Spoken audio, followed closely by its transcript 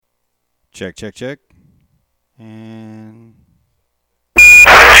Check, check, check. And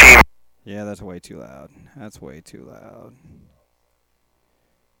yeah, that's way too loud. That's way too loud.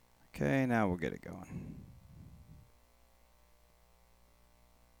 Okay, now we'll get it going.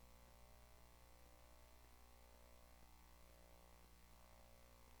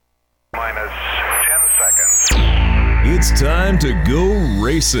 Minus 10 seconds. It's time to go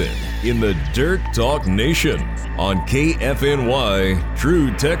racing in the Dirt Talk Nation on KFNY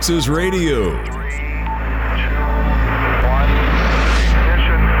True Texas Radio. 3, 2, 1.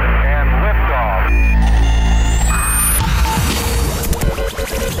 Ignition and liftoff.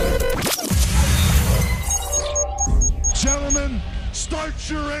 Gentlemen, start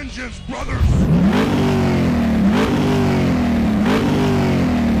your engines, brothers!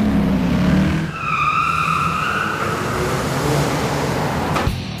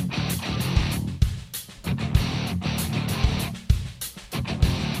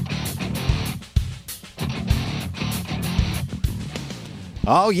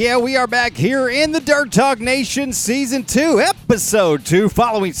 Oh, yeah, we are back here in the Dirt Talk Nation Season 2, Episode 2.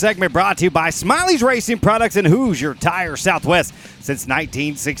 Following segment brought to you by Smiley's Racing Products and Hoosier Tire Southwest. Since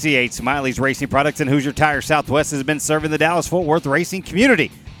 1968, Smiley's Racing Products and Hoosier Tire Southwest has been serving the Dallas-Fort Worth racing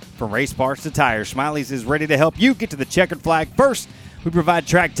community. From race parts to tires, Smiley's is ready to help you get to the checkered flag first. We provide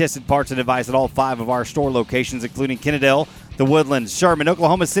track-tested parts and advice at all 5 of our store locations, including Kennedale, The Woodlands, Sherman,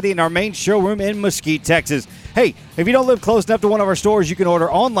 Oklahoma City, and our main showroom in Mesquite, Texas. Hey, if you don't live close enough to one of our stores, you can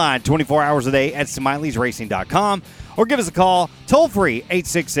order online 24 hours a day at Smiley'sRacing.com or give us a call toll-free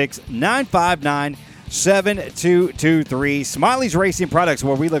 866-959-7223. Smiley's Racing Products,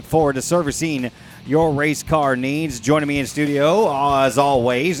 where we look forward to servicing your race car needs. Joining me in studio, as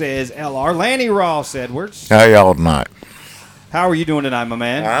always, is LR Lanny Ross Edwards. How y'all tonight? How are you doing tonight, my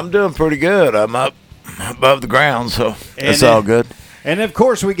man? I'm doing pretty good. I'm up above the ground, so it's And, all good. And, of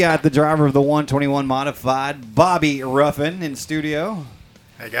course, we got the driver of the 121 Modified, Bobby Ruffin, in studio.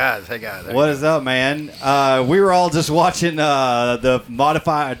 Hey guys. What is up, man? We were all just watching the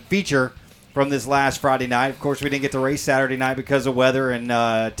Modified feature from this last Friday night. Of course, we didn't get to race Saturday night because of weather, and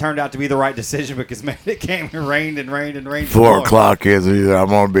it turned out to be the right decision because, man, it came and rained and rained and rained. 4 o'clock is either I'm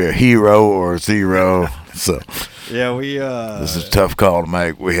going to be a hero or a zero. So Yeah, we. this is a tough call to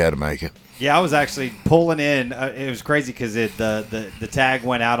make. We had to make it. Yeah, I was actually pulling in. It was crazy because the tag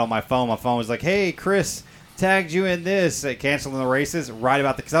went out on my phone. My phone was like, "Hey, Chris, tagged you in this, canceling the races." Right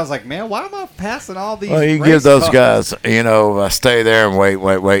about because I was like, "Man, why am I passing all these?" Well, you race give those cars? guys, stay there and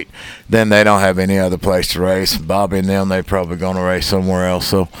wait. Then they don't have any other place to race. Bobby and them, they probably going to race somewhere else.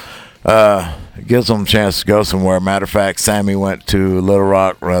 So it gives them a chance to go somewhere. Matter of fact, Sammy went to Little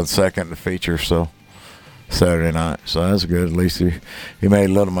Rock, ran second in the feature, so Saturday night. So that's good. At least he made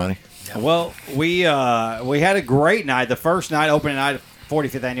a little money. Well, we had a great night. The first night, opening night of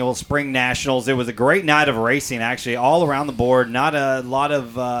 45th Annual Spring Nationals. It was a great night of racing, actually, all around the board. Not a lot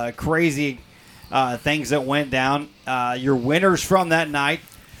of crazy things that went down. Your winners from that night,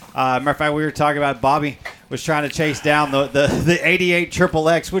 matter of fact, we were talking about Bobby was trying to chase down the 88 Triple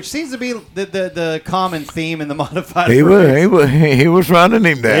X, which seems to be the common theme in the modified. He was running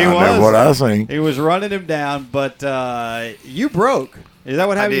him down. That's what I seen. He was running him down, but you broke. Is that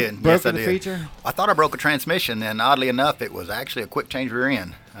what happened? I did. You broke Yes, I in the did. feature? I thought I broke a transmission, and oddly enough, it was actually a quick change rear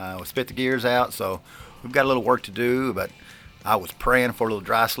end. We spit the gears out, so we've got a little work to do, but I was praying for a little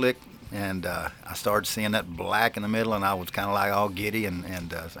dry slick, and I started seeing that black in the middle, and I was kind of like all giddy and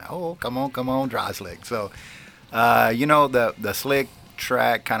saying, oh, come on, dry slick. So, the slick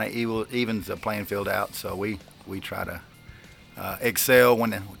track kind of evens the playing field out, so we try to excel when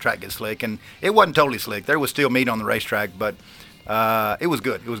the track gets slick. And it wasn't totally slick. There was still meat on the racetrack, but it was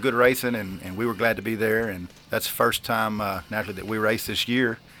good. It was good racing, and we were glad to be there. And that's the first time, naturally, that we raced this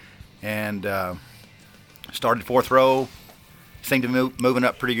year. And started 4th row, seemed to be moving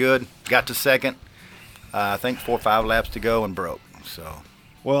up pretty good. Got to second. I think 4 or 5 laps to go and broke. So,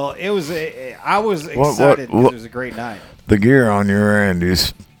 Well, it was. I was excited because it was a great night. The gear on your end, you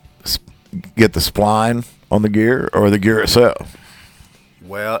get the spline on the gear or the gear itself?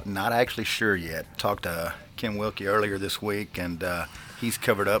 well, not actually sure yet. Talked to Kim Wilkie earlier this week, and he's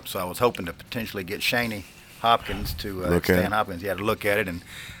covered up, so I was hoping to potentially get Shaney Hopkins to Stan Hopkins. He had to look at it, and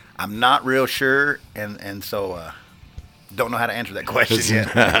I'm not real sure, and so don't know how to answer that question yet.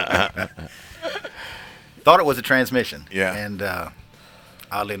 Thought it was a transmission. Yeah. And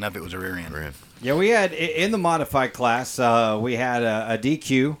oddly enough, it was a rear end. Yeah, we had in the modified class, we had a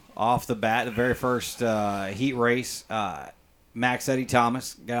DQ off the bat, the very first heat race. Max Eddie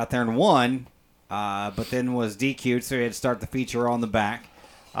Thomas got out there and won, but then was DQ'd, so he had to start the feature on the back.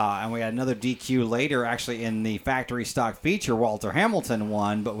 And we had another DQ later, actually, in the factory stock feature. Walter Hamilton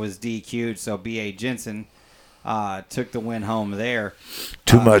won, but was DQ'd, so B.A. Jensen took the win home there.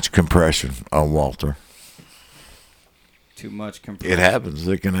 Too much compression on Walter. Too much compression. It happens.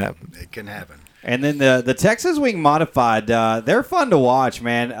 It can happen. It can happen. And then the Texas Wing Modified, they're fun to watch,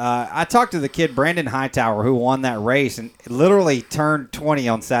 man. I talked to the kid, Brandon Hightower, who won that race and literally turned 20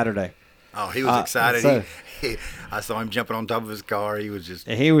 on Saturday. Oh, he was excited. so- I saw him jumping on top of his car. He was just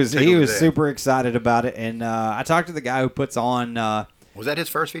He was tickled to death. super excited about it. And I talked to the guy who puts on Was that his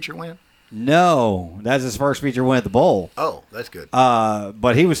first feature win? no, that's his first feature win at the bowl. Oh, that's good.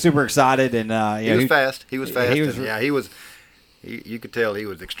 But he was super excited, and he was fast. He was fast. he was- and, yeah, he was. You could tell he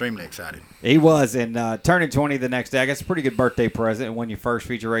was extremely excited. He was, and turning 20 the next day. I guess a pretty good birthday present. And when you first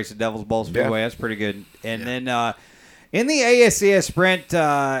feature race at Devil's Bowl Speedway, that's pretty good. And then in the ASCS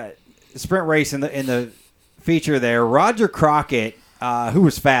sprint race in the feature there, Roger Crockett, who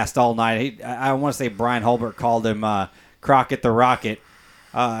was fast all night. I want to say Brian Holbert called him Crockett the Rocket.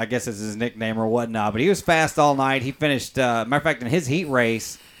 I guess it's his nickname or whatnot. But he was fast all night. He finished. Matter of fact, in his heat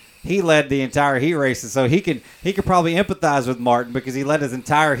race, he led the entire heat race, so he could probably empathize with Martin because he led his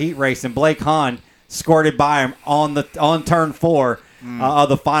entire heat race, and Blake Hahn squirted by him on turn 4 of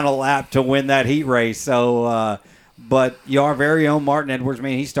the final lap to win that heat race. So, but our very own Martin Edwards,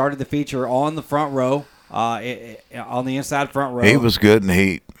 man, he started the feature on the front row, on the inside front row. He was good in the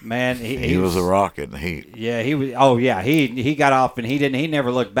heat. Man, He was a rocket in the heat. yeah, he was. Oh yeah, he got off and he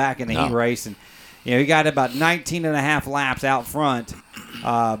never looked back in the heat race, and he got about 19 and a half laps out front.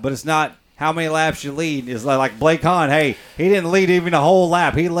 But it's not how many laps you lead. It's like Blake Hahn. Hey, he didn't lead even a whole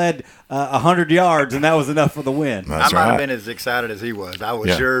lap. He led 100 yards, and that was enough for the win. That's I might right. have been as excited as he was. I was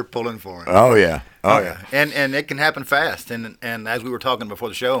Yeah. sure pulling for him. Oh yeah. Oh yeah. And it can happen fast. And as we were talking before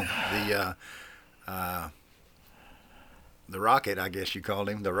the show, the Rocket, I guess you called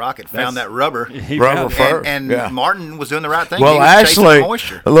him, the Rocket found that rubber. Rubber first. And yeah. Martin was doing the right thing. Well, he was chasing actually,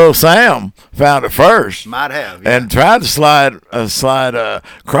 moisture. little Sam found it first. Might have. And tried to slide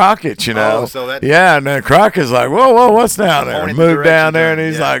Crockett, you know. Oh, so that- yeah, and then Crockett's like, whoa, what's down there? Pointing the Moved down direction there, to and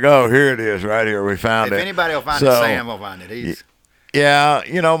he's him, yeah. like, oh, here it is, right here. We found If it. anybody will find So, it, Sam will find it. He's Yeah,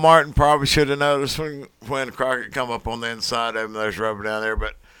 Martin probably should have noticed when Crockett come up on the inside of him, there's rubber down there,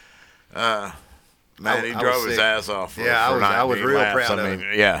 but man, he I was drove his sick. ass off. For, Yeah, for I was 19 real laps. proud I of mean,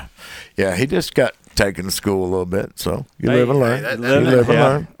 him. yeah, he just got taken to school a little bit, so you live and learn. that- You that- live and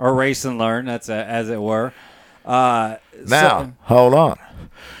learn. Or race and learn. That's as it were. Now, hold on.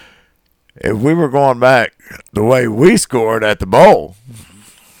 If we were going back the way we scored at the bowl,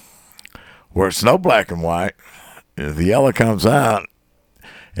 where it's no black and white, if the yellow comes out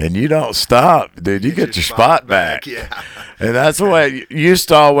and you don't stop, dude, you get your spot back. Yeah. And that's the way it used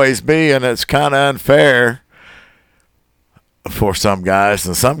to always be, and it's kind of unfair for some guys.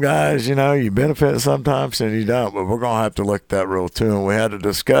 And some guys, you benefit sometimes and you don't. But we're going to have to look at that rule too. And we had a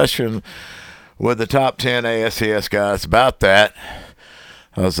discussion with the top 10 ASCS guys about that.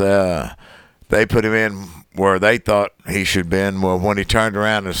 They put him in where they thought he should have been. Well, when he turned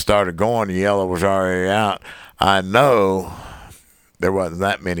around and started going, the yellow was already out. I know there wasn't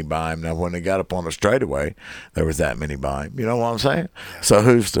that many by him. Now, when he got up on the straightaway, there was that many by him. You know what I'm saying? Yeah. So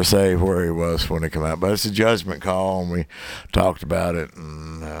who's to say where he was when he came out? But it's a judgment call, and we talked about it,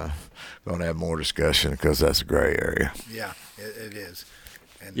 and going to have more discussion because that's a gray area. Yeah, it is.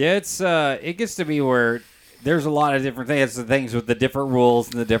 And Yeah, it gets to be where there's a lot of different things with the different rules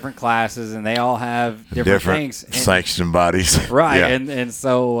and the different classes, and they all have different things. And, sanctioned bodies. right, Yeah. and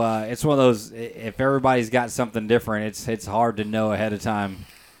so it's one of those. If everybody's got something different, it's hard to know ahead of time,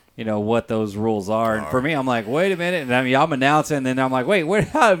 what those rules are. And for me, I'm like, wait a minute, and I'm announcing, and then I'm like, wait,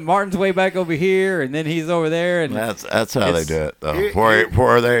 Martin's way back over here, and then he's over there, and That's how they do it, though.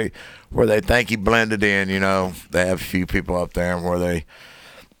 Here- Where they think he blended in, they have a few people up there where they.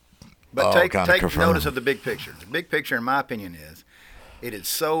 But Oh, take kinda confirm. notice of the big picture. The big picture, in my opinion, is it is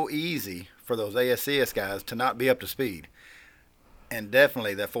so easy for those ASCS guys to not be up to speed. And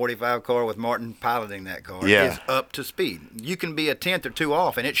definitely that 45 car with Martin piloting that car Yeah. is up to speed. You can be a tenth or two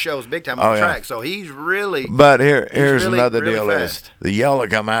off, and it shows big time on Oh, the yeah. track. So he's really But here's really, another really deal fast. is the yellow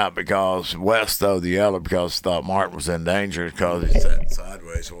come out because West though the yellow because thought Martin was in danger because he's sitting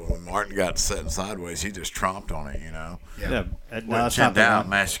sideways. Well, when Martin got to sitting sideways, he just tromped on it, Yeah. no, Went that's chin not the down, one.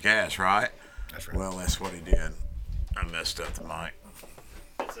 mashed gas, right? That's right. Well, that's what he did. I messed up the mic.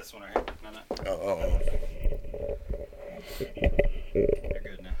 It's this one right here. No. Oh. You're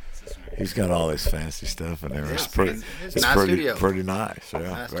good now. It's this one right here. He's got all this fancy stuff in there. Yeah, It's pretty. it's It's nice pretty. studio. Pretty nice. Yeah,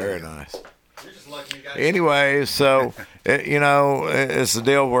 Nice very studio. nice. You're just lucky you got Anyways, so it's the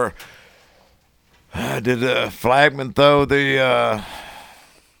deal where did Flagman throw the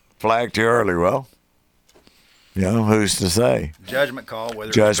flag too early. Well, who's to say? Judgment call,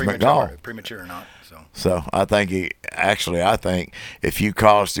 whether Judgment it's call. premature or not. So I think I think if you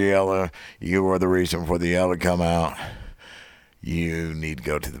caused the yellow, you were the reason for the yellow to come out. You need to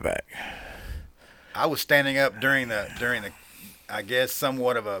go to the back. I was standing up during the I guess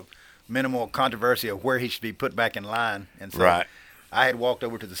somewhat of a minimal controversy of where he should be put back in line, and so Right. I had walked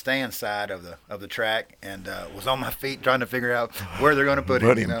over to the stand side of the track and was on my feet trying to figure out where they're going to put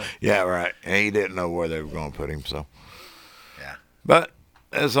him. You know? Yeah, right. And he didn't know where they were going to put him. So, Yeah. but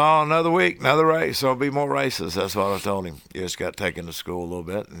it's all another week, another race. So there'll be more races. That's what I told him. You just got taken to school a little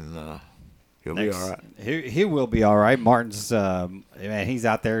bit, and he'll be all right. He will be all right. Martin's man, he's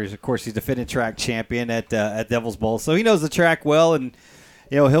out there. Of course, he's defending track champion at Devil's Bowl, so he knows the track well, and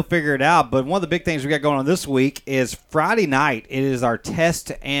he'll figure it out. But one of the big things we got going on this week is Friday night. It is our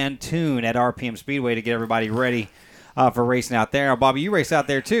test and tune at RPM Speedway to get everybody ready for racing out there. Now, Bobby, you race out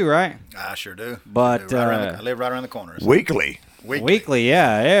there too, right? I sure do. But I live right around the corner. So. Weekly,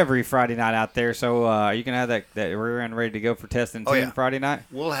 yeah, every Friday night out there. So you can have that rear end ready to go for test and tune Friday night.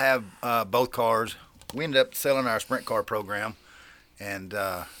 We'll have both cars. We ended up selling our sprint car program, and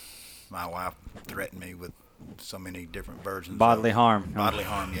my wife threatened me with so many different versions. Bodily harm. Bodily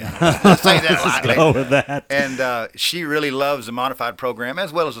harm, yeah. Let's say that lightly. Go with that. And she really loves the modified program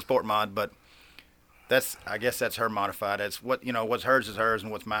as well as the sport mod, but I guess that's her modified. That's what's hers is hers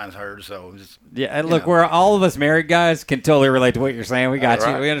and what's mine is hers. So yeah, and look, we're all of us married guys can totally relate to what you're saying. We got you.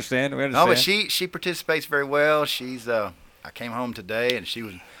 Right. We understand. No, but she participates very well. She's I came home today and she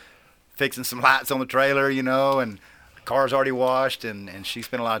was fixing some lights on the trailer, and the car's already washed, and she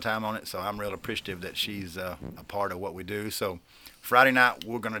spent a lot of time on it. So I'm real appreciative that she's a part of what we do. So Friday night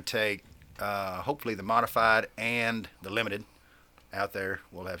we're going to take hopefully the modified and the limited out there.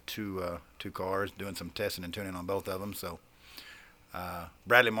 We'll have two cars doing some testing and tuning on both of them. So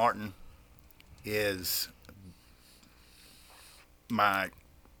Bradley Martin is my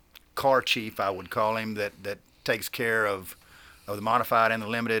car chief, I would call him, that takes care of the modified and the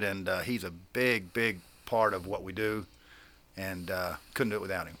limited, and he's a big part of what we do, and couldn't do it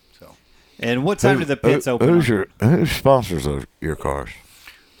without him. So. And what time do the pits open? Who sponsors your cars?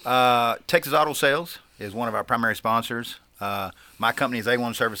 Texas Auto Sales is one of our primary sponsors. My company is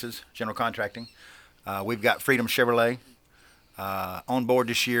A1 Services, General Contracting. We've got Freedom Chevrolet. On board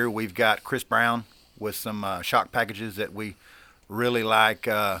this year, we've got Chris Brown with some shock packages that we really like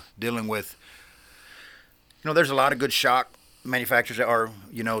dealing with. There's a lot of good shock manufacturers that are,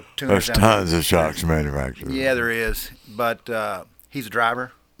 tuners. There's tons of shocks manufacturers. Yeah, there is. But he's a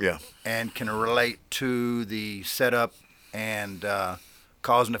driver. Yeah. And can relate to the setup and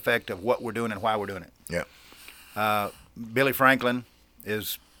cause and effect of what we're doing and why we're doing it. Yeah. Billy Franklin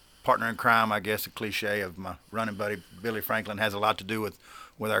is partner in crime, I guess, a cliche of my running buddy. Billy Franklin has a lot to do with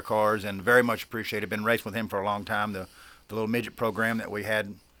our cars, and very much appreciated. Been racing with him for a long time. The little midget program that we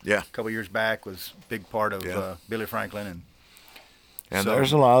had a couple years back was a big part of Billy Franklin. And so,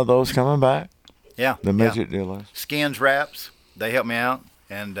 there's a lot of those coming back. Yeah. The midget dealers. Skins Wraps, they help me out,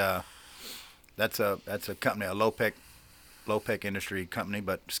 and that's a company, a low-pec industry company,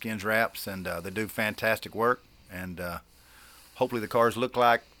 but Skins Wraps, and they do fantastic work. And hopefully the cars look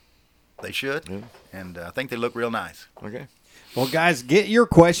like they should, and I think they look real nice. Okay. Well, guys, get your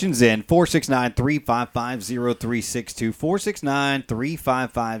questions in. 469-355-0362.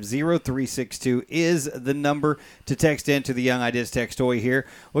 469-355-0362 is the number to text into the Young Ideas text toy here.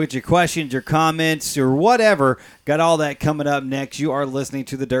 We'll get your questions, your comments, or whatever. Got all that coming up next. You are listening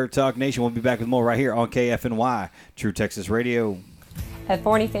to the Dirt Talk Nation. We'll be back with more right here on KFNY, True Texas Radio. At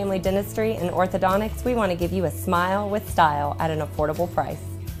Forney Family Dentistry and Orthodontics, we want to give you a smile with style at an affordable price.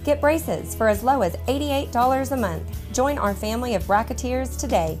 Get braces for as low as $88 a month. Join our family of bracketeers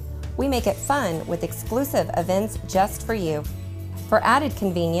today. We make it fun with exclusive events just for you. For added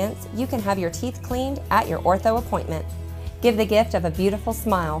convenience, you can have your teeth cleaned at your ortho appointment. Give the gift of a beautiful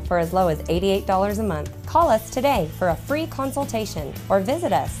smile for as low as $88 a month. Call us today for a free consultation or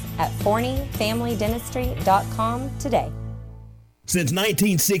visit us at ForneyFamilyDentistry.com today. Since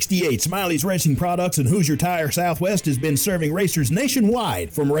 1968, Smiley's Racing Products and Hoosier Tire Southwest has been serving racers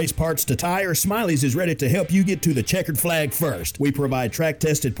nationwide. From race parts to tires, Smiley's is ready to help you get to the checkered flag first. We provide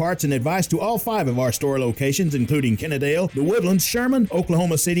track-tested parts and advice to all 5 of our store locations, including Kennedale, The Woodlands, Sherman,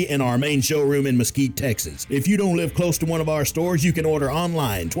 Oklahoma City, and our main showroom in Mesquite, Texas. If you don't live close to one of our stores, you can order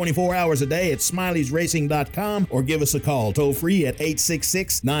online 24 hours a day at Smiley'sRacing.com or give us a call toll-free at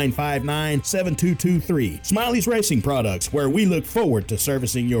 866-959-7223. Smiley's Racing Products, where we look forward to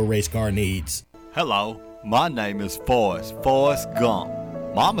servicing your race car needs. Hello, my name is Forrest Gump.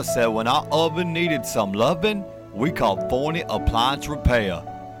 Mama said when our oven needed some loving, we called Forney Appliance Repair.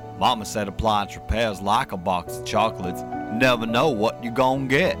 Mama said appliance repair's like a box of chocolates. Never know what you're gonna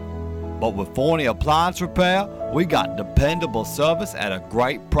get. But with Forney Appliance Repair, we got dependable service at a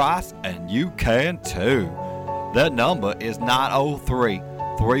great price, and you can too. Their number is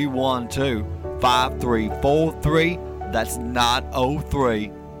 903-312-5343. That's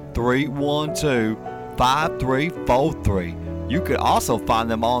 903-312-5343. You can also find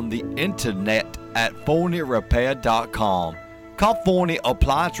them on the internet at ForneyRepair.com. Call Forney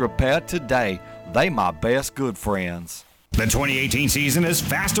Appliance Repair today. They my best good friends. The 2018 season is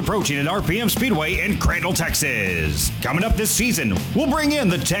fast approaching at RPM Speedway in Crandall, Texas. Coming up this season, we'll bring in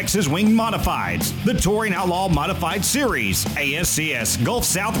the Texas Winged Modifieds, the Touring Outlaw Modified Series, ASCS Gulf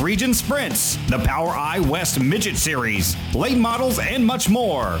South Region Sprints, the Power Eye West Midget Series, late models, and much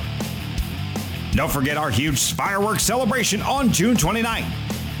more. Don't forget our huge fireworks celebration on June 29th.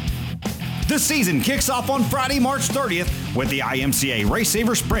 The season kicks off on Friday, March 30th with the IMCA Race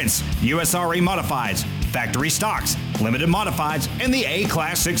Saver Sprints, USRA Modifieds, Factory Stocks, Limited Modifieds, and the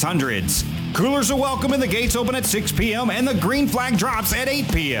A-Class 600s. Coolers are welcome and the gates open at 6 p.m. and the green flag drops at 8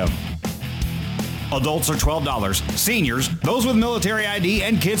 p.m. Adults are $12. Seniors, those with military ID,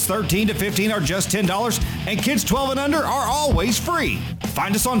 and kids 13 to 15 are just $10, and kids 12 and under are always free.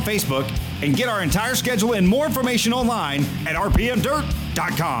 Find us on Facebook and get our entire schedule and more information online at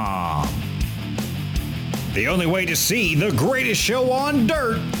rpmdirt.com. The only way to see the greatest show on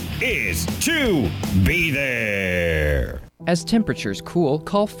dirt is to be there. As temperatures cool,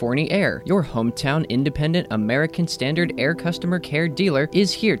 call Forney Air. Your hometown independent American Standard Air customer care dealer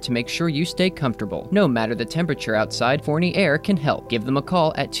is here to make sure you stay comfortable. No matter the temperature outside, Forney Air can help. Give them a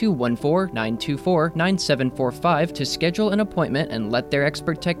call at 214-924-9745 to schedule an appointment and let their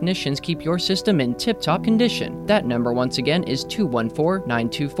expert technicians keep your system in tip-top condition. That number once again is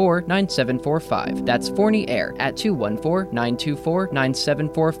 214-924-9745. That's Forney Air at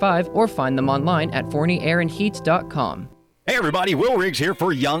 214-924-9745 or find them online at ForneyAirandHeat.com. Hey everybody, Will Riggs here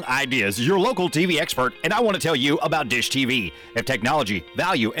for Young Ideas, your local TV expert, and I want to tell you about Dish TV. If technology,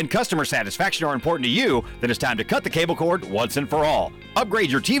 value, and customer satisfaction are important to you, then it's time to cut the cable cord once and for all. Upgrade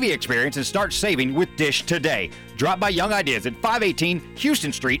your TV experience and start saving with Dish today. Drop by Young Ideas at 518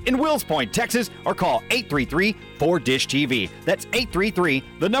 Houston Street in Wills Point, Texas, or call 833-4DISH-TV. That's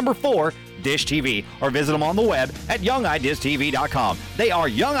 833-4 Dish TV, or visit them on the web at youngideastv.com. They are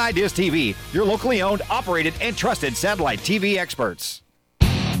Young Ideas TV, your locally owned, operated, and trusted satellite TV experts.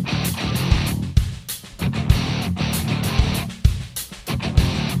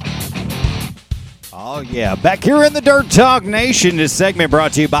 Oh, yeah. Back here in the Dirt Talk Nation, this segment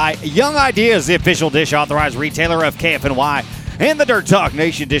brought to you by Young Ideas, the official dish authorized retailer of KFNY. And the Dirt Talk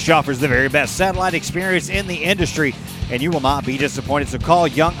Nation dish offers the very best satellite experience in the industry, and you will not be disappointed. So call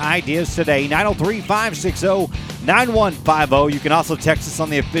Young Ideas today, 903-560-9150. You can also text us on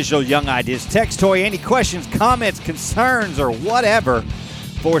the official Young Ideas text toy. Any questions, comments, concerns, or whatever,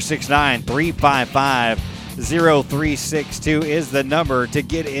 469-355-0362 is the number to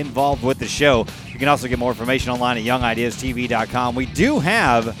get involved with the show. You can also get more information online at youngideastv.com. We do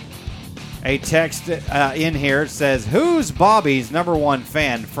have a text in here. It says, who's Bobby's #1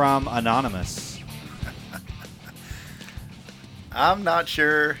 fan, from Anonymous? I'm not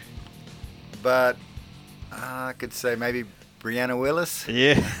sure, but I could say maybe Brianna Willis.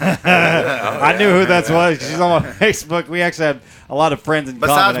 Yeah. I knew who that was. She's on my Facebook. We actually have a lot of friends in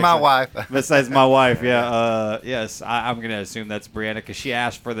common. Besides my wife. Besides my wife, yeah. Yes, I'm going to assume that's Brianna because she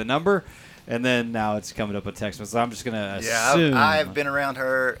asked for the number, and then now it's coming up a text. So I'm just going to assume. Yeah, I've been around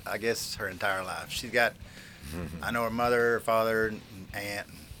her, I guess, her entire life. She's got, I know her mother, her father, and aunt.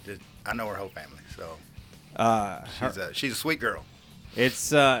 I know her whole family. So she's a sweet girl.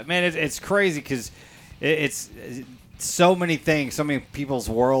 It's man, it's crazy because it's so many things, so many people's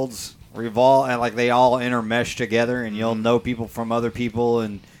worlds revolve and like they all intermesh together, and you'll know people from other people,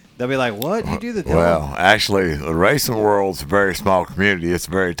 and they'll be like, "What you do the devil?" Well, actually, the racing world's a very small community. It's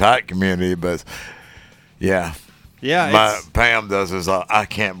a very tight community, but yeah. Pam does this. I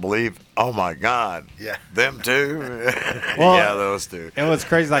can't believe. Oh my God. Yeah. Them two. Well, yeah, those two. And what's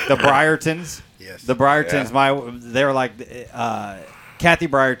crazy, like the Briertons. Yes. The Briertons. Yeah. They're like, Kathy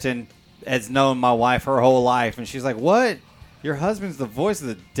Brierton has known my wife her whole life, and she's like, "What? Your husband's the voice of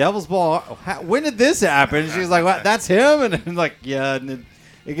the Devil's Ball? When did this happen?" And she's like, "What? That's him?" And I'm like, "Yeah." And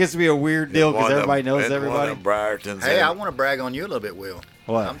it gets to be a weird deal because everybody knows everybody. Hey, I want to brag on you a little bit, Will.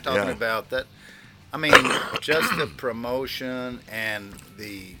 What? I'm talking about that. I mean, just the promotion and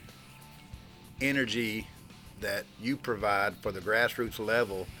the energy that you provide for the grassroots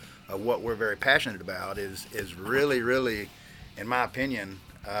level of what we're very passionate about is really, really, in my opinion,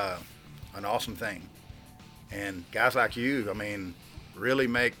 an awesome thing. And guys like you, I mean, really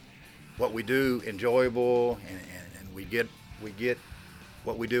make what we do enjoyable, and we get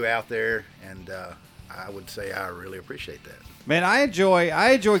what we do out there, and I would say I really appreciate that. Man, I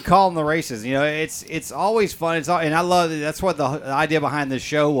enjoy calling the races. You know, it's always fun. And I love it. That's what the idea behind this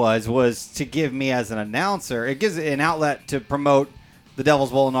show was to give me as an announcer. It gives an outlet to promote the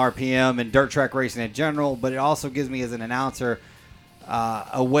Devil's Bowl and RPM and dirt track racing in general, but it also gives me as an announcer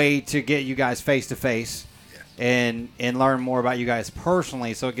a way to get you guys face to face and learn more about you guys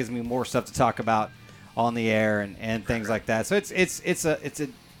personally. So it gives me more stuff to talk about on the air and things like that. So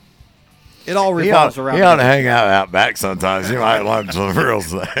it all revolves around. You ought to hang out back sometimes. You might learn some real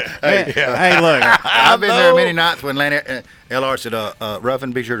stuff. Hey, look, I've been there many nights when Lanny LR said,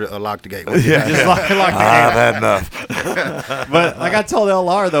 "Ruffin, be sure to lock the gate." Yeah, just lock the gate. I've had enough. But like I told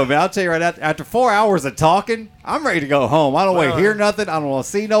LR though, man, I'll tell you right after 4 hours of talking, I'm ready to go home. I don't want to hear nothing. I don't want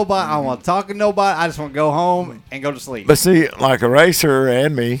to see nobody. I don't want to talk to nobody. I just want to go home and go to sleep. But see, like a racer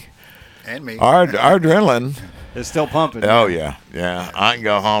and me, our adrenaline. It's still pumping. Oh, yeah. Yeah. I can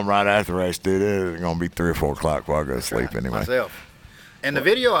go home right after the race, dude. It's going to be 3 or 4 o'clock before I go to sleep anyway. Myself. And the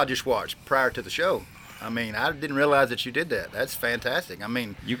video I just watched prior to the show, I mean, I didn't realize that you did that. That's fantastic. I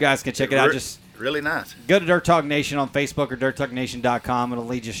mean, you guys can check it out. Just really nice. Go to Dirt Talk Nation on Facebook or DirtTalkNation.com. It'll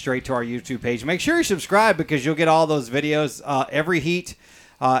lead you straight to our YouTube page. Make sure you subscribe because you'll get all those videos, every heat.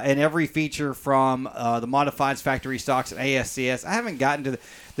 And every feature from the Modifieds, Factory Stocks, and ASCS. I haven't gotten to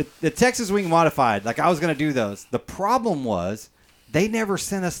the Texas Wing Modified. Like, I was going to do those. The problem was they never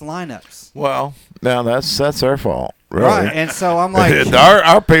sent us lineups. Well, now that's their fault. Really. Right, and so I'm like...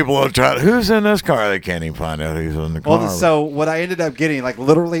 our people will try, who's in this car? They can't even find out who's in the car. Well, so what I ended up getting, like,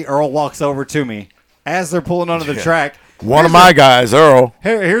 literally Earl walks over to me as they're pulling onto the track. One of my guys, Earl.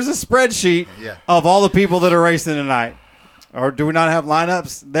 Here's a spreadsheet of all the people that are racing tonight. Or do we not have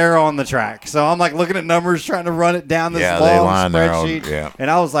lineups? They're on the track. So I'm like looking at numbers, trying to run it down this long spreadsheet. And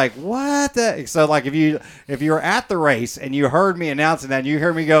I was like, what the? So like if you were at the race and you heard me announcing that and you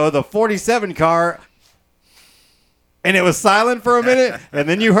heard me go, the 47 car, and it was silent for a minute, and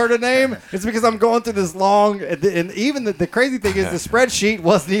then you heard a name, it's because I'm going through this long, and even the crazy thing is the spreadsheet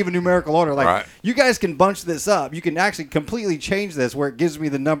wasn't even numerical order. Like, you guys can bunch this up. You can actually completely change this where it gives me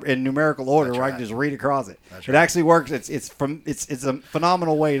the number in numerical order where I can just read across it. It actually works. It's a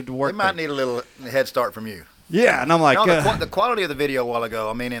phenomenal way to work. It might need a little head start from you. Yeah, and I'm like... the quality of the video a while ago,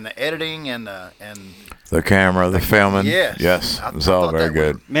 I mean, in the editing and the camera, the filming. Yes. It's all very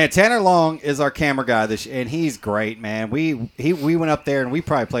good. Man, Tanner Long is our camera guy, and he's great, man. We went up there, and we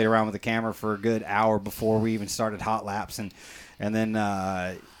probably played around with the camera for a good hour before we even started hot laps. And then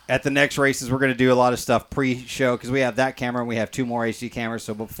at the next races, we're going to do a lot of stuff pre-show because we have that camera, and we have 2 more HD cameras.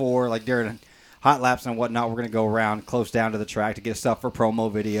 So before, like during hot laps and whatnot, we're going to go around close down to the track to get stuff for promo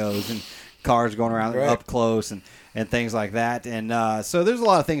videos and cars going around up close and things like that. And so there's a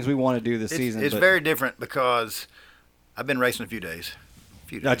lot of things we want to do this season. It's very different because I've been racing a few days.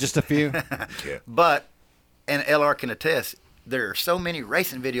 Just a few? But, and LR can attest, there are so many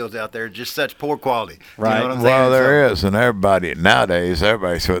racing videos out there, just such poor quality. Right. You know what I'm Well, saying? there is. And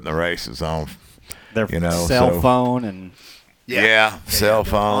everybody's putting the races on their cell phone and... cell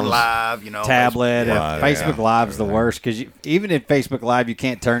phones, on live, tablet, and Facebook Live's the worst because even in Facebook Live you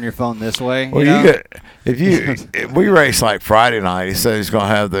can't turn your phone this way. Well, if we race like Friday night, he said he's going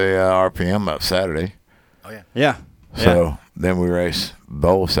to have the RPM up Saturday. Oh yeah. So then we race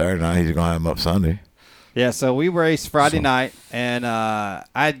bowl Saturday night. He's going to have them up Sunday. Yeah, so we raced Friday night, and I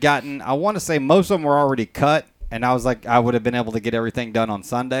want to say most of them were already cut, and I was like, I would have been able to get everything done on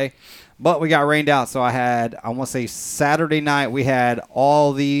Sunday. But we got rained out, so I want to say Saturday night we had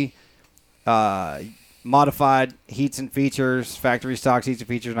all the modified heats and features, factory stocks, heats and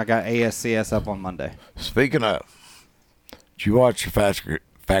features, and I got ASCS up on Monday. Speaking of, did you watch the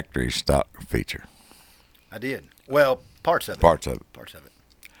factory stock feature? I did. Well, parts of it. Parts of it.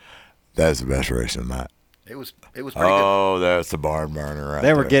 That's the best race of the night. It was pretty good. Oh, that's the barn burner right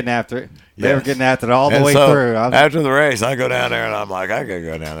there. They were getting after it. They were getting after it all the way through. After the race, I go down there, and I'm like, I got to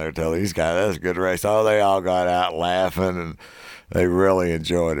go down there and tell these guys that's a good race. Oh, they all got out laughing, and they really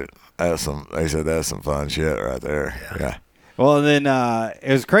enjoyed it. They said that's some fun shit right there. Yeah. Well, and then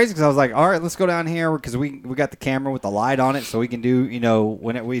it was crazy because I was like, all right, let's go down here because we got the camera with the light on it so we can do,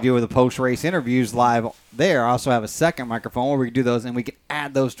 when we do the post-race interviews live there. I also have a second microphone where we can do those and we can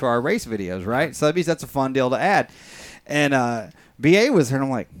add those to our race videos, right? So that means that's a fun deal to add. And BA was here, and I'm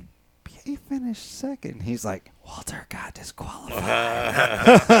like, BA finished second. He's like, Walter got disqualified.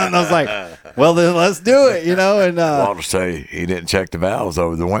 And I was like, well, then let's do it, And Walter say he didn't check the valves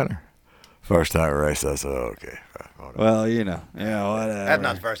over the winter. First time I raced, I said, okay. whatever. Well, whatever. That's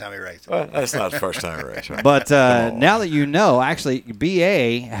not the first time we raced. Well, that's not the first time we raced. Right? But now that you know, actually,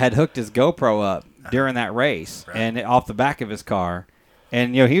 BA had hooked his GoPro up during that race and off the back of his car.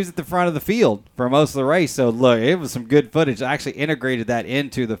 And, he was at the front of the field for most of the race. So, look, it was some good footage. I actually integrated that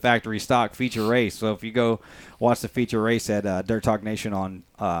into the factory stock feature race. So, if you go watch the feature race at Dirt Talk Nation on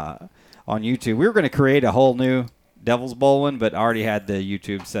YouTube, we were going to create a whole new Devil's Bowl one, but I already had the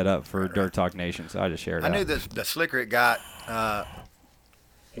YouTube set up for Dirt Talk Nation. So, I just shared it. I knew the slicker it got,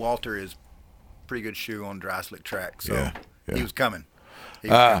 Walter is pretty good shoe on dry slick track. So, he was coming.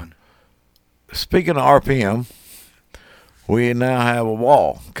 Speaking of RPM, we now have a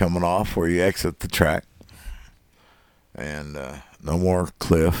wall coming off where you exit the track. And no more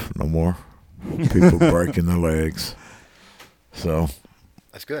cliff, no more people breaking their legs. So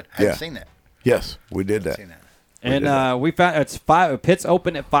that's good. I haven't seen that. Yes, we did that. And we found pits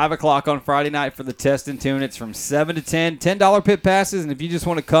open at 5 o'clock on Friday night for the test and tune. It's from 7 to 10. $10 pit passes, and if you just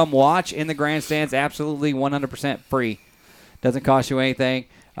want to come watch in the grandstands, absolutely 100% free. Doesn't cost you anything.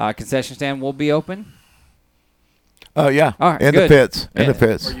 Concession stand will be open. Oh, yeah. All right, in good. the pits. In the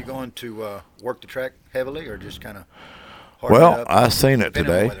pits. Are you going to work the track heavily or just kind of Well, I seen it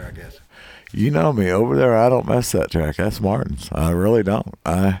today. On the weather, I guess. You know me over there. I don't mess that track. That's Martin's. I really don't.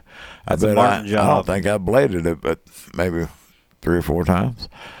 I bet I don't think I bladed it, but maybe 3 or 4 times.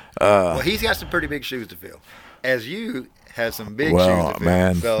 Well, he's got some pretty big shoes to fill. As you have some big shoes to fill.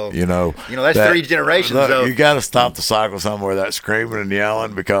 Man, so, that's 3 generations. Look, you got to stop the cycle somewhere. That screaming and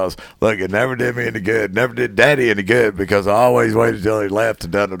yelling because look, it never did me any good. Never did Daddy any good because I always waited till he left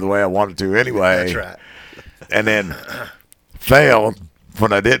and done it the way I wanted to anyway. That's right. And then failed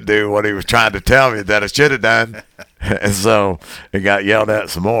when I didn't do what he was trying to tell me that I should have done. And so it got yelled at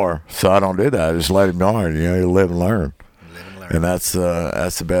some more. So I don't do that. I just let him learn. You live and learn. And that's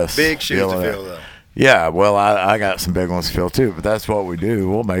the best. Big shoes to fill, though. Yeah, well, I got some big ones to fill, too. But that's what we do.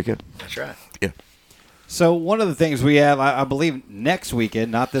 We'll make it. That's right. Yeah. So one of the things we have, I believe, next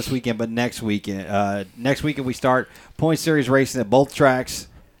weekend, not this weekend, but next weekend. Next weekend we start Point Series racing at both tracks,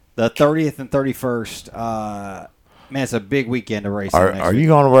 the 30th and 31st. Man, it's a big weekend to race. Are you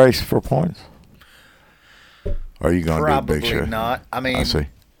going to race for points? Or are you going to do a big show? Probably not. I mean, I see.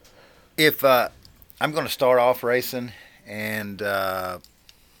 If I'm going to start off racing and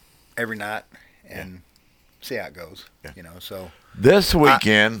every night and see how it goes. So this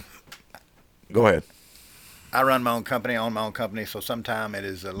weekend, go ahead. I run my own company, I own my own company, so sometimes it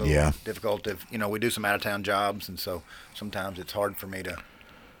is a little difficult. If we do some out of town jobs, and so sometimes it's hard for me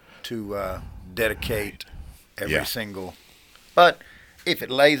to dedicate every single. But if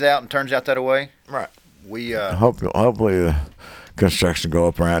it lays out and turns out that way, right? We hopefully construction go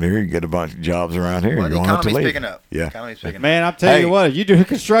up around here. You get a bunch of jobs around here. Well, you the won't have to leave. picking up. Yeah. Man, I'm telling you what, if you do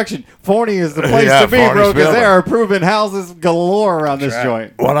construction, Forney is the place to be, bro, because they are improving houses galore around this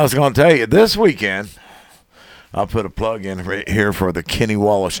joint. What I was going to tell you, this weekend, I'll put a plug in right here for the Kenny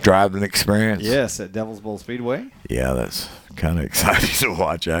Wallace driving experience. Yes, at Devil's Bowl Speedway. Yeah, that's kind of exciting to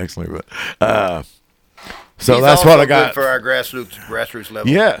watch, actually. But so he's that's what I got good for our grassroots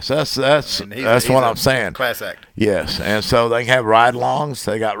level. Yes, that's what I'm saying. Class act. Yes, and so they can have ride-alongs.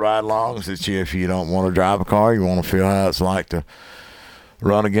 They got ride-alongs that if you don't want to drive a car, you want to feel how it's like to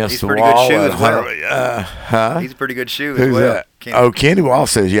run against the wall. He's a pretty good shoe as well. He's a pretty good shoe as well. That? Kenny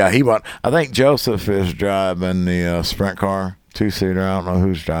Wallace says, he bought. I think Joseph is driving the sprint car, 2-seater. I don't know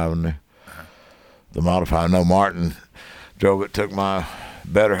who's driving the modified. I know Martin drove it, took my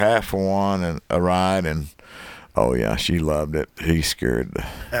better half for one and a ride, and oh yeah, she loved it. He scared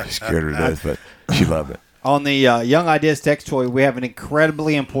her to death, but she loved it. On the Young Ideas text toy, we have an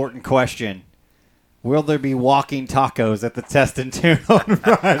incredibly important question. Will there be walking tacos at the Test and Tune on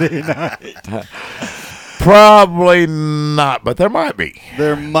Friday night? Probably not, but there might be.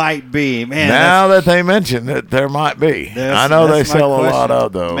 There might be, man. Now that they mention it, there might be. I know they sell a lot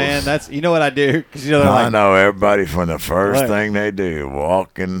of those. Man, you know what I do? I know everybody from the first thing they do,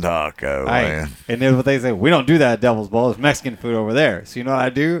 walking taco, man. And then what they say, we don't do that at Devil's Bowl. It's Mexican food over there. So you know what I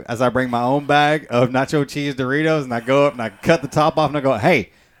do? As I bring my own bag of nacho cheese Doritos, and I go up and I cut the top off, and I go,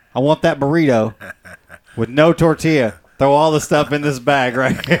 hey, I want that burrito with no tortilla. Throw all the stuff in this bag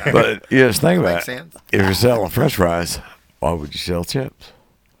right here. But just think about it. If you're selling French fries, why would you sell chips?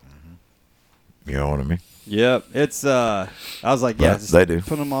 You know what I mean? Yep. It's I was like, just they do.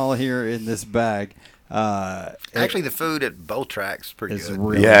 Put them all here in this bag. Actually, the food at both tracks is pretty good.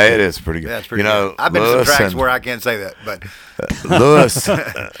 Really good. It is pretty good. Yeah, it's pretty good. I've been to some tracks where I can't say that, but Lewis,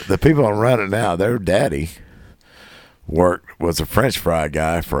 the people that run it now, their daddy was a French fry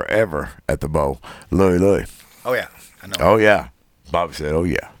guy forever at the bowl. Louis. Oh yeah. I know. Oh, yeah. Bobby said, oh,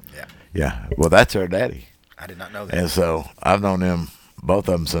 yeah. Yeah. Yeah. Well, that's our daddy. I did not know that. And so I've known them, both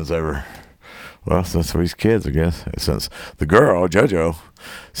of them, since they were, since we was kids, I guess. Since the girl, JoJo,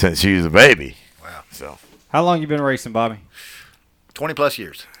 since she was a baby. Wow. So. How long you been racing, Bobby? 20-plus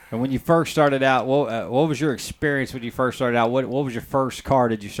years. And when you first started out, what was your experience when you first started out? What was your first car?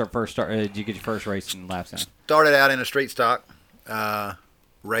 Did you Did you get your first racing laps in? Started out in a street stock,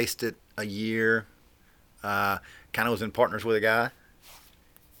 raced it a year, kind of was in partners with a guy,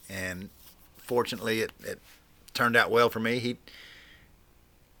 and fortunately it turned out well for me.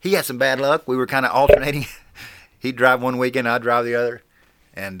 He had some bad luck. We were kind of alternating. He'd drive one weekend, I'd drive the other,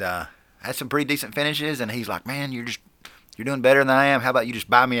 and had some pretty decent finishes. And he's like, "Man, you're doing better than I am. How about you just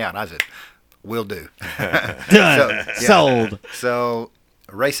buy me out?" I said, "Will do." Done. Sold. So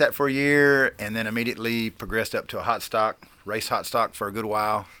raced that for a year, and then immediately progressed up to a hot stock. Raced hot stock for a good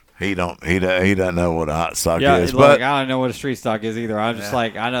while. He doesn't know what a hot stock is. Look, But I don't know what a street stock is either. I'm just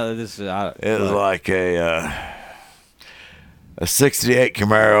like, I know that this is. it was like a 68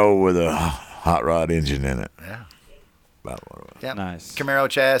 Camaro with a hot rod engine in it. Yeah. About what it was. Yep. Nice. Camaro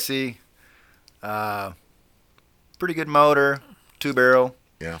chassis. Pretty good motor, 2-barrel.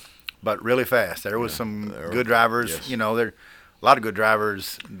 Yeah. But really fast. There was some good drivers. Yes. You know, there a lot of good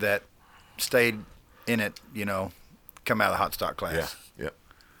drivers that stayed in it. You know, come out of the hot stock class. Yeah. Yep.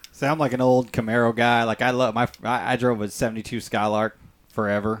 See, I'm like an old Camaro guy. Like I drove a '72 Skylark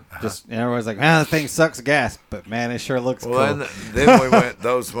forever. Just and everyone's like, "Man, that thing sucks gas," but man, it sure looks cool. Well, then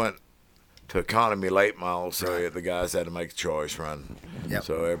those went to economy late model, so the guys had to make a choice run. Yep.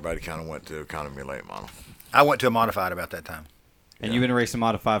 So everybody kind of went to economy late model. I went to a modified about that time. And you've been racing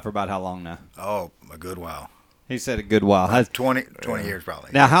modified for about how long now? Oh, a good while. He said a good while. 20 years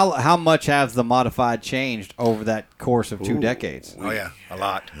probably. Now, how much has the modified changed over that course of 2 decades? Oh, yeah, a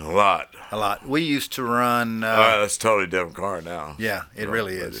lot. A lot. We used to run. That's a totally different car now. Yeah, it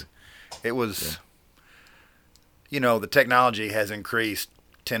really is. It was, the technology has increased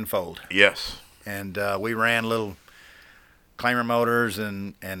tenfold. Yes. And we ran little claimer motors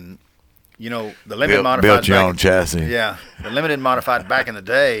and the limited modified. Built your own chassis. Yeah. The limited modified back in the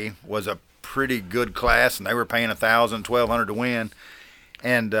day was a pretty good class, and they were paying $1,000, $1,200 to win.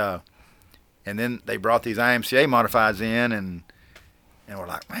 And then they brought these IMCA modifieds in, and we're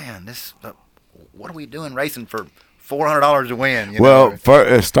like, man, this what are we doing racing for $400 to win?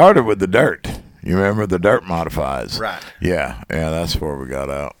 It started with the dirt. You remember the dirt modifieds? Right. Yeah, that's where we got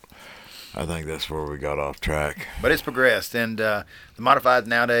out. I think that's where we got off track. But it's progressed, and the modifieds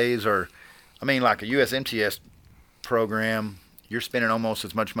nowadays are, like a USMTS program, you're spending almost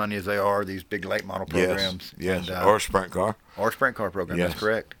as much money as they are these big late model programs. Yes, and, or sprint car. Or sprint car program, yes. That's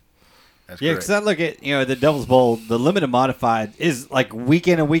correct. Yeah, because I look at, the Devil's Bowl, the limited modified is like week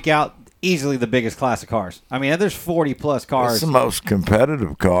in and week out easily the biggest class of cars. There's 40-plus cars. It's the most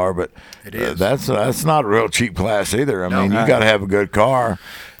competitive car, but it is. That's not a real cheap class either. You got to have a good car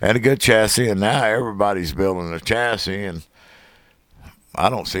and a good chassis, and now everybody's building a chassis, and I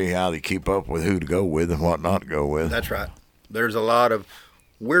don't see how they keep up with who to go with and what not to go with. That's right. There's a lot of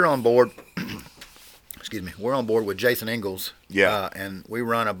 – we're on board – excuse me. We're on board with Jason Ingalls. Yeah. And we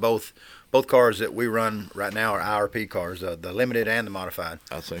run both cars that we run right now are IRP cars, the limited and the modified.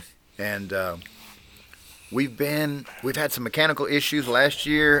 I see. And we've had some mechanical issues last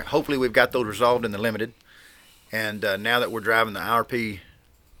year. Hopefully we've got those resolved in the limited. And now that we're driving the IRP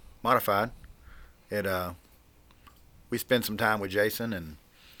modified, we spend some time with Jason,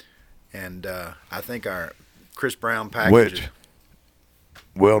 and I think our Chris Brown package. Which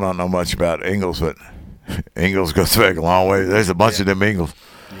Will don't know much about Ingalls, but Ingalls goes back a long way. There's a bunch of them Ingalls.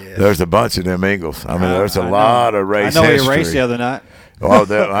 Yes. There's a bunch of them Ingalls. There's a lot of race history. I know he raced the other night. Oh,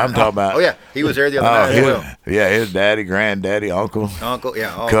 I'm talking about. Oh, yeah. He was there the other night as well. Yeah, his daddy, granddaddy, uncle,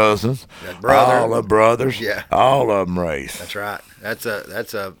 yeah, cousins, brother, all the brothers. Yeah. All of them race. That's right. That's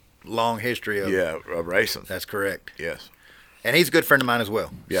a long history of racing. That's correct. Yes. And he's a good friend of mine as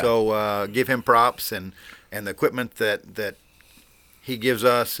well. Yeah. So give him props, and the equipment that he gives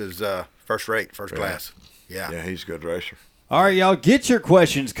us is first rate, first class. Yeah. Yeah, he's a good racer. All right, y'all, get your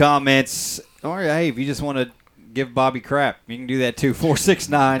questions, comments. Or, hey, if you just want to give Bobby crap, you can do that too.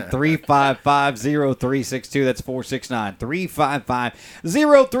 469-355-0362. That's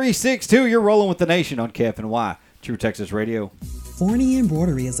 469-355-0362. You're rolling with the nation on KFNY, True Texas Radio. Forney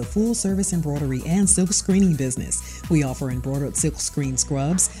Embroidery is a full-service embroidery and silk screening business. We offer embroidered silk screen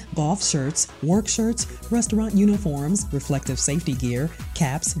scrubs, golf shirts, work shirts, restaurant uniforms, reflective safety gear,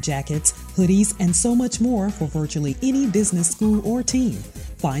 caps, jackets, hoodies, and so much more for virtually any business, school, or team.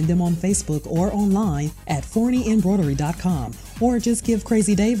 Find them on Facebook or online at ForneyEmbroidery.com, or just give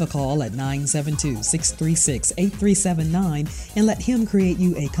Crazy Dave a call at 972-636-8379 and let him create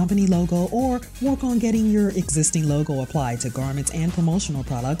you a company logo or work on getting your existing logo applied to garments and promotional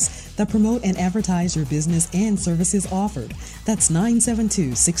products that promote and advertise your business and services offered. That's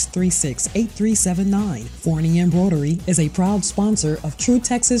 972-636-8379. Forney Embroidery is a proud sponsor of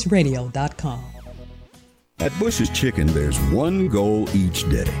TrueTexasRadio.com. At Bush's Chicken, there's one goal each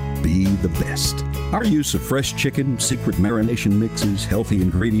day: be the best. Our use of fresh chicken, secret marination mixes, healthy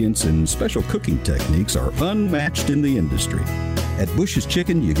ingredients, and special cooking techniques are unmatched in the industry. At Bush's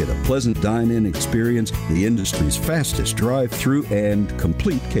Chicken, you get a pleasant dine-in experience, the industry's fastest drive-through, and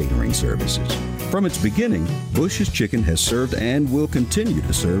complete catering services. From its beginning, Bush's Chicken has served and will continue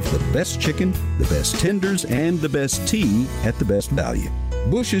to serve the best chicken, the best tenders, and the best tea at the best value.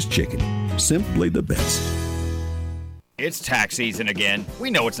 Bush's Chicken, simply the best. It's tax season again.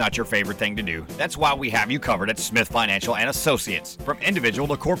 We know it's not your favorite thing to do. That's why we have you covered at Smith Financial and Associates. From individual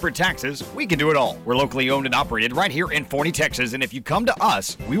to corporate taxes, we can do it all. We're locally owned and operated right here in Forney, Texas, and if you come to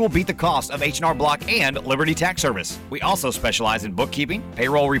us, we will beat the cost of H&R Block and Liberty Tax Service. We also specialize in bookkeeping,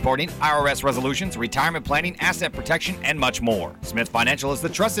 payroll reporting, IRS resolutions, retirement planning, asset protection, and much more. Smith Financial is the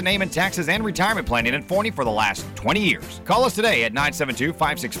trusted name in taxes and retirement planning in Forney for the last 20 years. Call us today at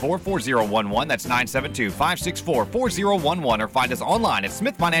 972-564-4011. That's 972-564-4011. Or find us online at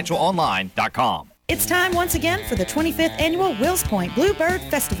smithfinancialonline.com. It's time once again for the 25th Annual Wills Point Bluebird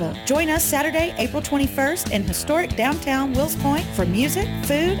Festival. Join us Saturday, April 21st in historic downtown Wills Point for music,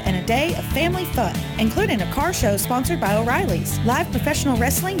 food, and a day of family fun, including a car show sponsored by O'Reilly's, live professional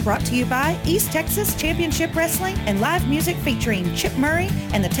wrestling brought to you by East Texas Championship Wrestling, and live music featuring Chip Murray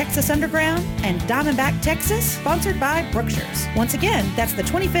and the Texas Underground, and Diamondback Texas, sponsored by Brookshire's. Once again, that's the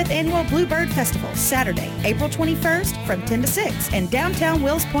 25th Annual Bluebird Festival, Saturday, April 21st from 10 to 6 in downtown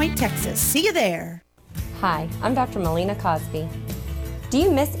Wills Point, Texas. See you there. Hi, I'm Dr. Melina Cosby. Do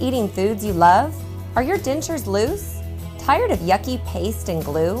you miss eating foods you love? Are your dentures loose? Tired of yucky paste and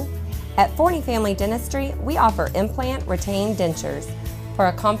glue? At Forney Family Dentistry, we offer implant retained dentures for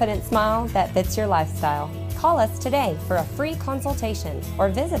a confident smile that fits your lifestyle. Call us today for a free consultation or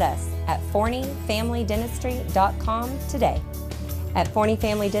visit us at ForneyFamilyDentistry.com today. At Forney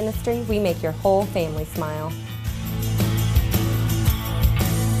Family Dentistry, we make your whole family smile.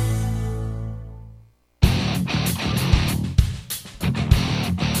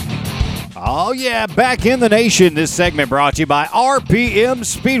 Oh, yeah, back in the nation. This segment brought to you by RPM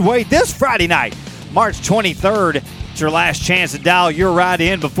Speedway. This Friday night, March 23rd, it's your last chance to dial your ride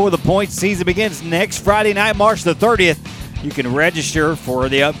in before the points season begins next Friday night, March the 30th. You can register for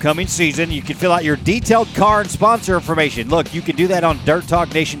the upcoming season. You can fill out your detailed car and sponsor information. Look, you can do that on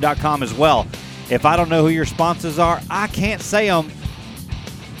DirtTalkNation.com as well. If I don't know who your sponsors are, I can't say them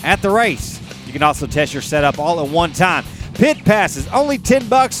at the race. You can also test your setup all at one time. Pit passes, only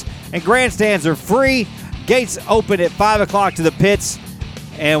 $10, and grandstands are free. Gates open at 5 o'clock to the pits,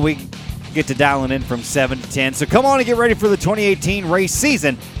 and we get to dialing in from 7 to 10. So come on and get ready for the 2018 race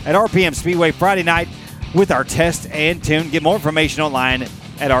season at RPM Speedway Friday night with our test and tune. Get more information online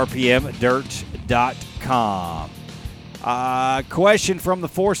at rpmdirt.com. Question from the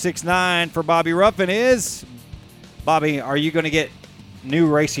 469 for Bobby Ruffin is, Bobby, are you going to get new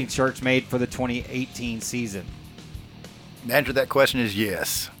racing shirts made for the 2018 season? The answer to that question is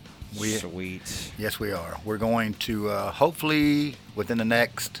yes. Sweet. Yes, we are. We're going to hopefully within the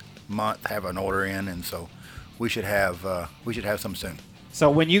next month have an order in, and so we should have some soon. So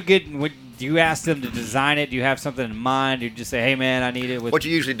when do you ask them to design it? Do you have something in mind? Do you just say, "Hey, man, I need it"? What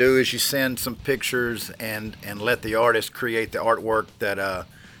you usually do is you send some pictures and let the artist create the artwork that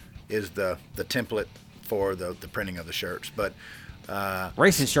is the template for the printing of the shirts. But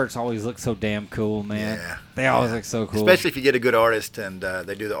racing shirts always look so damn cool, man. Yeah, they always look so cool. Especially if you get a good artist and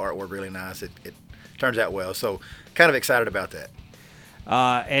they do the artwork really nice. It turns out well. So kind of excited about that.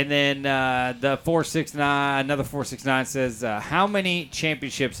 And then the 469, another 469 says, how many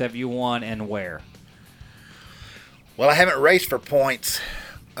championships have you won and where? Well, I haven't raced for points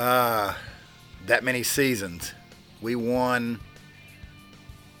that many seasons. We won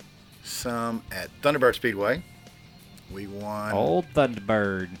some at Thunderbird Speedway. We won Old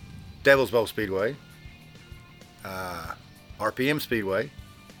Thunderbird, Devil's Bowl Speedway, RPM Speedway.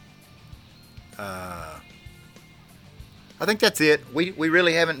 I think that's it. We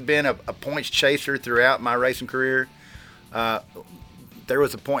really haven't been a points chaser throughout my racing career. There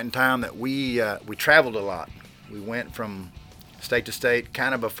was a point in time that we traveled a lot. We went from state to state,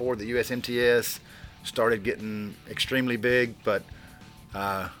 kind of before the USMTS started getting extremely big, but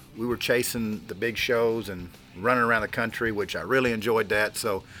We were chasing the big shows and running around the country, which I really enjoyed that.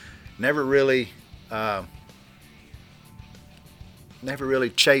 So never really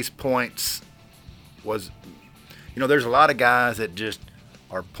chased points. There's a lot of guys that just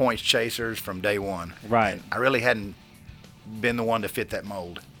are points chasers from day one. Right. And I really hadn't been the one to fit that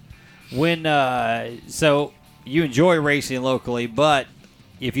mold. When so you enjoy racing locally, but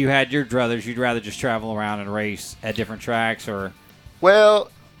if you had your druthers, you'd rather just travel around and race at different tracks, or? Well,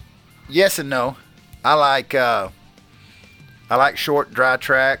 yes and no. I like short, dry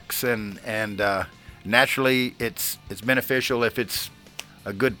tracks, and naturally, it's beneficial if it's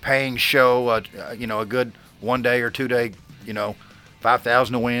a good paying show. A good 1 day or 2 day.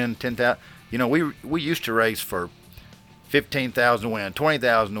 5,000 to win, 10,000. We used to race for 15,000 to win,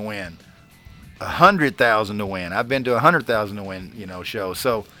 20,000 to win, 100,000 to win. I've been to 100,000 to win, shows.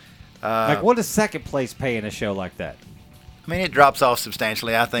 So, like, what does second place pay in a show like that? I mean, it drops off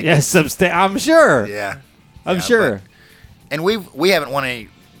substantially, I think. Yes, I'm sure. Yeah, I'm sure. And we haven't won any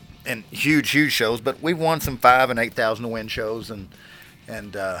in huge shows, but we've won some 5,000 and 8,000 to win shows, and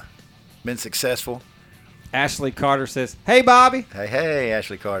been successful. Ashley Carter says, "Hey, Bobby." Hey,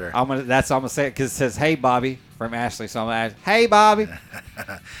 Ashley Carter. I'm gonna say it because it says, "Hey, Bobby" from Ashley. So I'm gonna ask, "Hey, Bobby."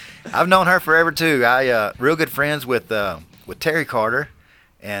 I've known her forever too. I real good friends with Terry Carter,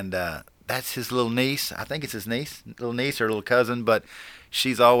 and that's his little niece. I think it's his little niece or little cousin, but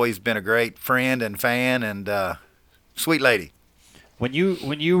she's always been a great friend and fan, and sweet lady. When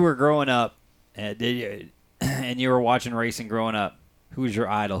you were growing up, and you were watching racing growing up, who was your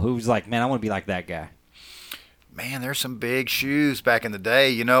idol? Who was like, man, I want to be like that guy? Man, there's some big shoes back in the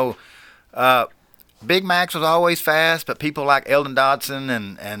day. Big Max was always fast, but people like Eldon Dodson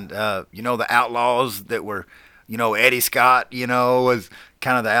and the Outlaws that were, Eddie Scott, was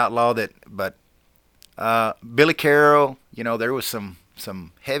kind of the outlaw but Billy Carroll, there was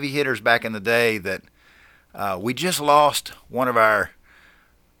some heavy hitters back in the day that we just lost one of our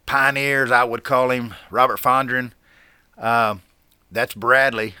pioneers, I would call him, Robert Fondren. That's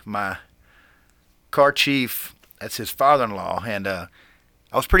Bradley, my car chief. That's his father-in-law, and I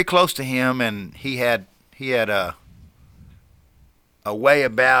was pretty close to him, and he had a way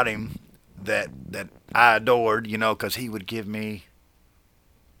about him that I adored, because he would give me,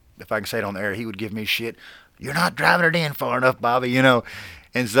 if I can say it on the air, he would give me shit. You're not driving it in far enough, Bobby,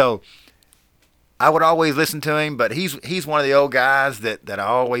 and so I would always listen to him. But he's one of the old guys that I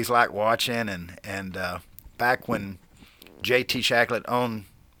always liked watching, and back when J.T. Shacklet owned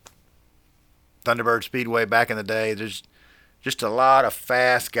Thunderbird Speedway back in the day, there's just a lot of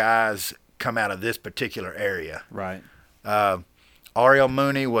fast guys come out of this particular area. Right. Ariel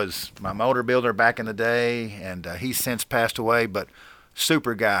Mooney was my motor builder back in the day, and he's since passed away, but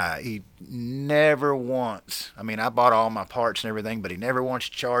super guy. He never once, I bought all my parts and everything, but he never once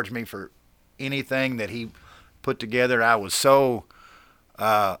charged me for anything that he put together. I was so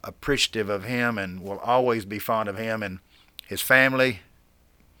appreciative of him and will always be fond of him and his family.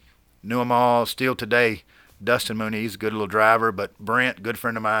 Knew them all still today. Dustin Mooney, he's a good little driver, but Brent, good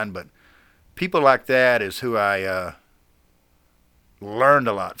friend of mine. But people like that is who I learned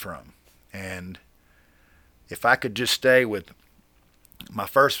a lot from. And if I could just stay with my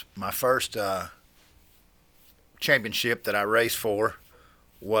first championship that I raced for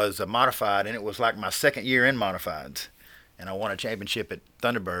was a modified, and it was like my second year in modifieds, and I won a championship at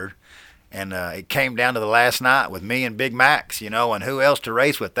Thunderbird. And it came down to the last night with me and Big Max, and who else to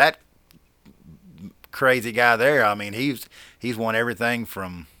race with? That crazy guy there. He's won everything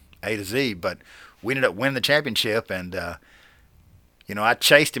from A to Z, but we ended up winning the championship, and I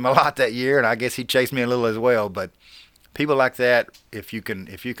chased him a lot that year, and I guess he chased me a little as well. But people like that, if you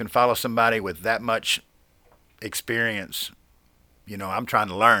can follow somebody with that much experience, I'm trying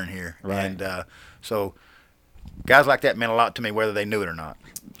to learn here, right. And so guys like that meant a lot to me, whether they knew it or not.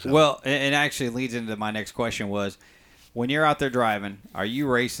 So. Well, and actually leads into my next question was, when you're out there driving, are you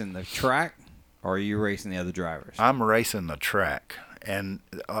racing the track or are you racing the other drivers? I'm racing the track. And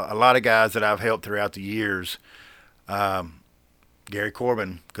a lot of guys that I've helped throughout the years, Gary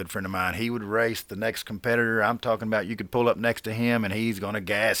Corbin, good friend of mine, he would race the next competitor. I'm talking about you could pull up next to him and he's going to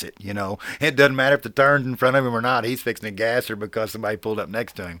gas it, It doesn't matter if the turn's in front of him or not. He's fixing to gas her because somebody pulled up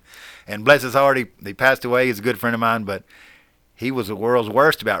next to him. And bless his heart, he passed away. He's a good friend of mine, but he was the world's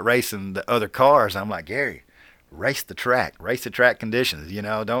worst about racing the other cars. I'm like, Gary, race the track conditions,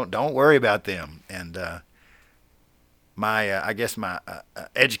 don't worry about them. And I guess my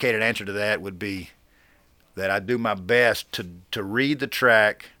educated answer to that would be that I do my best to read the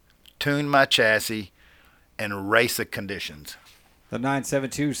track, tune my chassis, and race the conditions. The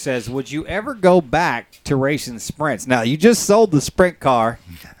 972 says, would you ever go back to racing sprints? Now, you just sold the sprint car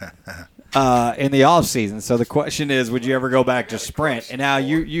in the off season, so the question is, would you ever go back to sprint? And now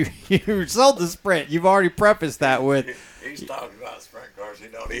you sold the sprint. You've already prefaced that with... He's talking about sprint cars. He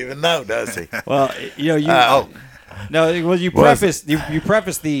don't even know, does he? Well, you prefaced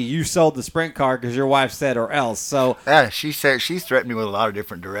you sold the sprint car because your wife said or else. So she said she threatened me with a lot of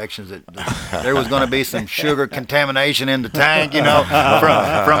different directions. That there was going to be some sugar contamination in the tank, from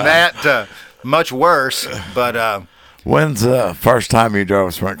that much worse. But when's the first time you drove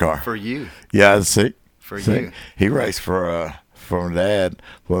a sprint car? For you. Yeah, see. For you. He raced for Dad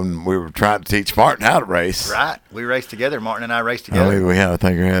when we were trying to teach Martin how to race. Right. We raced together. Martin and I raced together. I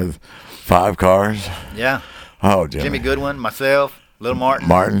think we had 5 cars. Yeah. Oh, Jimmy Goodwin, myself, little Martin.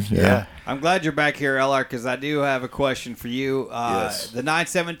 Martin, yeah. I'm glad you're back here, LR, because I do have a question for you. Yes. The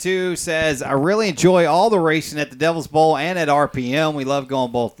 972 says, I really enjoy all the racing at the Devil's Bowl and at RPM. We love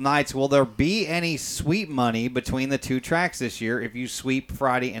going both nights. Will there be any sweep money between the 2 tracks this year if you sweep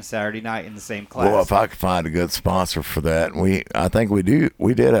Friday and Saturday night in the same class? Well, if I could find a good sponsor for that, I think we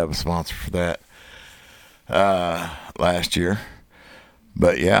did have a sponsor for that last year.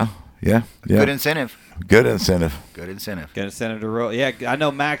 But yeah. Good incentive. Good incentive. Good incentive. Good incentive to roll. Yeah, I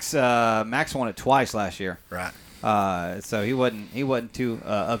know Max won it twice last year. Right. So he wasn't too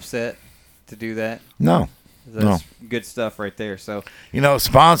upset to do that. No. That's good stuff right there. So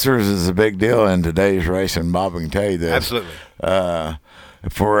sponsors is a big deal in today's racing. Bob can tell you this. Absolutely.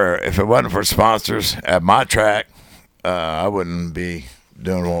 If it wasn't for sponsors at my track, I wouldn't be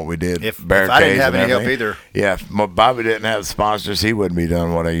doing what we did. If I didn't have any help either. Yeah, if Bobby didn't have sponsors, he wouldn't be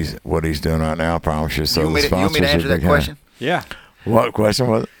doing what he's doing right now, I promise you. So you want me to answer that question? Yeah. What question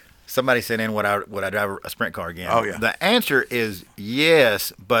was it? Somebody sent in would I drive a sprint car again? Oh, yeah. The answer is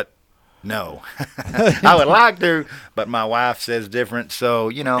yes, but no. I would like to, but my wife says different. So,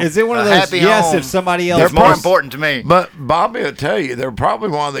 is it one of those yes if somebody else? They're more important to me. But Bobby will tell you, they're probably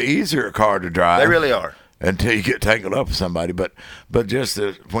one of the easier car to drive. They really are. Until you get tangled up with somebody, but just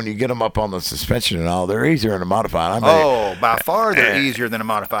when you get them up on the suspension and all, they're easier than a modified. By far they're easier than a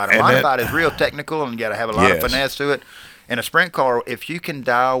modified. A modified is real technical and you got to have a lot of finesse to it. In a sprint car, if you can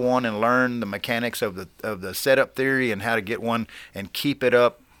dial one and learn the mechanics of the setup theory and how to get one and keep it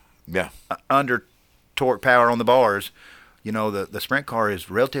up, under torque power on the bars, the sprint car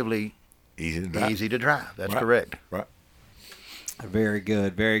is relatively easy to drive. That's correct. Right. Very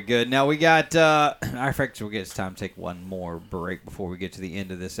good, very good. Now we got, I think it's time to take one more break before we get to the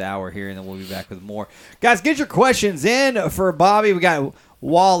end of this hour here, and then we'll be back with more. Guys, get your questions in for Bobby. We got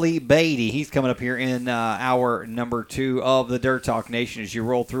Wally Beatty. He's coming up here in hour number 2 of the Dirt Talk Nation as you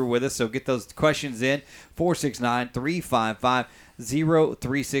roll through with us. So get those questions in,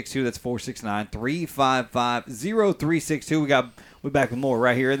 469-355-0362. That's 469-355-0362. We're back with more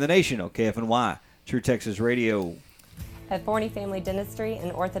right here in the Nation on KFNY, True Texas Radio. At Forney Family Dentistry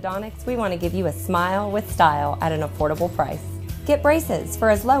and Orthodontics, we want to give you a smile with style at an affordable price. Get braces for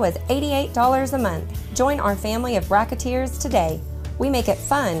as low as $88 a month. Join our family of bracketeers today. We make it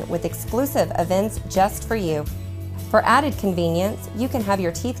fun with exclusive events just for you. For added convenience, you can have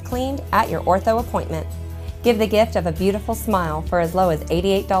your teeth cleaned at your ortho appointment. Give the gift of a beautiful smile for as low as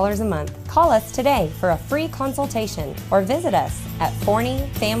 $88 a month. Call us today for a free consultation or visit us at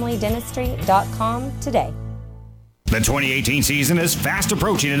ForneyFamilyDentistry.com today. The 2018 season is fast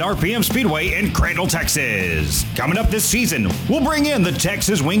approaching at RPM Speedway in Cradle, Texas. Coming up this season, we'll bring in the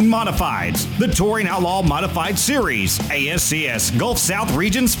Texas Wing Modifieds, the Touring Outlaw Modified Series, ASCS Gulf South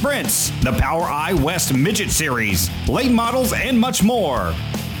Region Sprints, the Power Eye West Midget Series, late models, and much more.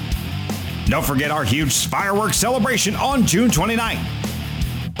 Don't forget our huge fireworks celebration on June 29th.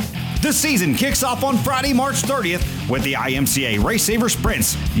 The season kicks off on Friday, March 30th with the IMCA Race Saver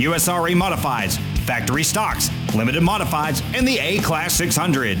Sprints, USRA Modifieds, Factory Stocks, Limited Modifieds, and the A-Class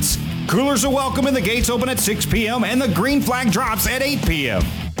 600s. Coolers are welcome and the gates open at 6 p.m. and the green flag drops at 8 p.m.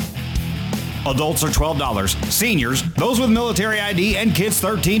 Adults are $12. Seniors, those with military ID, and kids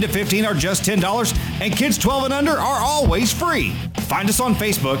 13 to 15 are just $10, and kids 12 and under are always free. Find us on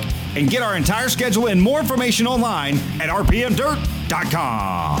Facebook and get our entire schedule and more information online at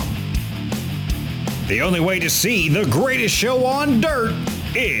rpmdirt.com. The only way to see the greatest show on dirt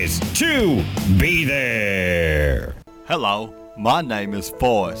is to be there. Hello, my name is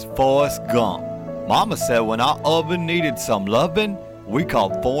Forrest Gump. Mama said when our oven needed some loving, we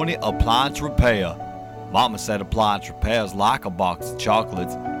called Forney Appliance Repair. Mama said appliance repair is like a box of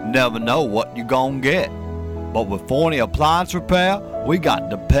chocolates. Never know what you're gonna get. But with Forney Appliance Repair, we got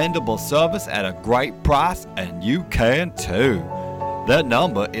dependable service at a great price, and you can too. Their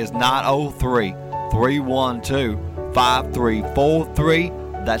number is 903-312-3333.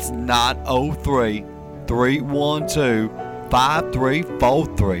 903-312-5343. That's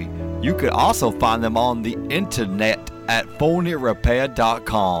 903-312-5343. You can also find them on the internet at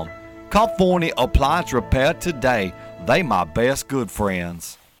ForneyRepair.com. Call Forney Appliance Repair today. They my best good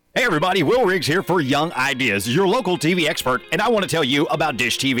friends. Hey everybody, Will Riggs here for Young Ideas, your local TV expert, and I want to tell you about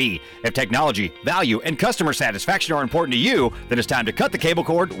Dish TV. If technology, value, and customer satisfaction are important to you, then it's time to cut the cable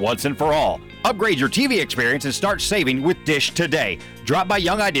cord once and for all. Upgrade your TV experience and start saving with Dish today. Drop by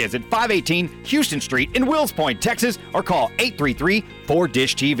Young Ideas at 518 Houston Street in Wills Point, Texas, or call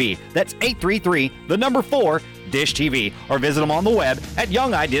 833-4DISH-TV. That's 833-4 Dish TV, or visit them on the web at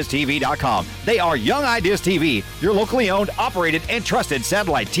youngideastv.com. They are Young Ideas TV, your locally owned, operated, and trusted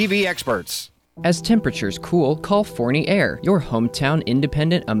satellite TV experts. As temperatures cool, call Forney Air. Your hometown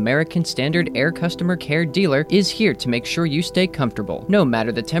independent American Standard Air customer care dealer is here to make sure you stay comfortable. No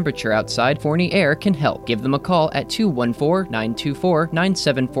matter the temperature outside, Forney Air can help. Give them a call at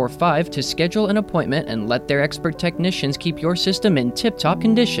 214-924-9745 to schedule an appointment and let their expert technicians keep your system in tip-top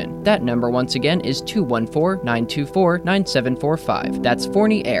condition. That number once again is 214-924-9745. That's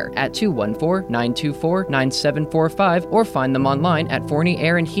Forney Air at 214-924-9745, or find them online at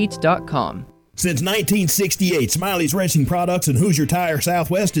ForneyAirandHeat.com. Since 1968, Smiley's Racing Products and Hoosier Tire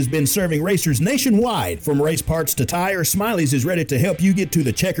Southwest has been serving racers nationwide. From race parts to tires, Smiley's is ready to help you get to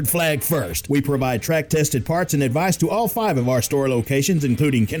the checkered flag first. We provide track-tested parts and advice to all 5 of our store locations,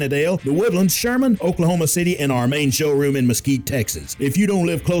 including Kennedale, The Woodlands, Sherman, Oklahoma City, and our main showroom in Mesquite, Texas. If you don't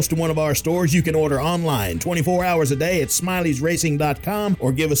live close to one of our stores, you can order online 24 hours a day at Smiley'sRacing.com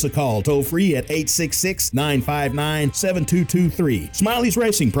or give us a call toll-free at 866-959-7223. Smiley's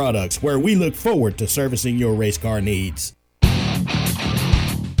Racing Products, where we look forward to servicing your race car needs.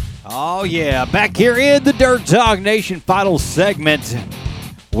 Oh, yeah. Back here in the Dirt Talk Nation final segment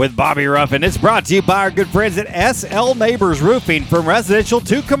with Bobby Ruffin. It's brought to you by our good friends at SL Neighbors Roofing. From residential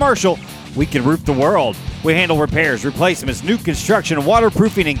to commercial, we can roof the world. We handle repairs, replacements, new construction,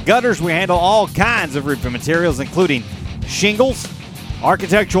 waterproofing, and gutters. We handle all kinds of roofing materials, including shingles,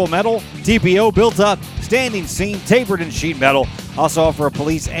 architectural metal, TPO, built up, standing seam, tapered, and sheet metal. Also offer a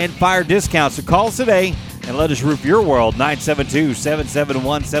police and fire discount. So call us today and let us roof your world.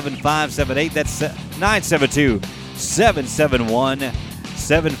 972-771-7578. That's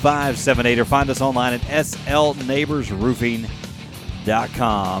 972-771-7578. Or find us online at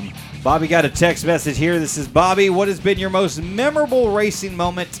slneighborsroofing.com. Bobby got a text message here. This is Bobby. What has been your most memorable racing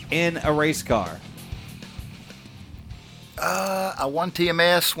moment in a race car? I won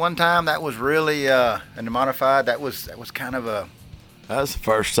TMS one time. That was really in the modified. That was kind of a. That was the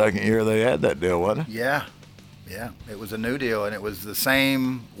first, second year they had that deal, wasn't it? Yeah. It was a new deal, and it was the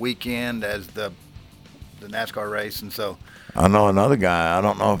same weekend as the NASCAR race, and so. I know another guy. I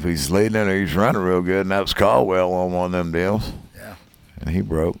don't know if he's leading or he's running real good, and that was Caldwell on one of them deals. Yeah. And he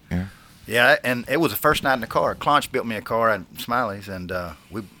broke. Yeah. Yeah, and it was the first night in the car. Clonch built me a car at Smiley's, and our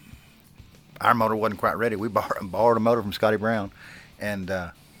motor wasn't quite ready. We borrowed a motor from Scotty Brown, and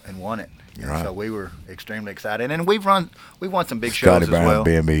won it. Right. So we were extremely excited, and we've won some big shows Scotty Brown, as well.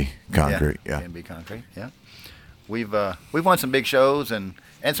 B&B Concrete, yeah. B&B Concrete, yeah. We've won some big shows and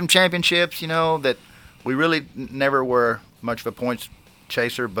some championships. You know that we really never were much of a points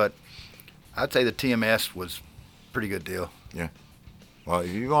chaser, but I'd say the TMS was a pretty good deal. Yeah. Well,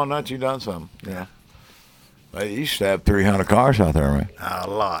 if you've gone nuts, you've done something. Yeah. They used to have 300 cars out there, right? A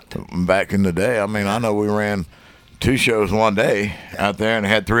lot. Back in the day, I mean, I know we ran 2 shows one day out there and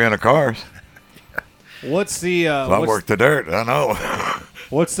had 300 cars. What's the? I worked the dirt. I know.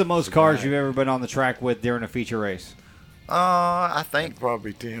 What's the most cars you've ever been on the track with during a feature race? I think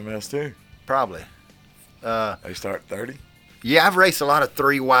probably TMS too. Probably. They start 30. Yeah, I've raced a lot of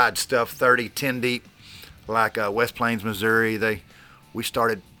 3 wide stuff, 30, 10 deep, like West Plains, Missouri. We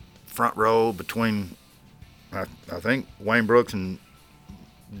started front row between. I think Wayne Brooks and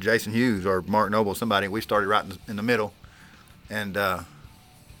Jason Hughes or Mark Noble, somebody. We started right in the middle, and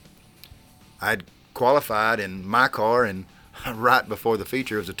I'd qualified in my car, and right before the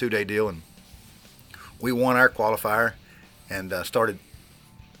feature, it was a 2-day deal, and we won our qualifier and started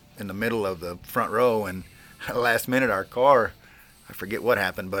in the middle of the front row, and last minute our car, I forget what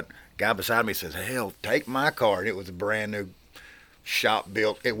happened, but guy beside me says, "Hell, take my car." And it was a brand new shop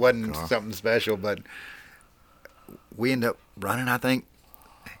built. It wasn't something special, but we ended up running, I think.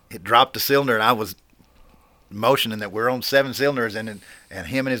 It dropped the cylinder, and I was motioning that we're on 7 cylinders, and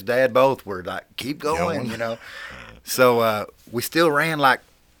him and his dad both were like, "Keep going," you know. So we still ran like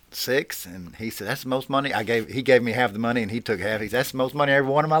 6, and he said, "That's the most money." He gave me half the money, and he took half. He said, "That's the most money I ever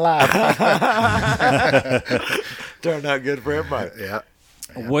won in my life." Turned out good for everybody. Yeah.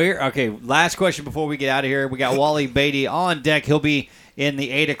 Okay, last question before we get out of here. We got Wally Beatty on deck. He'll be in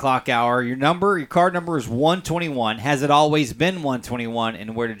the 8 o'clock hour. Your card number is 121. Has it always been 121,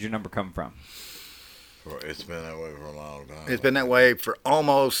 and where did your number come from? It's been that way for a long time. It's been that way for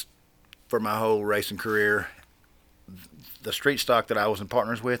my whole racing career. The street stock that I was in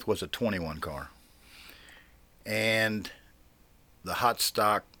partners with was a 21 car. And the hot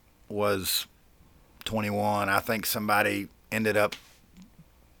stock was 21. I think somebody ended up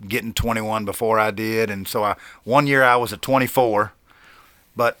getting 21 before I did. And so one year I was a 24,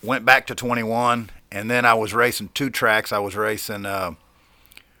 but went back to 21. And then I was racing 2 tracks. I was racing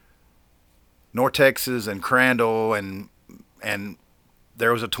North Texas and Crandall, and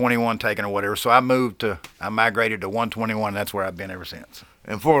there was a 21 taken or whatever. So I migrated to 121, and that's where I've been ever since.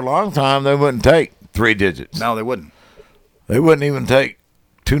 And for a long time, they wouldn't take 3 digits. No, they wouldn't. They wouldn't even take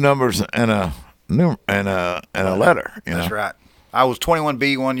 2 numbers and a letter. That's right. I was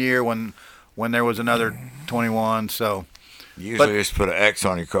 21B one year when there was another 21. So usually just put an X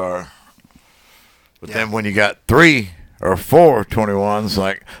on your car. But then when you got 3 or 4 21s,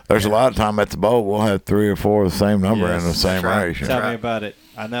 like there's a lot of time at the bowl, we'll have 3 or 4 of the same number in the same race. Tell me about it.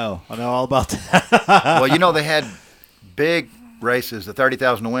 I know all about that. Well, they had big races, the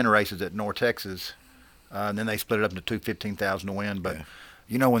 30,000 to win races at North Texas, and then they split it up into 2 15,000 to win. But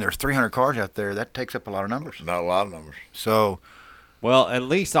when there's 300 cars out there, that takes up a lot of numbers. Not a lot of numbers. So, well, at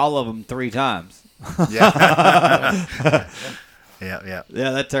least all of them 3 times. Yeah. Yeah,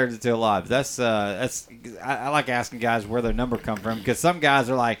 that turns into a lot. That's I like asking guys where their number come from, because some guys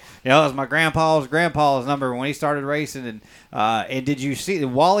are like, it was my grandpa's number when he started racing. And did you see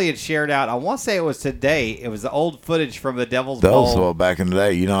Wally had shared out? I want to say it was today. It was the old footage from the Devil's Bowl back in the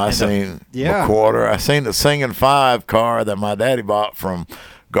day. I seen McQuarter. I seen the Singing 5 car that my daddy bought from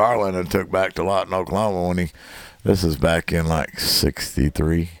Garland and took back to Lawton, Oklahoma this is back in like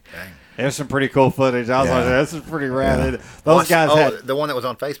 '63. There's some pretty cool footage. I was like, this is pretty rad. Those guys had the one that was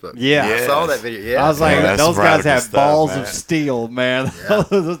on Facebook. Yeah, I saw that video. Yeah, I was like, those guys have stuff, balls man. of steel, man.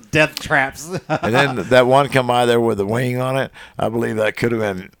 Those death traps. And then that one come by there with the wing on it. I believe that could have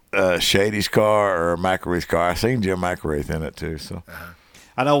been Shady's car or McElreath's car. I seen Jim McElreath in it too. So.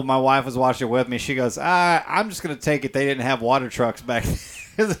 I know my wife was watching it with me. She goes, I'm just going to take it. They didn't have water trucks back then.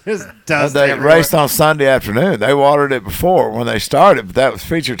 They raced on Sunday afternoon. They watered it before when they started, but that was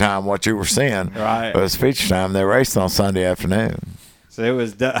feature time, what you were seeing. Right. It was feature time. They raced on Sunday afternoon. So it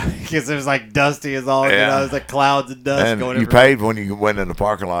was because it was like dusty as all. It was like clouds of dust and going. You paid when you went in the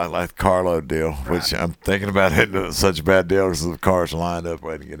parking lot, like the carload deal, which I'm thinking about hitting such a bad deal because the cars lined up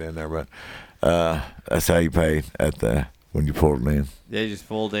ready to get in there. But that's how you paid when you pulled them in. They just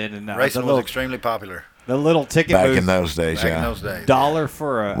pulled in, and racing was extremely popular. The little ticket back booth, in those days, $1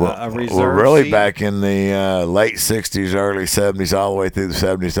 for a reserve. Well, really, seat. back in the late '60s, early '70s, all the way through the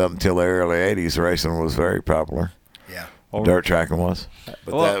 '70s up until the early '80s, racing was very popular. Yeah, dirt tracking was,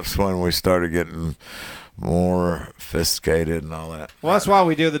 but that's when we started getting more sophisticated and all that. Well, that's why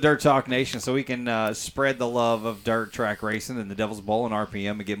we do the Dirt Talk Nation, so we can spread the love of dirt track racing and the Devil's Bowl and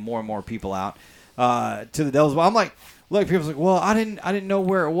RPM and get more and more people out to the Devil's Bowl. I'm like, look, people's like, well, I didn't know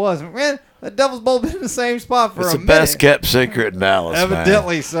where it was. Man, the Devil's Bowl been in the same spot for it's a minute. It's the best kept secret in Dallas.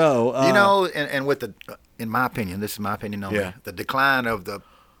 Evidently man. so. And with in my opinion, this is my opinion only, the decline of the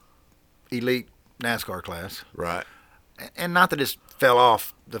elite NASCAR class. Right. And not that it's fell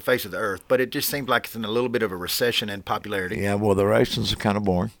off the face of the earth, but it just seems like it's in a little bit of a recession in popularity. Yeah, well, the racings are kind of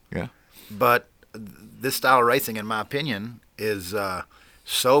boring. Yeah. But this style of racing, in my opinion, is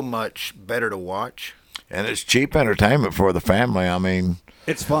so much better to watch. And it's cheap entertainment for the family. I mean,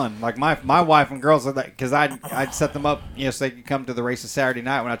 it's fun. Like my wife and girls are like, because I'd set them up, so they could come to the races Saturday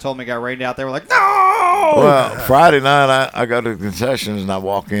night. When I told them it got rained out, they were like, no. Well, Friday night I go to the concessions and I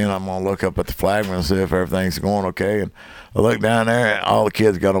walk in. I'm gonna look up at the flagman and see if everything's going okay. And I look down there, and all the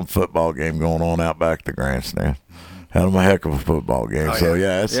kids got a football game going on out back at the grandstand. Had them a heck of a football game. Oh, so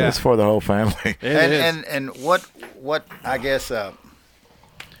it's for the whole family. And what I guess.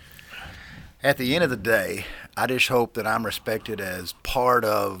 At the end of the day, I just hope that I'm respected as part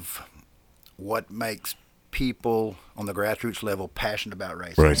of what makes people on the grassroots level passionate about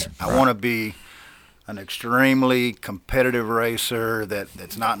racing. I want to be an extremely competitive racer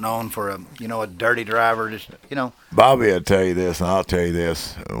that's not known for a dirty driver. Bobby, I'll tell you this, and I'll tell you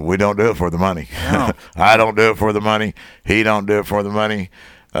this: we don't do it for the money. No. I don't do it for the money. He don't do it for the money.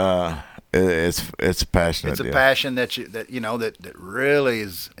 It's a passionate. It's a deal. passion that really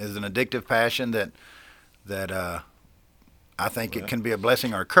is an addictive passion that I think it can be a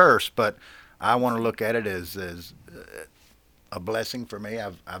blessing or a curse. But I want to look at it as a blessing for me.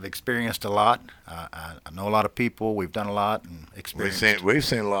 I've experienced a lot. I know a lot of people. We've done a lot and experienced. We've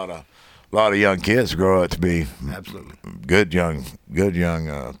seen a lot of young kids grow up to be absolutely good young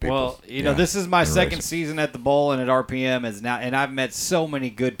people. Well, this is my second season at the Bowl and at RPM and I've met so many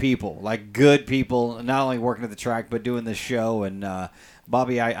good people, not only working at the track but doing this show. And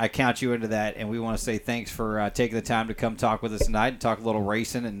Bobby, I count you into that, and we want to say thanks for taking the time to come talk with us tonight and talk a little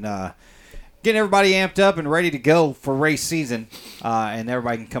racing and getting everybody amped up and ready to go for race season, and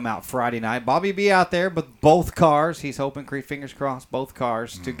everybody can come out Friday night. Bobby will be out there, but both cars, he's hoping, fingers crossed, both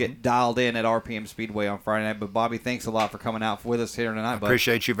cars to get dialed in at RPM Speedway on Friday night. But Bobby, thanks a lot for coming out with us here tonight, bud.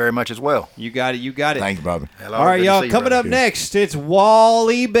 Appreciate you very much as well. You got it. Thank you, Bobby. Hello, all right, good to y'all, see you, coming brother. up next, it's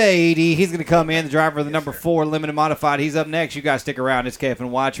Wally Beatty. He's going to come in, the driver of the number 4 Limited Modified. He's up next. You guys stick around. It's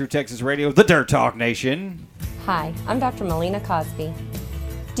KFNY, True Texas Radio, the Dirt Talk Nation. Hi, I'm Dr. Melina Cosby.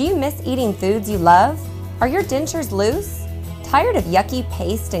 Do you miss eating foods you love? Are your dentures loose? Tired of yucky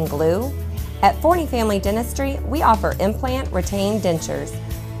paste and glue? At Forney Family Dentistry, we offer implant retained dentures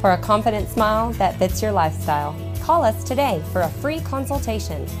for a confident smile that fits your lifestyle. Call us today for a free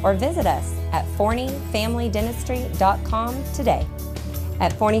consultation or visit us at ForneyFamilyDentistry.com today.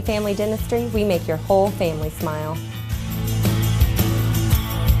 At Forney Family Dentistry, we make your whole family smile.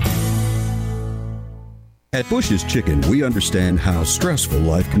 At Bush's Chicken, we understand how stressful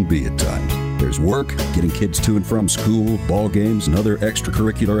life can be at times. There's work, getting kids to and from school, ball games, and other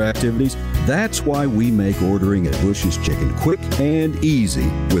extracurricular activities. That's why we make ordering at Bush's Chicken quick and easy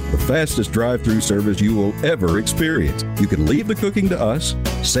with the fastest drive-through service you will ever experience. You can leave the cooking to us,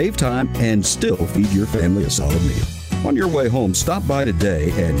 save time, and still feed your family a solid meal. On your way home, stop by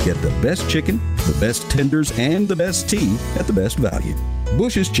today and get the best chicken, the best tenders, and the best tea at the best value.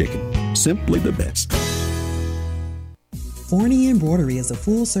 Bush's Chicken, simply the best. Forney Embroidery is a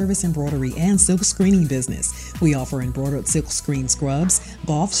full-service embroidery and silk screening business. We offer embroidered silk screen scrubs,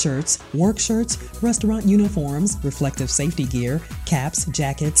 golf shirts, work shirts, restaurant uniforms, reflective safety gear, caps,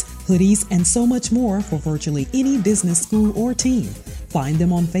 jackets, hoodies, and so much more for virtually any business, school, or team. Find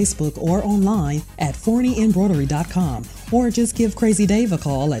them on Facebook or online at ForneyEmbroidery.com, or just give Crazy Dave a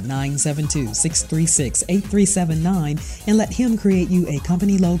call at 972-636-8379 and let him create you a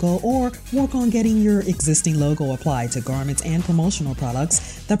company logo or work on getting your existing logo applied to garments and promotional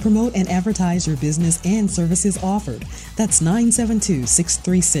products that promote and advertise your business and services offered. That's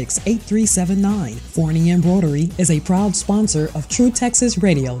 972-636-8379. Forney Embroidery is a proud sponsor of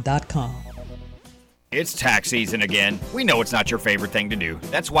TrueTexasRadio.com. It's tax season again. We know it's not your favorite thing to do.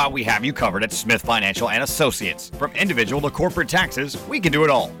 That's why we have you covered at Smith Financial and Associates. From individual to corporate taxes, we can do it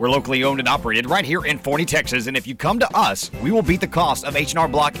all. We're locally owned and operated right here in Forney, Texas, and if you come to us, we will beat the cost of H&R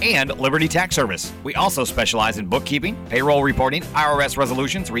Block and Liberty Tax Service. We also specialize in bookkeeping, payroll reporting, IRS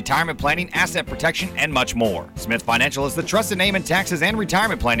resolutions, retirement planning, asset protection, and much more. Smith Financial is the trusted name in taxes and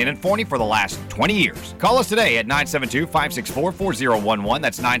retirement planning in Forney for the last 20 years. Call us today at 972-564-4011.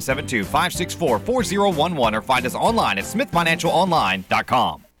 That's 972-564-4011. Or find us online at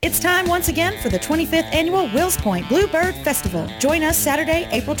smithfinancialonline.com. It's time once again for the 25th Annual Wills Point Bluebird Festival. Join us Saturday,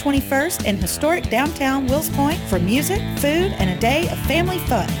 April 21st in historic downtown Wills Point for music, food, and a day of family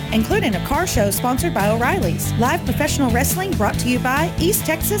fun, including a car show sponsored by O'Reilly's, live professional wrestling brought to you by East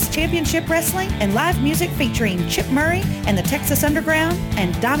Texas Championship Wrestling, and live music featuring Chip Murray and the Texas Underground,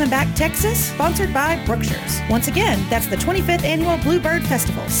 and Diamondback Texas, sponsored by Brookshire's. Once again, that's the 25th Annual Bluebird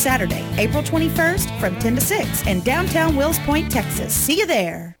Festival, Saturday, April 21st from 10 to 6 in downtown Wills Point, Texas. See you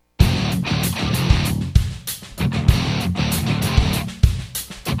there.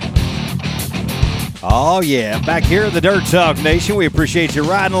 Oh, yeah. Back here at the Dirt Talk Nation, we appreciate you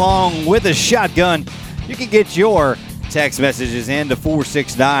riding along with a shotgun. You can get your text messages in to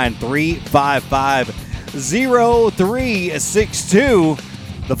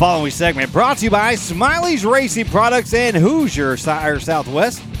 469-355-0362. The following segment brought to you by Smiley's Racing Products and Hoosier Tire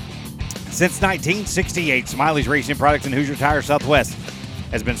Southwest. Since 1968, Smiley's Racing Products and Hoosier Tire Southwest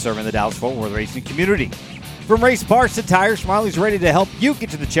has been serving the Dallas-Fort Worth racing community. From race parts to tires, Smiley's ready to help you get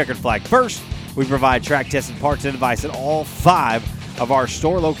to the checkered flag first. We provide track-tested parts and advice at all 5 of our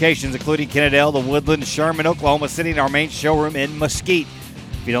store locations, including Kennedale, The Woodland, Sherman, Oklahoma City, and our main showroom in Mesquite.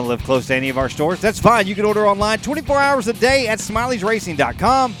 If you don't live close to any of our stores, that's fine. You can order online 24 hours a day at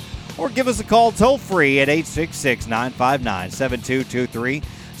Smiley'sRacing.com or give us a call toll-free at 866-959-7223.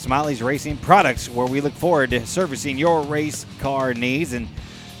 Smiley's Racing Products, where we look forward to servicing your race car needs. And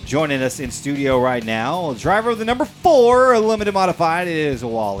joining us in studio right now, driver of the number 4 Limited Modified, it is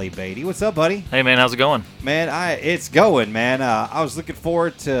Wally Beatty. What's up, buddy? Hey, man, how's it going? Man, it's going, man. I was looking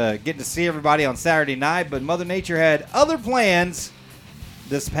forward to getting to see everybody on Saturday night, but Mother Nature had other plans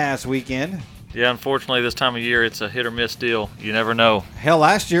this past weekend. Yeah, unfortunately, this time of year, it's a hit-or-miss deal. You never know. Hell,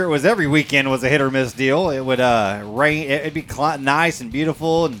 last year it was every weekend was a hit-or-miss deal. It would rain. It'd be nice and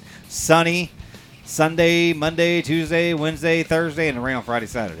beautiful and sunny. Sunday, Monday, Tuesday, Wednesday, Thursday, and rain on Friday,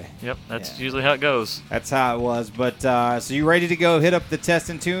 Saturday. Yep, that's usually how it goes. That's how it was. But so you ready to go hit up the test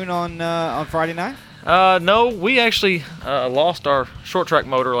and tune on Friday night? No, we actually lost our short track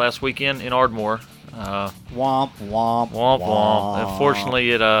motor last weekend in Ardmore. Womp, womp, womp, womp.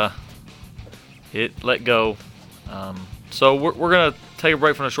 Unfortunately, it let go. So we're gonna take a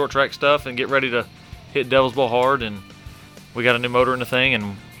break from the short track stuff and get ready to hit Devil's Bowl hard. And we got a new motor in the thing,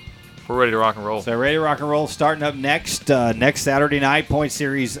 and we're ready to rock and roll. So ready to rock and roll. Starting up next Saturday night, Point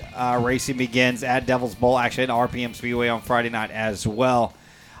Series racing begins at Devil's Bowl. Actually, at RPM Speedway on Friday night as well.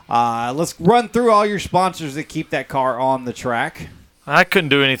 Let's run through all your sponsors that keep that car on the track. I couldn't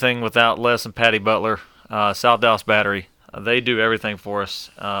do anything without Les and Patty Butler, South Dallas Battery. They do everything for us,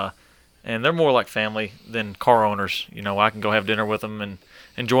 and they're more like family than car owners. You know, I can go have dinner with them and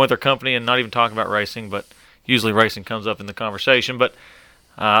enjoy their company and not even talk about racing, but usually racing comes up in the conversation. But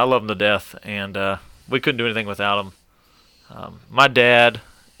I love them to death, and we couldn't do anything without them. My dad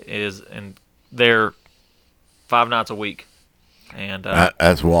is there 5 nights a week. And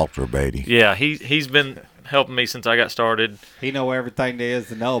that's Walter Beatty. Yeah, he's been helping me since I got started. He know everything there is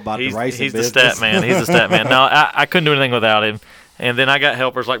to know about the racing business. He's the stat man. He's the stat man. No, I couldn't do anything without him. And then I got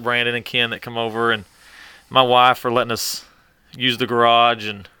helpers like Brandon and Ken that come over, and my wife for letting us use the garage.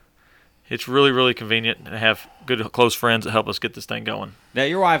 And it's really, really convenient to have good, close friends that help us get this thing going. Now,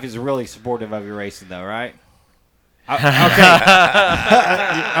 your wife is really supportive of your racing, though, right? Okay. All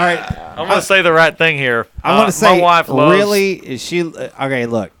right. I'm going to say the right thing here. I want to say, my wife loves. Really, is she? Okay,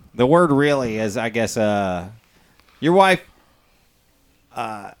 look. The word "really" is, I guess, your wife.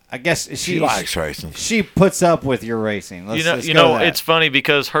 I guess she likes racing. She puts up with your racing. Let's go it's funny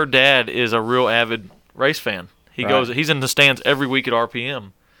because her dad is a real avid race fan. He's in the stands every week at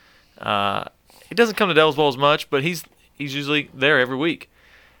RPM. He doesn't come to Devil's Bowl as much, but he's usually there every week.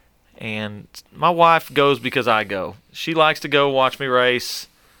 And my wife goes because I go. She likes to go watch me race.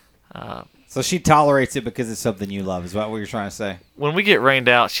 So she tolerates it because it's something you love, is that what you're trying to say? When we get rained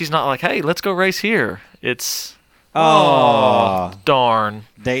out, she's not like, hey, let's go race here. It's, oh darn.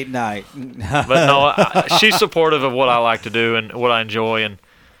 Date night. But no, she's supportive of what I like to do and what I enjoy, and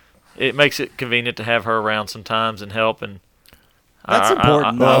it makes it convenient to have her around sometimes and help. And that's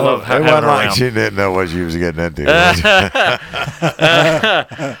important. I love having her around. Like she didn't know what she was getting into.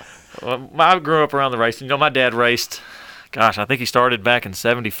 I grew up around the racing. You know, my dad raced, I think he started back in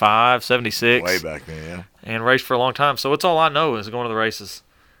 75, 76. Way back then, yeah. And raced for a long time. So it's all I know is going to the races.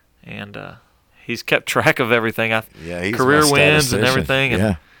 And he's kept track of everything. He's career wins and everything. And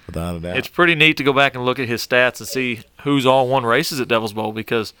yeah, without a doubt. It's pretty neat to go back and look at his stats and see who's all won races at Devil's Bowl,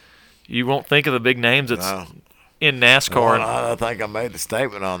 because you won't think of the big names that's in NASCAR. Well, I think I made the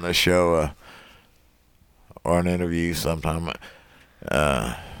statement on this show or an interview sometime.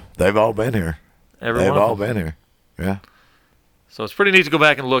 They've all been here. They've all been here. Yeah. So it's pretty neat to go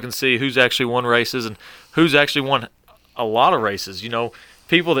back and look and see who's actually won races and who's actually won a lot of races. You know,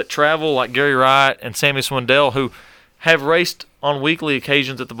 people that travel like Gary Wright and Sammy Swindell, who have raced on weekly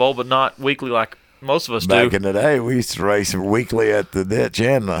occasions at the bowl, but not weekly like most of us do. Back in the day, we used to race weekly at the ditch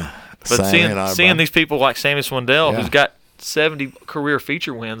and But seeing these people like Sammy Swindell, who's got 70 career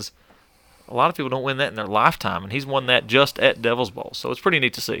feature wins, a lot of people don't win that in their lifetime, and he's won that just at Devil's Bowl. So it's pretty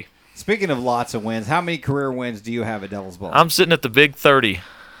neat to see. Speaking of lots of wins, how many career wins do you have at Devil's Bowl? I'm sitting at the Big 30.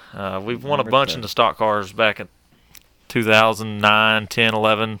 We've won a bunch in the stock cars back in 2009, 10,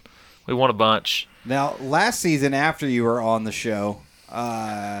 11. We won a bunch. Now, last season after you were on the show,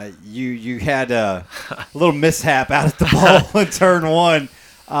 you had a little mishap out at the bowl in turn one.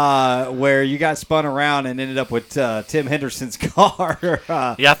 Where you got spun around and ended up with Tim Henderson's car.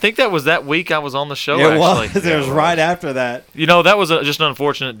 I think that was that week I was on the show, It actually. was right after that. You know, that was just an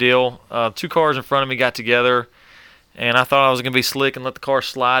unfortunate deal. 2 cars in front of me got together, and I thought I was going to be slick and let the car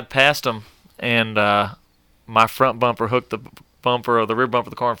slide past them. And my front bumper hooked the rear bumper of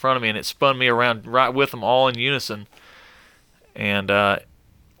the car in front of me, and it spun me around right with them all in unison. And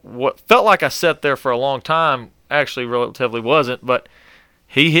what felt like I sat there for a long time actually relatively wasn't, but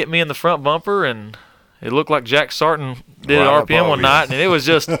he hit me in the front bumper, and it looked like Jack Sarton did at RPM one night, and it was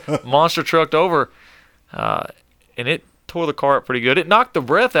just monster trucked over, and it tore the car up pretty good. It knocked the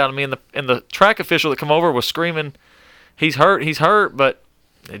breath out of me, and the track official that come over was screaming, he's hurt, but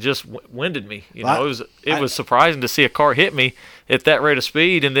it just winded me. You know, it was surprising to see a car hit me at that rate of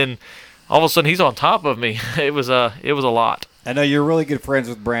speed, and then all of a sudden he's on top of me. It was a lot. I know you're really good friends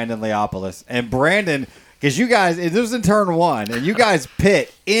with Brandon Leopoulos, and Brandon Because you guys, it was in turn 1, and you guys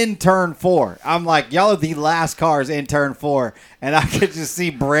pit in turn 4. I'm like, y'all are the last cars in turn 4, and I could just see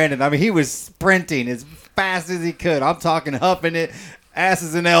Brandon. I mean, he was sprinting as fast as he could. I'm talking huffing it,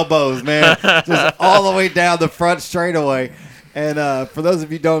 asses and elbows, man, just all the way down the front straightaway. And for those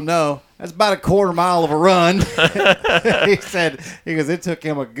of you who don't know, that's about a quarter mile of a run. He goes, it took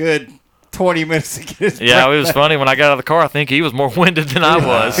him a good 20 minutes to get his Yeah, breath it was back. funny. When I got out of the car, I think he was more winded than I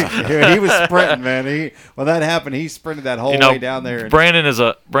was. He was sprinting, man. When that happened, he sprinted that whole way down there. Brandon is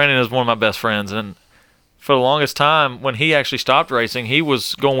one of my best friends, and for the longest time, when he actually stopped racing, he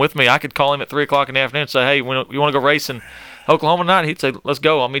was going with me. I could call him at 3 o'clock in the afternoon and say, "Hey, you want to go race in Oklahoma tonight?" He'd say, "Let's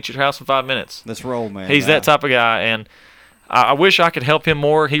go. I'll meet you at your house in 5 minutes." Let's roll, man. He's that type of guy, and I wish I could help him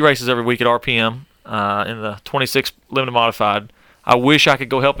more. He races every week at RPM in the 26 Limited Modified. I wish I could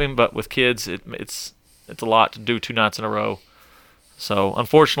go help him, but with kids, it's a lot to do 2 nights in a row. So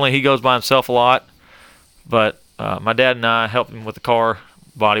unfortunately, he goes by himself a lot. But my dad and I help him with the car,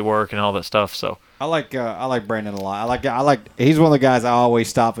 body work, and all that stuff. So I like Brandon a lot. I like he's one of the guys I always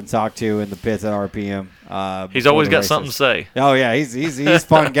stop and talk to in the pits at RPM. He's always got something to say. Oh yeah, he's a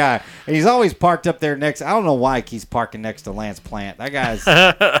fun guy, and he's always parked up there next. I don't know why he's parking next to Lance Plant. That guy's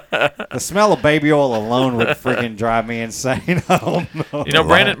the smell of baby oil alone would freaking drive me insane. I don't know. You know,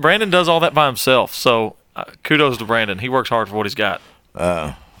 Brandon does all that by himself. So kudos to Brandon. He works hard for what he's got.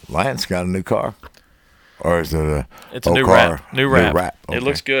 Lance got a new car, or is it It's a new car? wrap. New wrap. Okay. It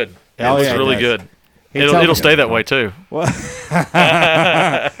looks good. Oh, It looks yeah, it really does. good. He It'll stay that way too.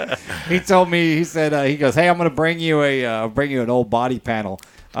 He told me, he said, he goes, "Hey, I'm going to bring you an old body panel,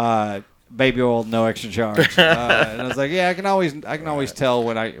 baby oil, no extra charge." And I was like, "Yeah, I can always tell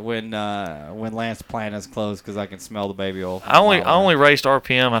when Lance Plant is closed because I can smell the baby oil." I only raced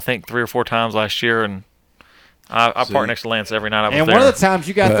RPM I think 3 or 4 times last year, and I park next to Lance every night I was and there. one of the times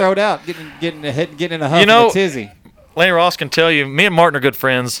you got thrown out, getting in a huff and a tizzy. Lanny Ross can tell you, me and Martin are good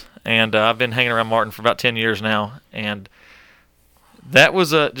friends, and I've been hanging around Martin for about 10 years now, and that was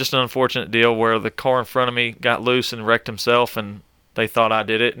just an unfortunate deal where the car in front of me got loose and wrecked himself, and they thought I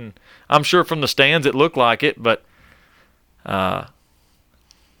did it, and I'm sure from the stands it looked like it, but that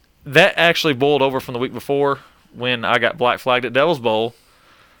actually boiled over from the week before when I got black flagged at Devil's Bowl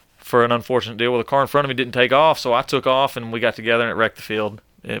for an unfortunate deal where the car in front of me didn't take off, so I took off, and we got together, and it wrecked the field.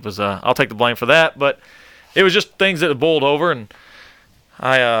 It was I'll take the blame for that, but it was just things that had boiled over, and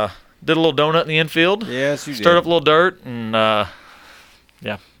I did a little donut in the infield. Yes, you Stirred did. up a little dirt, and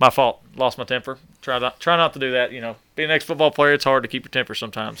yeah, my fault. Lost my temper. Try not to do that. You know, being an ex-football player, it's hard to keep your temper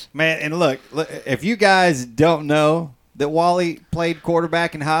sometimes. Man, and look, if you guys don't know that Wally played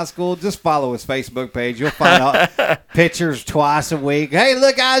quarterback in high school, just follow his Facebook page. You'll find out pictures twice a week. Hey,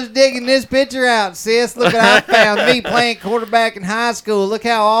 look, I was digging this picture out, sis. Look what I found, me playing quarterback in high school. Look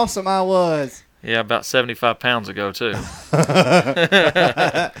how awesome I was. Yeah, about 75 pounds ago too.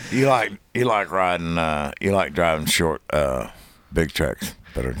 You like riding. You like driving short, big tracks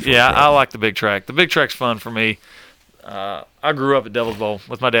better. Than short Yeah, tracks. I like the big track. The big track's fun for me. I grew up at Devil's Bowl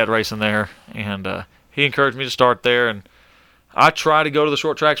with my dad racing there, and he encouraged me to start there. And I try to go to the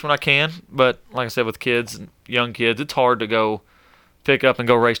short tracks when I can, but like I said, with kids and young kids, it's hard to go pick up and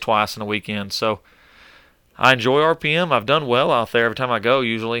go race twice in a weekend. So I enjoy RPM. I've done well out there every time I go,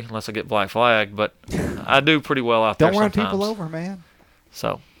 usually, unless I get black flagged. But I do pretty well out there Don't run sometimes. people over, man.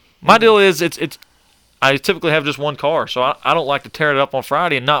 So my deal is it's I typically have just one car, so I don't like to tear it up on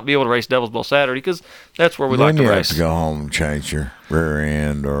Friday and not be able to race Devil's Bowl Saturday because that's where we Then like to you race. have to go home and change your rear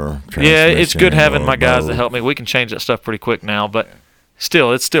end or Yeah, it's good transmission having or my guys both. that help me. We can change that stuff pretty quick now, but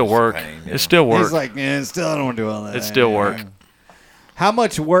still, it's still work. It's still work. He's like, man, still I don't want to do all that. It's still work. How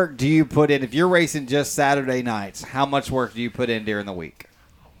much work do you put in if you're racing just Saturday nights? How much work do you put in during the week?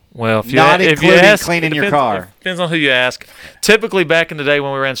 Well, if you Not if you including ask, cleaning it your depends- car. It depends on who you ask. Typically, back in the day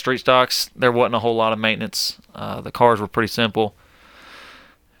when we ran street stocks, there wasn't a whole lot of maintenance. The cars were pretty simple.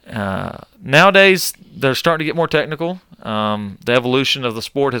 Nowadays, they're starting to get more technical. The evolution of the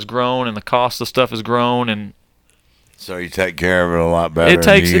sport has grown, and the cost of stuff has grown, and So you take care of it a lot better.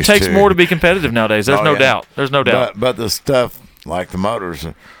 it takes more to be competitive nowadays. There's Oh, no yeah. doubt. There's no doubt. But the stuff like the motors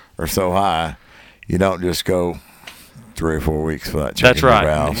are so high, you don't just go 3 or 4 weeks without checking That's right. the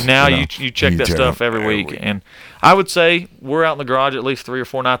valves, Now know. you check that stuff them every week. And I would say we're out in the garage at least 3 or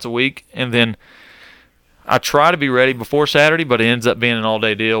 4 nights a week, and then I try to be ready before Saturday, but it ends up being an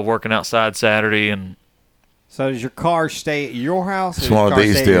all-day deal, working outside Saturday. And So does your car stay at your house? Or It's does one your of car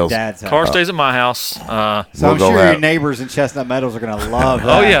these stay at your deals. dad's house? car stays at my house. So We'll I'm go sure out. your neighbors in Chestnut Meadows are going to love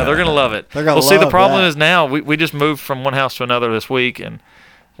that. Oh yeah, they're gonna love it. They're gonna well, see, the love problem that. is now we just moved from one house to another this week, and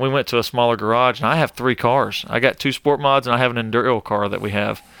we went to a smaller garage, and I have 3 cars. I got 2 sport mods, and I have an enduro car that we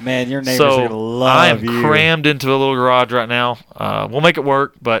have. Man, your neighbors are gonna love I am you. crammed into a little garage right now. We'll make it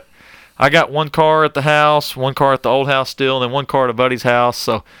work, but I got 1 car at the house, 1 car at the old house still, and then 1 car at a buddy's house.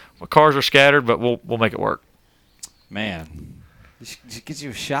 So my cars are scattered, but we'll make it work. Man, just get you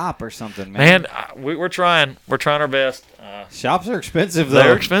a shop or something, man. We're trying. We're trying our best. Shops are expensive, though.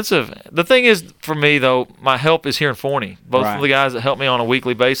 They're expensive. The thing is, for me, though, my help is here in Forney. Both Right. of the guys that help me on a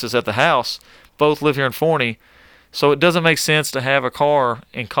weekly basis at the house both live here in Forney. So it doesn't make sense to have a car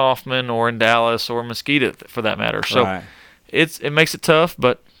in Kaufman or in Dallas or Mesquite, for that matter. So Right. it makes it tough,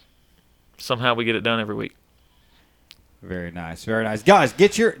 but somehow we get it done every week. Very nice. Very nice. Guys,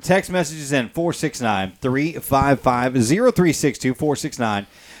 get your text messages in 469-355-0362,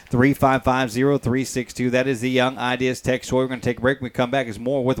 469-355-0362. That is the Young Ideas text toy. We're going to take a break. When we come back, is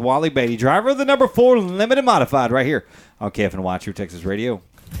more with Wally Beatty, driver of the number 4 Limited Modified, right here on KFNY True Texas Radio.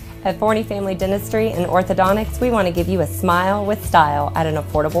 At Forney Family Dentistry and Orthodontics, we want to give you a smile with style at an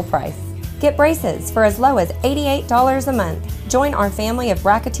affordable price. Get braces for as low as $88 a month. Join our family of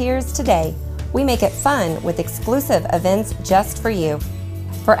bracketeers today. We make it fun with exclusive events just for you.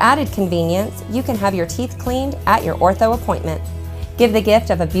 For added convenience, you can have your teeth cleaned at your ortho appointment. Give the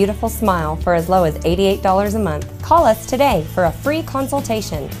gift of a beautiful smile for as low as $88 a month. Call us today for a free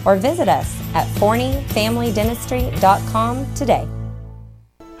consultation or visit us at ForneyFamilyDentistry.com today.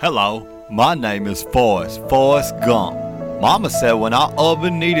 Hello, my name is Forrest Gump. Mama said when our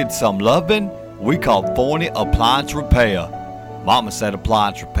oven needed some loving, we called Forney Appliance Repair. Mama said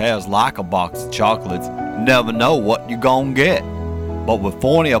appliance repairs like a box of chocolates. Never know what you're gonna get. But with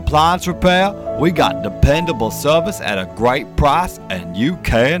Forney Appliance Repair, we got dependable service at a great price, and you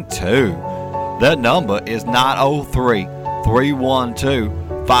can too. Their number is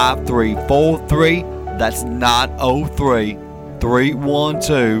 903-312-5343. That's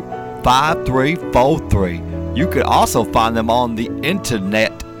 903-312-5343. You could also find them on the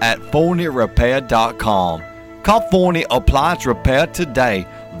internet at ForneyRepair.com. Call Forney Appliance Repair today.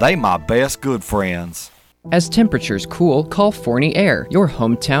 They my best good friends. As temperatures cool, call Forney Air. Your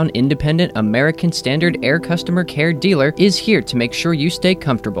hometown independent American Standard Air customer care dealer is here to make sure you stay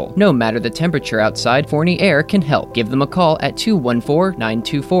comfortable. No matter the temperature outside, Forney Air can help. Give them a call at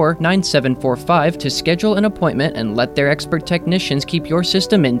 214-924-9745 to schedule an appointment and let their expert technicians keep your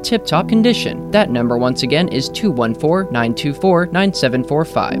system in tip-top condition. That number once again is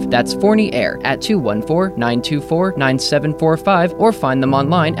 214-924-9745. That's Forney Air at 214-924-9745 or find them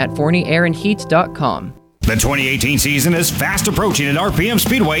online at ForneyAirandHeat.com. The 2018 season is fast approaching at RPM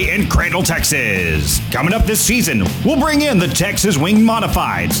Speedway in Crandall, Texas. Coming up this season, we'll bring in the Texas Winged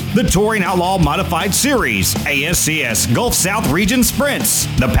Modifieds, the Touring Outlaw Modified Series, ASCS Gulf South Region Sprints,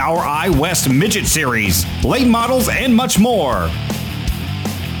 the Power Eye West Midget Series, late models, and much more.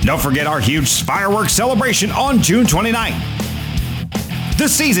 Don't forget our huge fireworks celebration on June 29th. The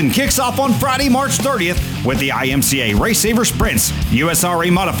season kicks off on Friday, March 30th with the IMCA Race Saver Sprints, USRA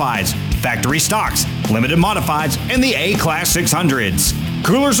Modifieds, Factory Stocks, Limited Modifieds, and the A-Class 600s.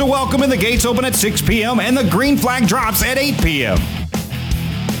 Coolers are welcome and the gates open at 6 p.m. and the green flag drops at 8 p.m.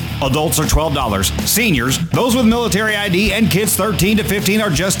 Adults are $12. Seniors, those with military ID, and kids 13 to 15 are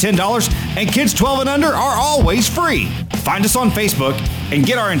just $10, and kids 12 and under are always free. Find us on Facebook and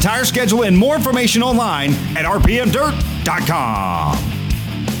get our entire schedule and more information online at rpmdirt.com.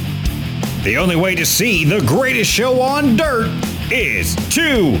 The only way to see the greatest show on dirt is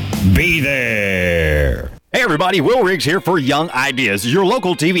to be there. Hey everybody, Will Riggs here for Young Ideas, your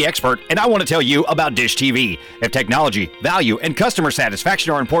local TV expert, and I want to tell you about Dish TV. If technology, value, and customer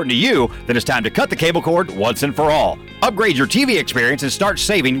satisfaction are important to you, then it's time to cut the cable cord once and for all. Upgrade your TV experience and start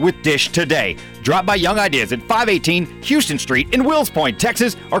saving with Dish today. Drop by Young Ideas at 518 Houston Street in Wills Point,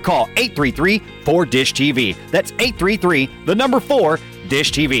 Texas, or call 833-4DISH-TV. That's 833-4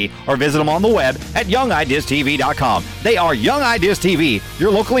 Dish TV, or visit them on the web at youngideastv.com. They are Young Ideas TV,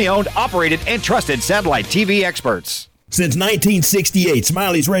 your locally owned, operated, and trusted satellite TV experts. Since 1968,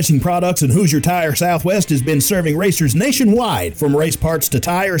 Smiley's Racing Products and Hoosier Tire Southwest has been serving racers nationwide. From race parts to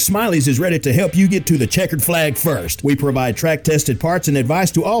tires, Smiley's is ready to help you get to the checkered flag first. We provide track-tested parts and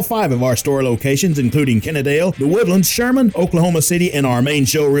advice to all 5 of our store locations, including Kennedale, The Woodlands, Sherman, Oklahoma City, and our main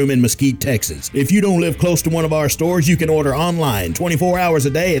showroom in Mesquite, Texas. If you don't live close to one of our stores, you can order online 24 hours a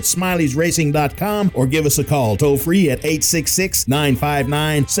day at Smiley'sRacing.com or give us a call toll-free at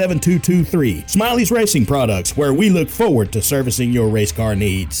 866-959-7223. Smiley's Racing Products, where we look forward to servicing your race car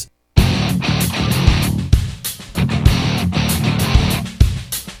needs.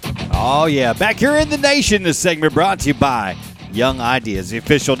 Oh, yeah. Back here in the nation, this segment brought to you by Young Ideas, the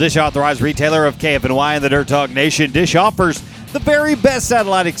official Dish authorized retailer of KFNY and the Dirt Talk Nation. Dish offers the very best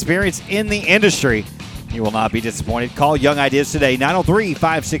satellite experience in the industry. You will not be disappointed. Call Young Ideas today,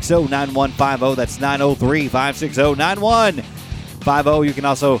 903-560-9150. That's 903-560-9150. You can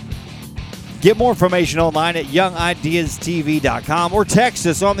also get more information online at youngideastv.com or text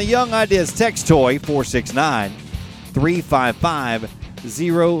us on the Young Ideas text toy,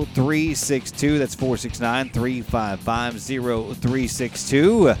 469-355-0362. That's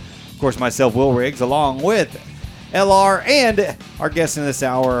 469-355-0362. Of course, myself, Will Riggs, along with LR and our guest in this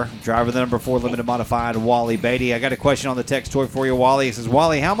hour, driver of the number 4 limited modified, Wally Beatty. I got a question on the text toy for you, Wally. It says,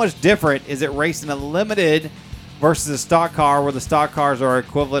 Wally, how much different is it racing a limited versus a stock car where the stock cars are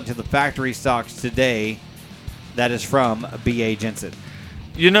equivalent to the factory stocks today? That is from B.A. Jensen.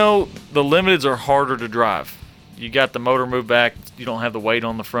 You know, the limiteds are harder to drive. You got the motor moved back. You don't have the weight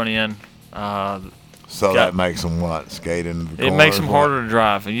on the front end. So that makes them what? Skating? It makes them harder to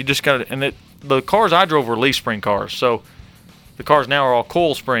drive. And you just got to, and the cars I drove were leaf spring cars. So the cars now are all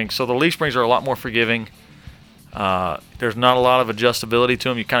coil springs. So the leaf springs are a lot more forgiving. There's not a lot of adjustability to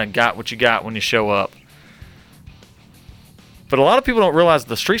them. You kind of got what you got when you show up. But a lot of people don't realize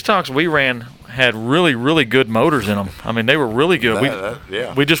the street stocks we ran had really, really good motors in them. I mean, they were really good.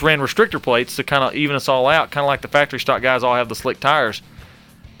 We just ran restrictor plates to kind of even us all out, kind of like the factory stock guys all have the slick tires.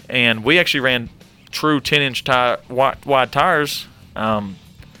 And we actually ran true 10-inch wide tires.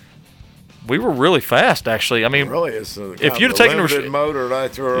 We were really fast, actually. I mean, really, it's if you'd have taken the motor right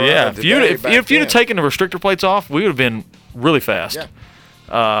through if you'd have taken the restrictor plates off, we would have been really fast.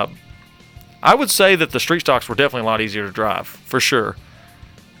 Yeah. I would say that the street stocks were definitely a lot easier to drive, for sure.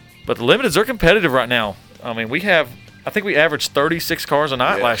 But the limiteds are competitive right now. I mean, I think we averaged 36 cars a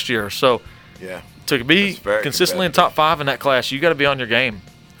night last year. So to be consistently in top 5 in that class, you got to be on your game.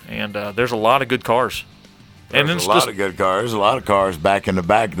 And there's a lot of good cars. There's a lot of good cars. There's a lot of cars back in the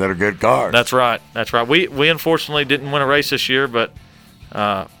back that are good cars. That's right. We unfortunately didn't win a race this year, but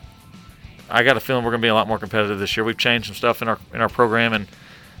I got a feeling we're going to be a lot more competitive this year. We've changed some stuff in our program, and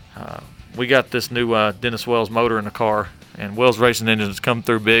we got this new Dennis Wells motor in the car, and Wells Racing Engines has come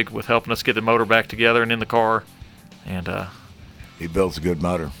through big with helping us get the motor back together and in the car. And he builds a good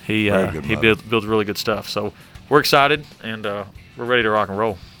motor. He builds really good stuff. So we're excited, and we're ready to rock and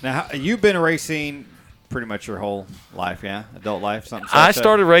roll. Now, you've been racing pretty much your whole life, yeah? Adult life, something. I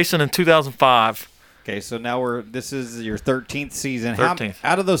started racing in 2005. Okay, so now this is your 13th season. 13th.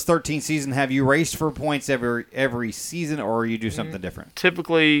 Out of those 13 seasons, have you raced for points every season, or you do something different?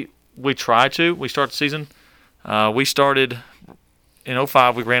 Typically, we try to. We start the season. We started in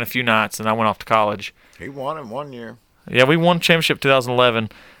 2005. We ran a few nights, and I went off to college. He won in 1 year. Yeah, we won championship 2011.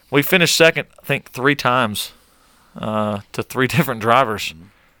 We finished second, I think, 3 times to 3 different drivers.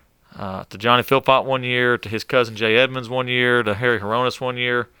 To Johnny Philpott 1 year, to his cousin Jay Edmonds 1 year, to Harry Horonis 1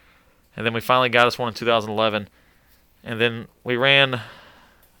 year. And then we finally got us one in 2011. And then we ran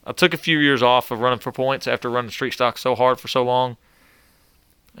 – I took a few years off of running for points after running street stock so hard for so long.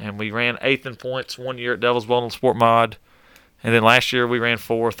 And we ran 8th in points 1 year at Devil's Bundle Sport Mod. And then last year we ran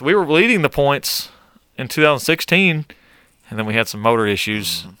 4th. We were leading the points in 2016, and then we had some motor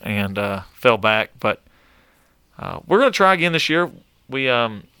issues and fell back. But we're going to try again this year. We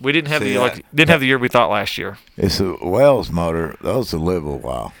didn't have the year we thought last year. It's a Wells motor. Those will live a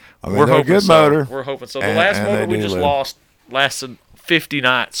while. I mean, we're they're a good motor. We're hoping so. The last motor we just lasted 50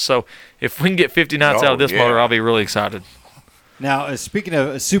 nights. So if we can get 50 nights out of this motor, I'll be really excited. Now, speaking of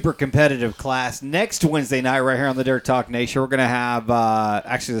a super competitive class, next Wednesday night right here on the Dirt Talk Nation, we're going to have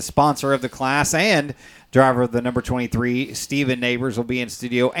actually the sponsor of the class and driver of the number 23, Steven Neighbors, will be in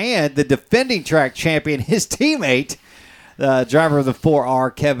studio, and the defending track champion, his teammate, the driver of the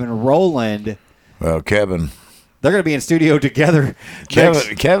 4R, Kevin Rowland. Well, Kevin. They're going to be in studio together.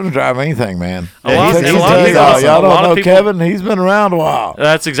 Kevin drive anything, man. Y'all don't know Kevin. He's been around a while.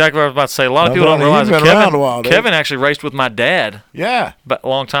 That's exactly what I was about to say. A lot of people don't realize that Kevin actually raced with my dad. Yeah, but a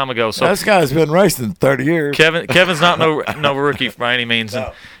long time ago. So this guy's been racing 30 years. Kevin's not no rookie by any means.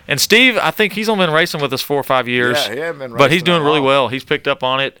 No. And Steve, I think he's only been racing with us 4 or 5 years. Yeah, he hasn't been racing, but he's doing really well. He's picked up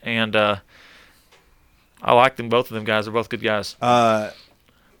on it, and I like them. Both of them guys are both good guys.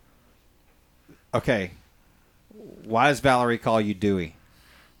 Okay. Why does Valerie call you Dewey?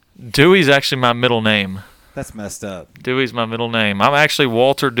 Dewey's actually my middle name. That's messed up. Dewey's my middle name. I'm actually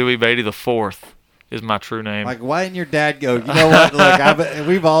Walter Dewey Beatty the Fourth is my true name. Like, why didn't your dad go, you know what, look,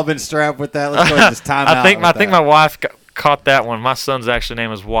 we've all been strapped with that. Let's go ahead and just time out. I think my wife caught that one. My son's actual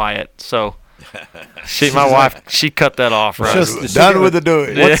name is Wyatt, so my wife cut that off. Right? Done with the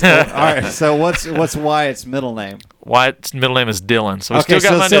Dewey. All right, so what's Wyatt's middle name? Wyatt's middle name is Dylan, so we okay,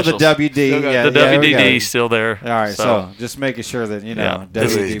 still got my initials. The WD. The WDD is still there. All right, so just making sure that, WD.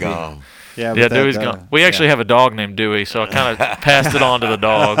 Dewey's gone. Yeah, Yeah, Dewey's gone. We actually have a dog named Dewey, so I kind of passed it on to the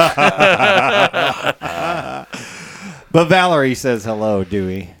dog. But Valerie says hello,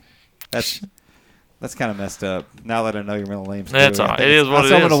 Dewey. That's kind of messed up. Now that I know your middle name's Dewey. That's all right. It is what it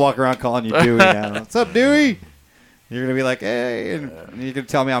is. I'm going to walk around calling you Dewey now. What's up, Dewey? You're going to be like, hey, and you're going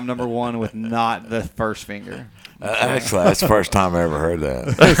to tell me I'm number one with not the first finger. Actually, that's the first time I ever heard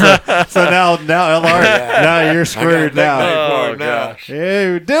that. So now LR, now you're screwed now. Oh, gosh.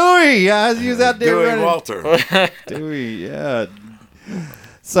 Hey, Dewey. I use that Dewey running. Walter. Dewey, yeah.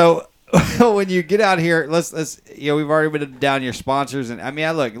 So when you get out here, let's we've already been down your sponsors, and I mean,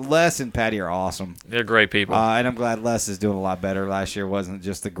 look, Les and Patty are awesome. They're great people, and I'm glad Les is doing a lot better. Last year wasn't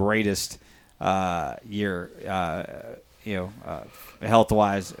just the greatest year,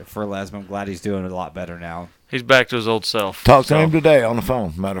 health-wise for Les, but I'm glad he's doing a lot better now. He's back to his old self. Talked to him today on the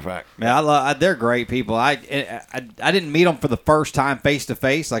phone, matter of fact. Man, they're great people. I didn't meet them for the first time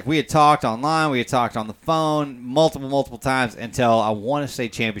face-to-face. Like, we had talked online, we had talked on the phone multiple times until I want to say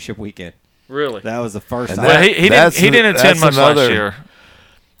championship weekend. Really? That was the first time. Well, he didn't attend much last year.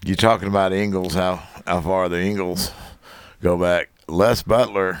 You're talking about Ingles, how far the Ingles go back. Les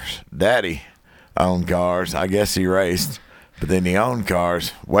Butler's daddy owned cars. I guess he raced, but then he owned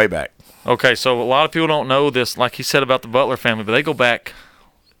cars way back. Okay, so a lot of people don't know this, like he said about the Butler family, but they go back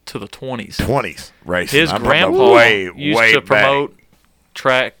to the 20s. 20s racing. His grandpa used to promote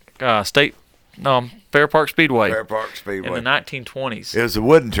Fair Park Speedway. Fair Park Speedway. In the 1920s. It was a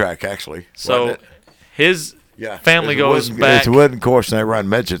wooden track, actually. So his family goes back. It's a wooden course, and they run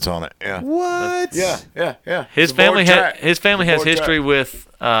midgets on it. Yeah. What? Yeah. His family has history with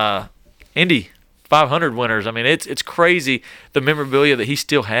Indy 500 winners. I mean, it's crazy the memorabilia that he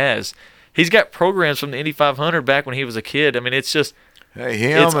still has. He's got programs from the Indy 500 back when he was a kid. I mean, it's just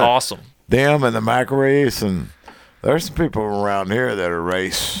it's awesome. Them and the McElrees, and there's some people around here that are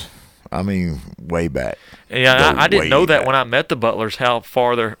race. I mean, way back. Yeah, I didn't know that when I met the Butlers, how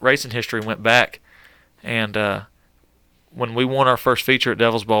far their racing history went back. And when we won our first feature at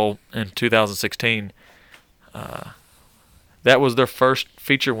Devil's Bowl in 2016, that was their first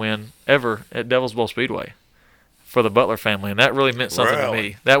feature win ever at Devil's Bowl Speedway for the Butler family, and that really meant something to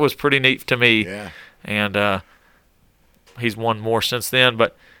me. That was pretty neat to me. Yeah. And he's won more since then,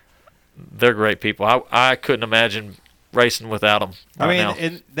 but they're great people. I couldn't imagine racing without them right now.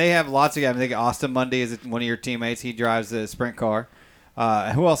 And they have lots of guys. I think Austin Mundy is one of your teammates. He drives the sprint car.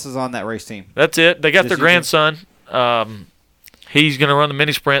 Who else is on that race team? That's it. They got their grandson. He's going to run the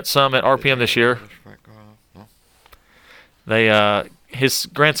mini sprint some at RPM this year. His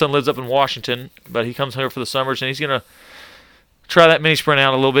grandson lives up in Washington, but he comes here for the summers, and he's going to try that mini sprint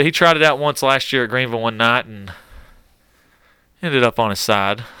out a little bit. He tried it out once last year at Greenville one night and ended up on his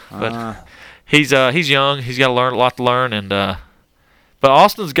side. But he's young. He's got a lot to learn, and but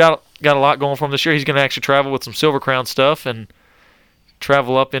Austin's got a lot going for him this year. He's going to actually travel with some Silver Crown stuff and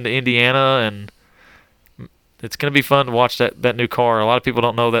travel up into Indiana, and it's going to be fun to watch that new car. A lot of people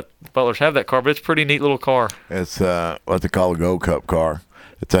don't know that Butlers have that car, but it's a pretty neat little car. It's what they call a Gold Cup car.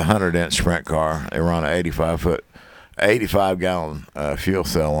 It's a 100-inch sprint car. They run an 85-gallon fuel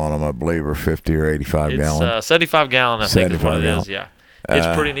cell on them, I believe, or 50 or 85 gallon. It's 75-gallon, I think is what it is, yeah. It's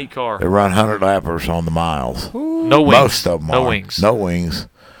a pretty neat car. They run 100 lappers on the miles. Ooh. No wings. Most of them No are. wings. No wings.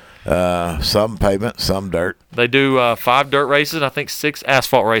 Some pavement, some dirt. They do 5 dirt races and I think 6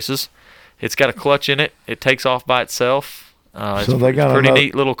 asphalt races. It's got a clutch in it. It takes off by itself. It's So they got a pretty another-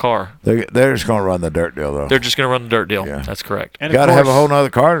 neat little car. They're just going to run the dirt deal, though. They're just going to run the dirt deal. That's correct. And Got of to have a course- whole nother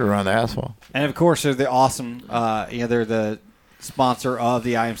car to run the asphalt. And of course, they're the awesome. They're the sponsor of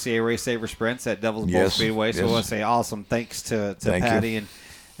the IMCA Race Saver Sprints at Devil's Bowl Yes, Speedway. So I yes. want to say awesome thanks to Thank you. Patty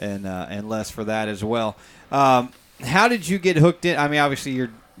and Les for that as well. How did you get hooked in? I mean, obviously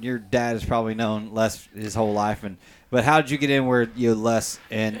your dad has probably known Les his whole life, but how did you get in where you Les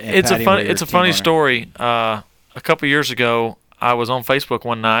and Patty were your It's a team funny owner? story. A couple years ago, I was on Facebook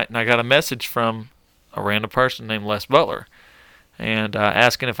one night and I got a message from a random person named Les Butler, and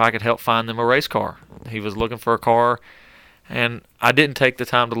asking if I could help find them a race car. He was looking for a car, and I didn't take the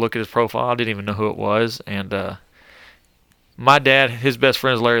time to look at his profile. I didn't even know who it was. And my dad, his best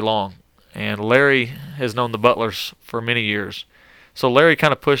friend is Larry Long, and Larry has known the Butlers for many years. So Larry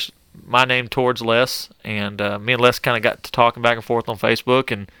kind of pushed my name towards Les, and me and Les kind of got to talking back and forth on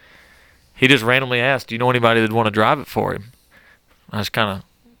Facebook, and he just randomly asked, do you know anybody that'd want to drive it for him? I just kind of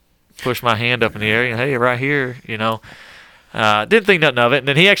pushed my hand up in the air, and hey, right here, you know. Didn't think nothing of it, and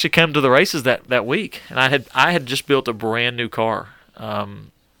then he actually came to the races that week, and I had just built a brand new car, a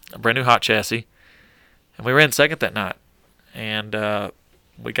brand new hot chassis, and we ran second that night, and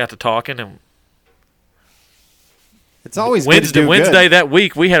we got to talking, and It's always good to do Wednesday good. that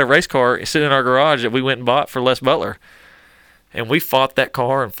week, we had a race car sitting in our garage that we went and bought for Les Butler. And we fought that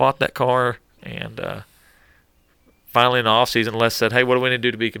car. And finally in the off season, Les said, "Hey, what do we need to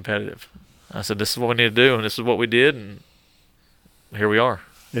do to be competitive?" I said, "This is what we need to do, and this is what we did, and here we are."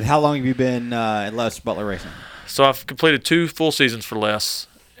 And how long have you been at Les Butler Racing? So I've completed 2 full seasons for Les,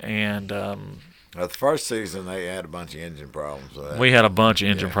 and the first season they had a bunch of engine problems. We had a bunch of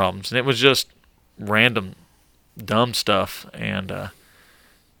engine problems, and it was just random, dumb stuff. And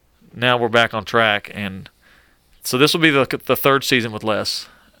now we're back on track, and so this will be the 3rd season with Les.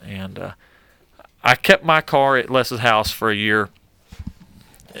 And I kept my car at Les's house for a year.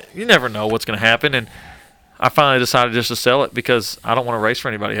 You never know what's going to happen, and I finally decided just to sell it because I don't want to race for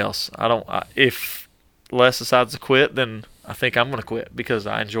anybody else. If Les decides to quit, then I think I'm going to quit because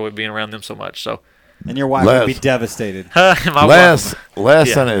I enjoy being around them so much. So, and your wife would be devastated.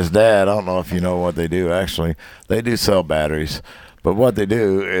 Les and his dad, I don't know if you know what they do. Actually, they do sell batteries, but what they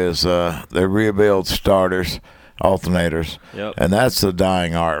do is they rebuild starters, alternators, and that's the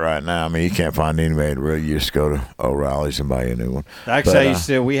dying art right now. I mean, you can't find anybody to really just go to O'Reilly's and buy you a new one.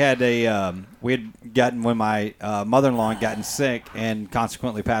 Actually, we had gotten when my mother-in-law had gotten sick and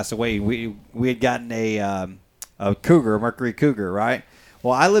consequently passed away. We had gotten a Cougar, a Mercury Cougar, right?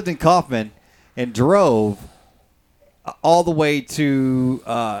 Well, I lived in Kaufman and drove all the way to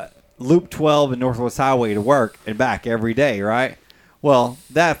Loop 12 and Northwest Highway to work and back every day, right? Well,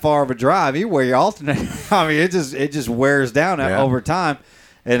 that far of a drive, you wear your alternator. I mean, it just wears down over time.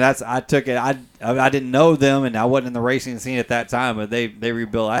 And I took it. I didn't know them, and I wasn't in the racing scene at that time. But they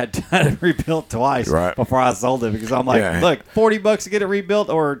rebuilt. I had to rebuilt twice before I sold it because I'm like, look, $40 to get it rebuilt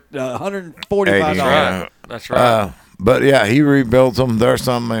or $145. That's right. But yeah, he rebuilds them. There's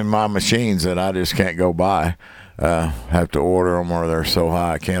some in my machines that I just can't go buy. Have to order them, or they're so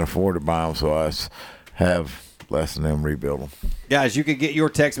high I can't afford to buy them. So I have less than them rebuild them. Guys, you can get your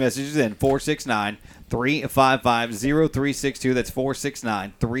text messages in 469-355-0362. That's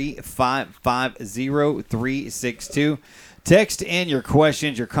 469-355-0362. Text in your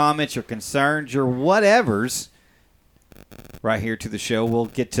questions, your comments, your concerns, your whatevers right here to the show. We'll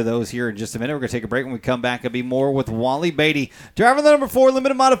get to those here in just a minute. We're going to take a break. When we come back, it'll be more with Wally Beatty, driving the number 4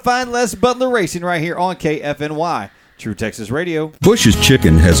 limited modified Les Butler Racing right here on KFNY. True Texas Radio. Bush's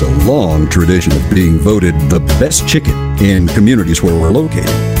Chicken has a long tradition of being voted the best chicken in communities where we're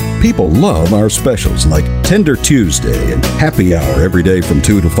located. People love our specials like Tender Tuesday and Happy Hour every day from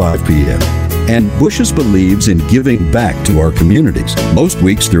 2 to 5 p.m. And Bush's believes in giving back to our communities. Most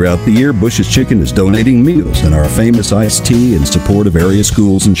weeks throughout the year, Bush's Chicken is donating meals and our famous iced tea in support of area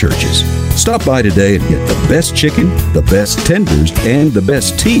schools and churches. Stop by today and get the best chicken, the best tenders, and the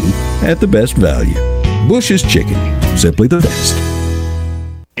best tea at the best value. Bush's Chicken, simply the best.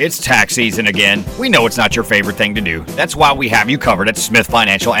 It's tax season again. We know it's not your favorite thing to do. That's why we have you covered at Smith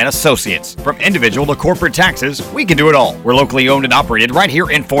Financial and Associates. From individual to corporate taxes, we can do it all. We're locally owned and operated right here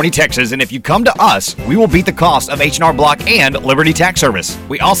in Forney, Texas, and if you come to us, we will beat the cost of H&R Block and Liberty Tax Service.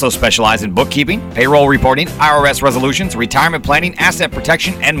 We also specialize in bookkeeping, payroll reporting, IRS resolutions, retirement planning, asset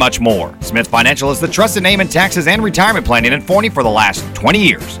protection, and much more. Smith Financial is the trusted name in taxes and retirement planning in Forney for the last 20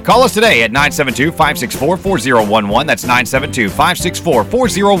 years. Call us today at 972-564-4011. That's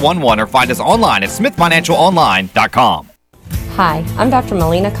 972-564-4011. Or find us online at smithfinancialonline.com. Hi, I'm Dr.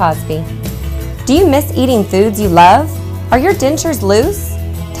 Melina Cosby. Do you miss eating foods you love? Are your dentures loose?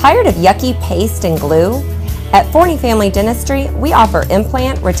 Tired of yucky paste and glue? At Forney Family Dentistry, we offer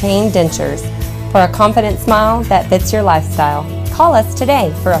implant retained dentures for a confident smile that fits your lifestyle. Call us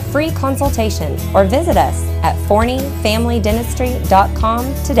today for a free consultation or visit us at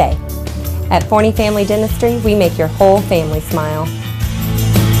ForneyFamilyDentistry.com today. At Forney Family Dentistry, we make your whole family smile.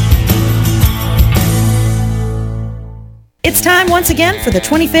 It's time once again for the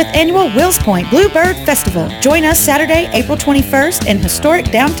 25th Annual Wills Point Bluebird Festival. Join us Saturday, April 21st in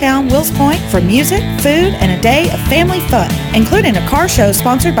historic downtown Wills Point for music, food, and a day of family fun, including a car show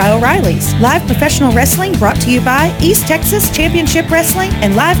sponsored by O'Reilly's, live professional wrestling brought to you by East Texas Championship Wrestling,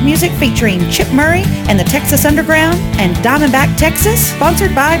 and live music featuring Chip Murray and the Texas Underground, and Diamondback Texas,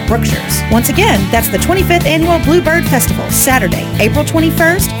 sponsored by Brookshire's. Once again, that's the 25th Annual Bluebird Festival, Saturday, April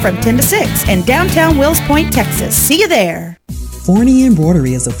 21st from 10 to 6 in downtown Wills Point, Texas. See you there. Forney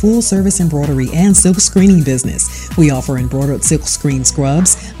Embroidery is a full-service embroidery and silk screening business. We offer embroidered silk screen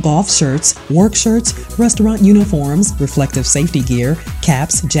scrubs, golf shirts, work shirts, restaurant uniforms, reflective safety gear,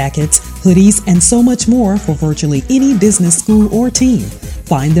 caps, jackets, hoodies, and so much more for virtually any business, school, or team.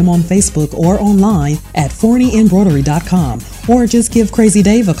 Find them on Facebook or online at ForneyEmbroidery.com or just give Crazy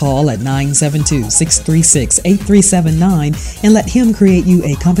Dave a call at 972-636-8379 and let him create you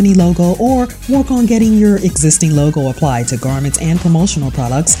a company logo or work on getting your existing logo applied to garments and promotional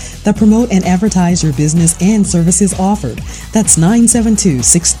products that promote and advertise your business and services offered. That's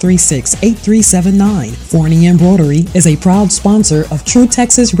 972-636-8379. Forney Embroidery is a proud sponsor of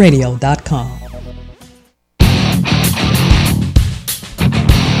TrueTexasRadio.com.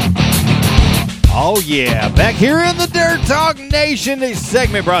 Oh, yeah. Back here in the Dirt Talk Nation, this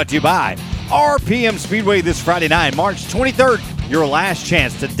segment brought to you by RPM Speedway this Friday night, March 23rd. Your last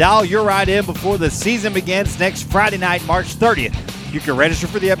chance to dial your ride in before the season begins next Friday night, March 30th. You can register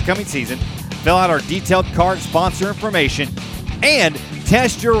for the upcoming season, fill out our detailed card sponsor information, and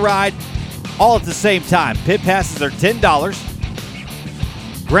test your ride all at the same time. Pit passes are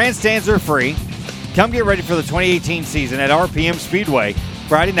 $10. Grandstands are free. Come get ready for the 2018 season at RPM Speedway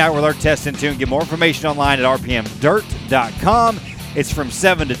Friday night with our test and tune. Get more information online at rpmdirt.com. It's from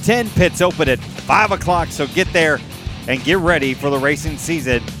 7 to 10. Pits open at 5 o'clock, so get there and get ready for the racing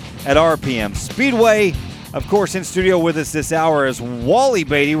season at RPM Speedway. Of course, in studio with us this hour is Wally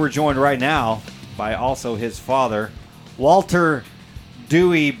Beatty. We're joined right now by also his father, Walter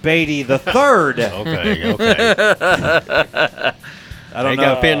Dewey Beatty III. Okay. I don't know.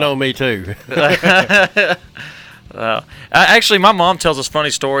 Got a pin on me, too. Actually, my mom tells us a funny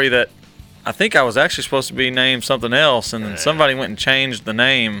story that I think I was actually supposed to be named something else, and then somebody went and changed the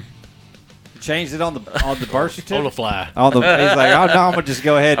name. Changed it on the birth certificate? On the fly. He's like, oh, no, I'm going to just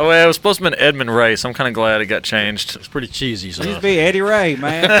go ahead. Oh, well, it was supposed to be Edmund Ray, so I'm kind of glad it got changed. It's pretty cheesy. So. It used to be Eddie Ray,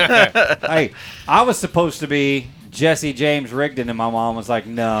 man. Hey, I was supposed to be Jesse James Rigdon, and my mom was like,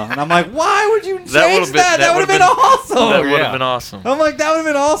 no. And I'm like, why would you change that? That would have been awesome. That would have been awesome. I'm like, that would have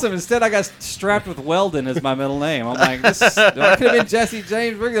been awesome. Instead, I got strapped with Weldon as my middle name. I'm like, I could have been Jesse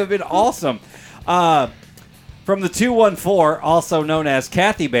James Rigdon. It would have been awesome. From the 214, also known as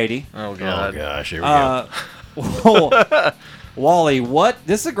Kathy Beatty. Oh, God. Oh, gosh. Here we go. Wally,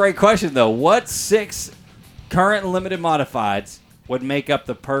 this is a great question, though. What 6 current limited modifieds would make up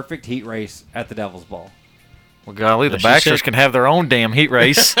the perfect heat race at the Devil's Bowl? Well, golly, the Baxters can have their own damn heat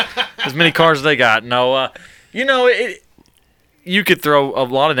race. As many cars as they got. No, you could throw a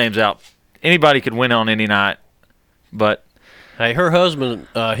lot of names out. Anybody could win on any night, but hey, her husband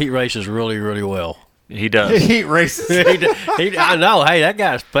heat races really, really well. He does. Heat races. I know. Hey, that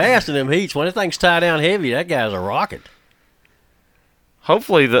guy's fast in them heats. When that thing's tied down heavy, that guy's a rocket.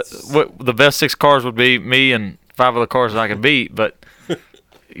 Hopefully, the best 6 cars would be me and 5 other cars that I could beat, but.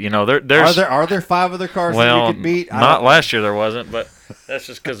 There's are there 5 other cars that you could beat? Not last year there wasn't, but that's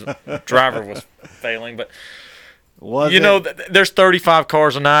just because driver was failing. But there's 35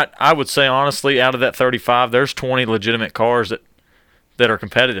 cars a night. I would say honestly, out of that 35, there's 20 legitimate cars that are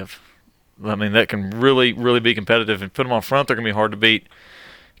competitive. I mean, that can really, really be competitive, and put them on front, they're gonna be hard to beat.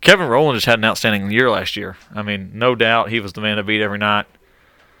 Kevin Rowland just had an outstanding year last year. I mean, no doubt he was the man to beat every night.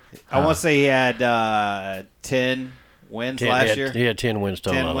 I want to say he had 10. Wins last year? He had 10 wins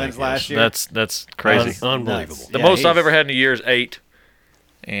total. 10 wins last year. That's crazy. Unbelievable. The most I've ever had in a year is 8.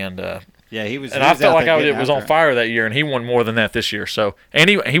 And he was. And I felt like I was on fire that year, and he won more than that this year. So, and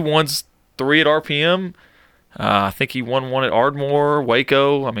he won 3 at RPM. I think he won 1 at Ardmore,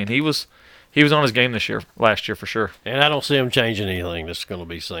 Waco. I mean, he was on his game last year for sure. And I don't see him changing anything. This is going to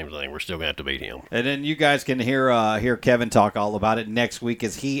be the same thing. We're still going to have to beat him. And then you guys can hear Kevin talk all about it next week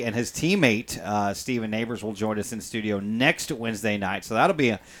as he and his teammate Steven Neighbors will join us in studio next Wednesday night. So that'll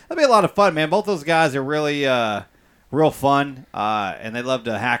be a lot of fun, man. Both those guys are really real fun, and they love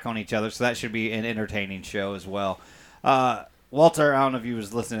to hack on each other. So that should be an entertaining show as well. Walter, I don't know if you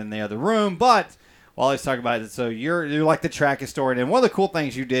was listening in the other room, but while I was talking about it, so you're like the track historian, and one of the cool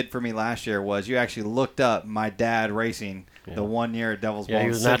things you did for me last year was you actually looked up my dad racing the 1 year at Devil's Bowl. Yeah, he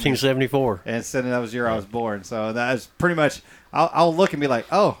was 1974. And said that was the year I was born. So that was pretty much, I'll look and be like,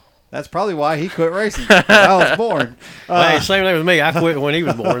 oh, that's probably why he quit racing. I was born. Hey, same thing with me. I quit when he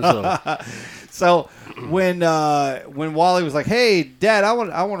was born. So when Wally was like, "Hey, Dad, I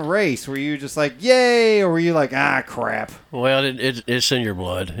want to race," were you just like, "Yay," or were you like, "Ah, crap"? Well, it's in your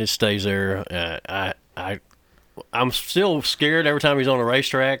blood. It stays there. I'm still scared every time he's on a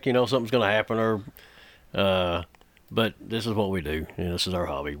racetrack. Something's going to happen, but this is what we do. This is our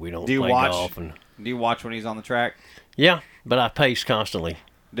hobby. We don't play golf. Do you watch when he's on the track? Yeah, but I pace constantly.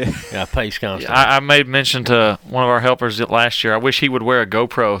 I pace constantly. I made mention to one of our helpers last year. I wish he would wear a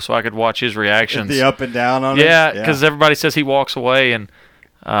GoPro so I could watch his reactions. The up and down on it? Yeah, because everybody says he walks away, and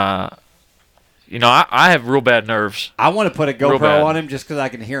I have real bad nerves. I want to put a GoPro on him just because I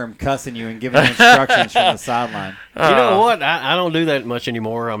can hear him cussing you and giving him instructions from the sideline. You know what? I don't do that much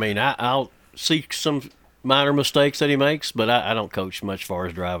anymore. I mean, I'll see some minor mistakes that he makes, but I don't coach much as far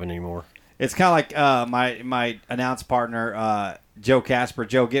as driving anymore. It's kind of like my announce partner, Joe Casper.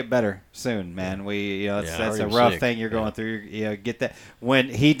 Joe, get better soon, man. That's a rough thing you're going through. Get that. When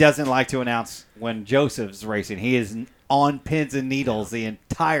he doesn't like to announce when Joseph's racing, he is on pins and needles the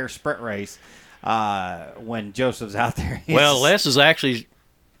entire sprint race. When Joseph's out there. Well, Les has actually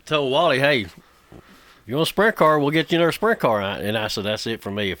told Wally, hey, you want a sprint car, we'll get you another sprint car. And I said, that's it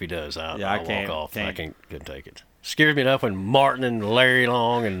for me if he does. I'll walk off. I couldn't take it. Scares me enough when Martin and Larry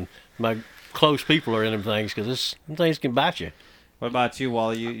Long and my close people are in them things because them things can bite you. What about you,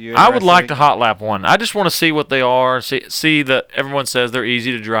 Wally? You I would like to hot lap one. I just want to see what they are, see that everyone says they're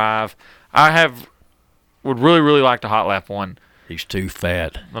easy to drive. Would really, really like to hot lap one. He's too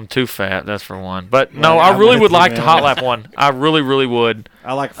fat. I'm too fat, that's for one. But no, I really would like to hot lap one. I really, really would.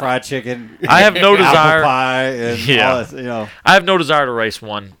 I like fried chicken. I have no desire. Apple pie and all this, I have no desire to race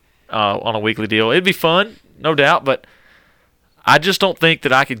one on a weekly deal. It'd be fun, no doubt, but I just don't think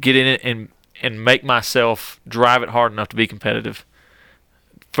that I could get in it and make myself drive it hard enough to be competitive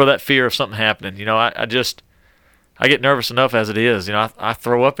for that fear of something happening. I get nervous enough as it is. I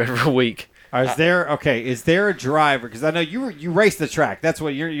throw up every week. Is there a driver? Because I know you race the track. That's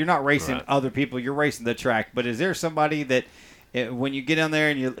what you're not racing other people. You're racing the track. But is there somebody that when you get on there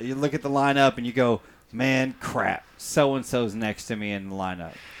and you look at the lineup and you go, man, crap, so and so's next to me in the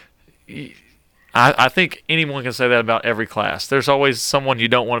lineup? I think anyone can say that about every class. There's always someone you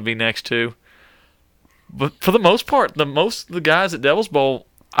don't want to be next to. But for the most part, most of the guys at Devil's Bowl,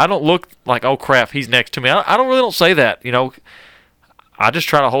 I don't look like, oh crap, he's next to me. I don't say that. I just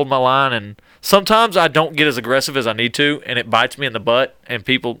try to hold my line, and sometimes I don't get as aggressive as I need to, and it bites me in the butt, and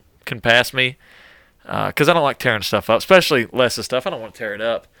people can pass me because I don't like tearing stuff up, especially Les's stuff. I don't want to tear it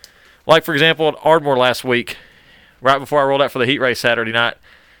up. Like, for example, at Ardmore last week, right before I rolled out for the heat race Saturday night,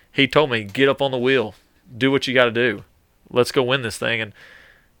 he told me, get up on the wheel, do what you got to do. Let's go win this thing. And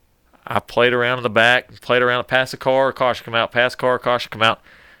I played around in the back, played around to pass the car, caution come out, pass the car, caution come out.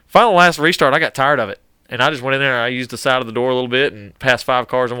 Finally, last restart, I got tired of it. And I just went in there and I used the side of the door a little bit and passed 5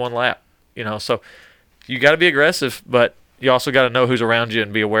 cars in one lap. So you got to be aggressive, but you also got to know who's around you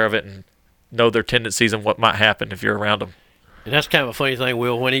and be aware of it and know their tendencies and what might happen if you're around them. And that's kind of a funny thing,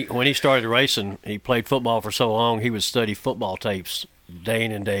 Will. When he started racing, he played football for so long, he would study football tapes day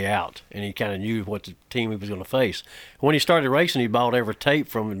in and day out, and he kind of knew what the team he was going to face. When he started racing, he bought every tape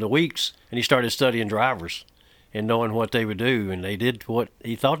from the weeks, and he started studying drivers and knowing what they would do, and they did what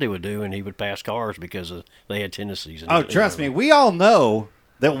he thought they would do, and he would pass cars because they had tendencies. Trust me, we all know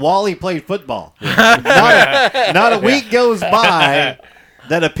that Wally played football. Not a week goes by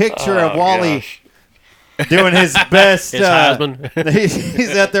that a picture of Wally doing his best. His husband.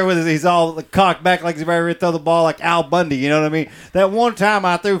 He's out there with he's all cocked back like he's ready to throw the ball like Al Bundy. You know what I mean? That one time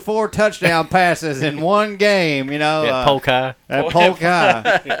I threw 4 touchdown passes in one game. At Polk High. At Polk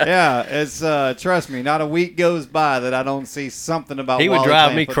High. Yeah, it's trust me, not a week goes by that I don't see something about. He would Wally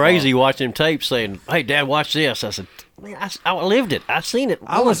drive me football. crazy watching him tape, saying, "Hey, Dad, watch this." I said, "Man, I lived it. I seen it.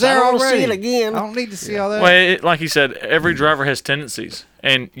 I was there I don't already. See it again. I don't need to see all that." Well, like he said, every driver has tendencies,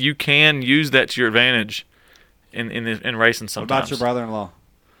 and you can use that to your advantage in racing sometimes. What about your brother-in-law?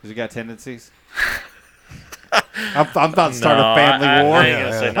 Has he got tendencies? I'm about to start a family war. I ain't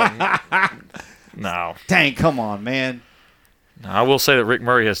gonna say nothing. No. Dang, come on, man. No, I will say that Rick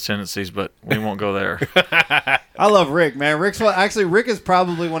Murray has tendencies, but we won't go there. I love Rick, man. Rick is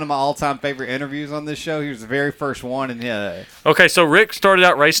probably one of my all-time favorite interviews on this show. He was the very first one. Okay, so Rick started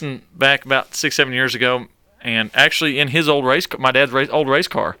out racing back about 6-7 years ago, and actually in his old my dad's old race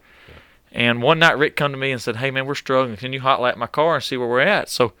car. And one night Rick come to me and said, "Hey, man, we're struggling. Can you hot lap my car and see where we're at?"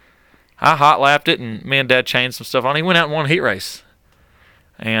 So I hot lapped it, and me and Dad changed some stuff on. He went out and won a heat race.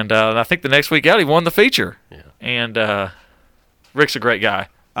 And I think the next week out he won the feature. Yeah. And Rick's a great guy.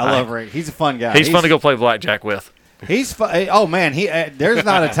 I love Rick. He's a fun guy. He's fun to go play blackjack with. He's fun. Oh, man, there's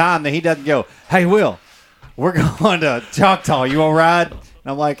not a time that he doesn't go, "Hey, Will, we're going to Choctaw. You want to ride?" And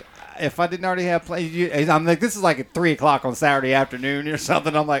I'm like, if I didn't already have plans, I'm like, this is like at 3 o'clock on Saturday afternoon or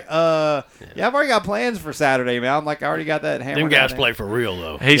something. I'm like, yeah, I've already got plans for Saturday, man. I'm like, I already got that hammered. Them guys play for real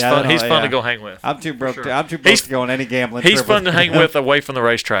though. He's fun. He's fun to go hang with. I'm too broke. I'm too broke to go on any gambling. He's fun to hang with away from the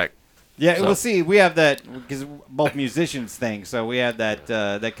racetrack. Yeah, we'll see. We have that because both musicians thing, so we have that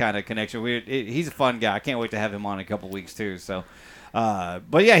that kind of connection. He's a fun guy. I can't wait to have him on in a couple weeks too. So,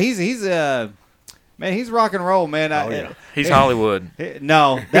 but yeah, he's man, he's rock and roll, man. He's Hollywood.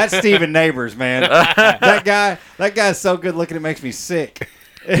 No, that's Steven Neighbors, man. that guy's so good looking, it makes me sick.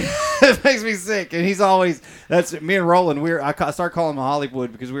 It makes me sick, and that's me and Roland. I started calling him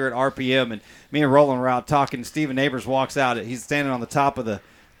Hollywood because we were at RPM, and me and Roland were out talking. Steven Neighbors walks out. He's standing on the top of the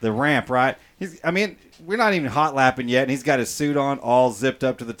the ramp, right? We're not even hot lapping yet, and he's got his suit on, all zipped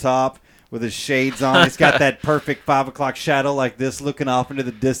up to the top with his shades on. He's got that perfect 5 o'clock shadow like this, looking off into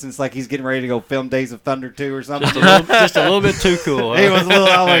the distance like he's getting ready to go film Days of Thunder 2 or something. Just a little bit too cool. Huh? He was a little.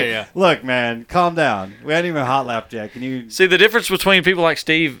 I'm like, yeah. Look, man, calm down. We hadn't even hot lapped yet. Can you see the difference between people like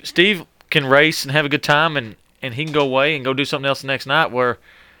Steve? Steve can race and have a good time, and he can go away and go do something else the next night. Where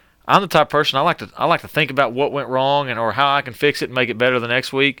I'm the type of person I like to think about what went wrong or how I can fix it and make it better the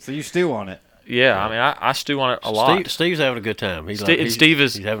next week. So you stew on it. Yeah, I mean, I stew on it a lot. Steve's having a good time. He's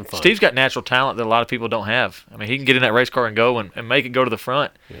having fun. Steve's got natural talent that a lot of people don't have. I mean, he can get in that race car and go and make it go to the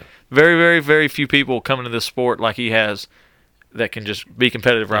front. Yeah. Very, very, very few people come into this sport like he has that can just be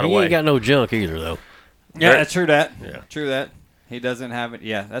competitive right away. He ain't got no junk either, though. Yeah, that's true. True that. He doesn't have it.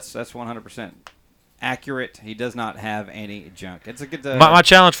 Yeah, that's 100% accurate. He does not have any junk. It's a good. My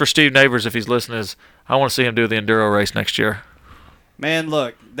challenge for Steve Neighbors, if he's listening, is I want to see him do the enduro race next year. Man,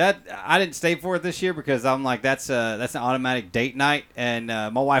 look, that I didn't stay for it this year because I'm like, that's an automatic date night, and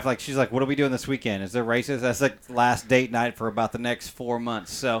my wife, like, she's like, what are we doing this weekend? Is there races? That's like last date night for about the next 4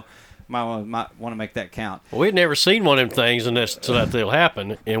 months, so might want to make that count. Well, we'd never seen one of them things so that they'll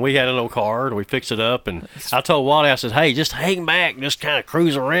happen, and we had an old car, and we fixed it up, and I told Wally, I said, hey, just hang back, just kind of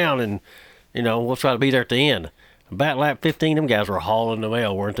cruise around, and, we'll try to be there at the end. About lap 15, them guys were hauling the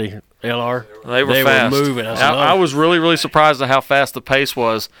mail, weren't they, LR? They were fast. Were moving. I was really, really surprised at how fast the pace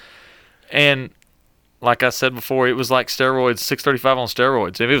was. And like I said before, it was like steroids, 635 on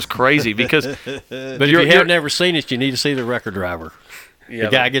steroids. It was crazy because but if you have never seen it, you need to see the record driver. Yeah,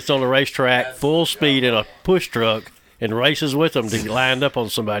 the guy gets on the racetrack full speed in a push truck and races with them to line up on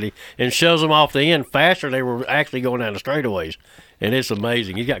somebody and shows them off the end faster than they were actually going down the straightaways. And it's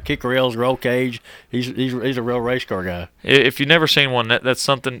amazing. He's got kick rails, roll cage. He's a real race car guy. If you've never seen one, that's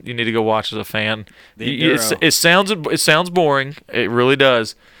something you need to go watch as a fan. It sounds boring. It really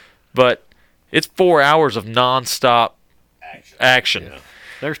does. But it's 4 hours of nonstop action. Yeah.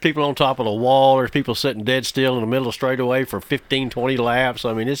 There's people on top of the wall. There's people sitting dead still in the middle of straightaway for 15, 20 laps.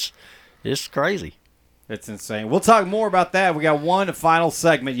 I mean, it's crazy. It's insane. We'll talk more about that. We got one final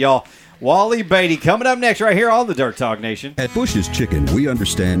segment, y'all. Wally Beatty coming up next right here on the Dirt Talk Nation. At Bush's Chicken, we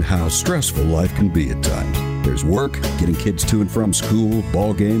understand how stressful life can be at times. There's work, getting kids to and from school,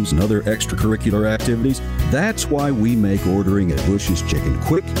 ball games, and other extracurricular activities. That's why we make ordering at Bush's Chicken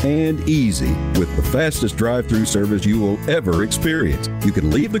quick and easy with the fastest drive-through service you will ever experience. You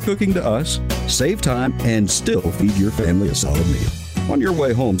can leave the cooking to us, save time, and still feed your family a solid meal. On your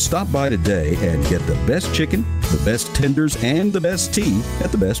way home, stop by today and get the best chicken, the best tenders, and the best tea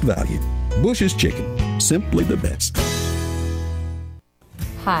at the best value. Bush's Chicken, simply the best.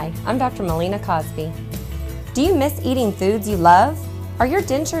 Hi, I'm Dr. Melina Cosby. Do you miss eating foods you love? Are your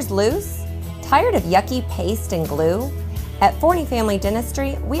dentures loose? Tired of yucky paste and glue? At Forney Family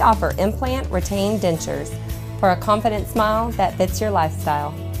Dentistry, we offer implant retained dentures for a confident smile that fits your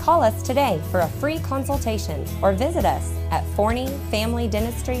lifestyle. Call us today for a free consultation or visit us at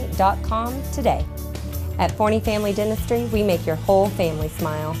ForneyFamilyDentistry.com today. At Forney Family Dentistry, we make your whole family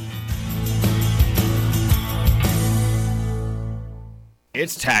smile.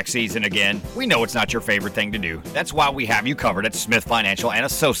 It's tax season again. We know it's not your favorite thing to do. That's why we have you covered at Smith Financial and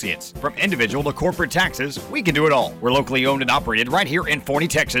Associates. From individual to corporate taxes, we can do it all. We're locally owned and operated right here in Forney,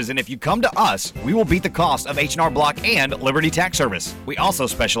 Texas, and if you come to us, we will beat the cost of H&R Block and Liberty Tax Service. We also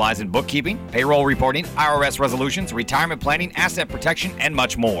specialize in bookkeeping, payroll reporting, IRS resolutions, retirement planning, asset protection, and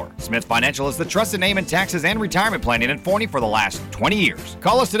much more. Smith Financial is the trusted name in taxes and retirement planning in Forney for the last 20 years.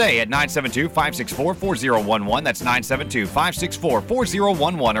 Call us today at 972-564-4011. That's 972-564-4011.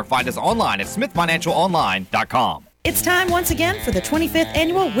 Or find us online at smithfinancialonline.com. It's time once again for the 25th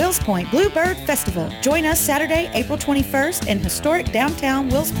Annual Wills Point Bluebird Festival. Join us Saturday, April 21st in historic downtown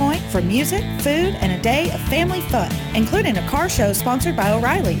Wills Point for music, food, and a day of family fun, including a car show sponsored by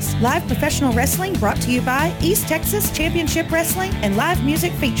O'Reilly's, live professional wrestling brought to you by East Texas Championship Wrestling, and live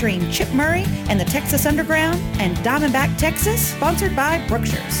music featuring Chip Murray and the Texas Underground, and Diamondback Texas, sponsored by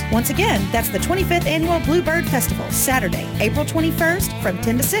Brookshire's. Once again, that's the 25th Annual Bluebird Festival, Saturday, April 21st from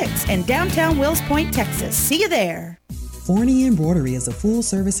 10 to 6 in downtown Wills Point, Texas. See you there. Forney Embroidery is a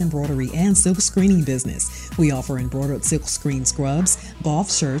full-service embroidery and silk screening business. We offer embroidered silk screen scrubs,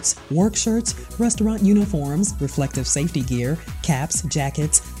 golf shirts, work shirts, restaurant uniforms, reflective safety gear, caps,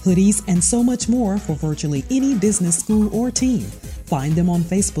 jackets, hoodies, and so much more for virtually any business, school, or team. Find them on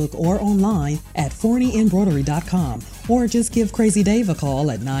Facebook or online at ForneyEmbroidery.com, or just give Crazy Dave a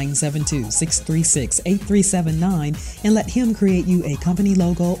call at 972-636-8379 and let him create you a company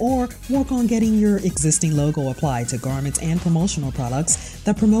logo or work on getting your existing logo applied to garments and promotional products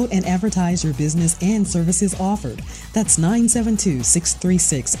that promote and advertise your business and services offered. That's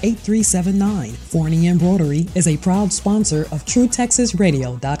 972-636-8379. Forney Embroidery is a proud sponsor of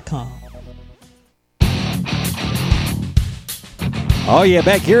TrueTexasRadio.com. Oh, yeah,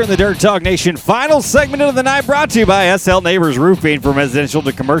 back here in the Dirt Talk Nation, final segment of the night brought to you by SL Neighbors Roofing. From residential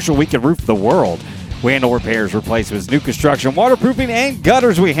to commercial, we can roof the world. We handle repairs, replacements, new construction, waterproofing, and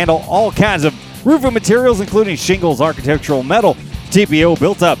gutters. We handle all kinds of roofing materials, including shingles, architectural metal, TPO,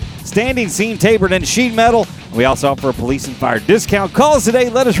 built up, standing seam, tapered, and sheet metal. We also offer a police and fire discount. Call us today.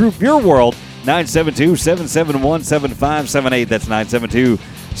 Let us roof your world. 972-771-7578. That's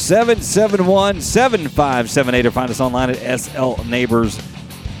 972-771-7578, or find us online at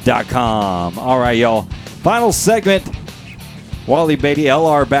slneighbors.com. All right, y'all. Final segment. Wally Beatty,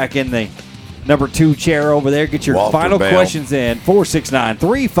 LR back in the number 2 chair over there. Get your Walter final Bell. questions in.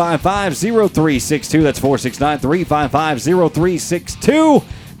 469-355-0362. That's 469-355-0362.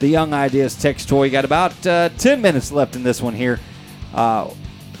 The Young Ideas text toy. Got about 10 minutes left in this one here.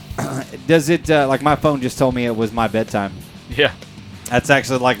 Does it, like my phone just told me it was my bedtime. Yeah. That's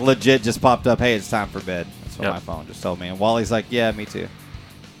actually like legit just popped up, hey, it's time for bed. That's what Yep. my phone just told me. And Wally's like, yeah, me too.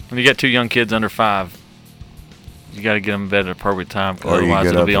 When you get 2 young kids under 5, you got to get them in bed at an appropriate time, Or you otherwise get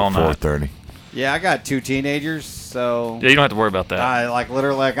it'll up be all at night. 4:30. Yeah, I got 2 teenagers, so. Yeah, you don't have to worry about that. I like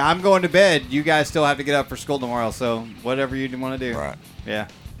literally like, I'm going to bed. You guys still have to get up for school tomorrow, so whatever you want to do. Right. Yeah.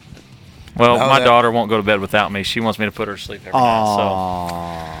 Well, Now my that- daughter won't go to bed without me. She wants me to put her to sleep every night. So,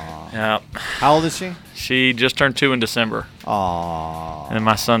 yeah. How old is she? She just turned 2 in December. Aww. And then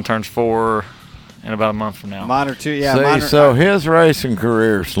my son turns 4 in about a month from now. Mine are 2, yeah. See, mine are, so his racing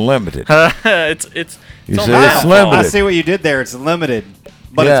career is limited. it's You on see, my it's fault. limited. I see what you did there. It's limited,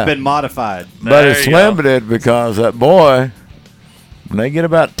 but Yeah. it's been modified. But There it's you go. limited because that boy, when they get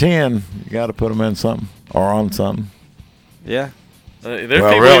about 10, you got to put them in something or on something. Yeah. There's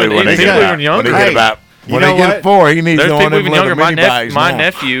Well, people really, even, when they people get even about, younger. when they get about, you when know they get what? 4, he needs There's to go on people them even little younger. mini bags My now.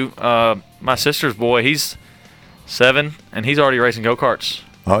 nephew, my sister's boy, he's 7, and he's already racing go-karts.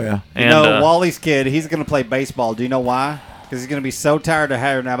 Oh, yeah. You And, know, Wally's kid, he's going to play baseball. Do you know why? Because he's going to be so tired of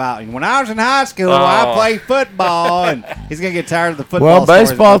hearing about, when I was in high school, I Oh. played football, and he's going to get tired of the football Well, stories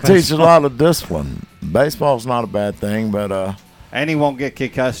baseball about teaches a lot of discipline. Baseball's not a bad thing, but And he won't get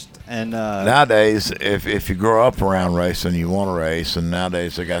concussed. And nowadays, if you grow up around racing, you want to race, and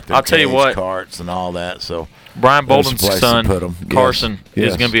nowadays they got their I'll tell you cage what. carts and all that. So Brian there's a Bolden's place to son, put 'em. Carson,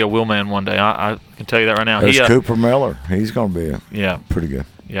 Yes. is going to be a wheelman one day. I can tell you that right now. There's He, Cooper Miller. He's going to be yeah, pretty good.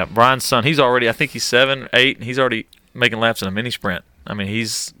 yeah. Brian's son, he's already, I think he's 7, 8, and he's already making laps in a mini sprint. I mean,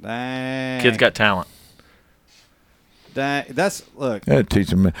 kid's got talent. That's, look. Yeah, teach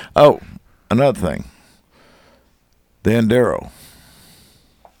them. Oh, another thing. The Enduro.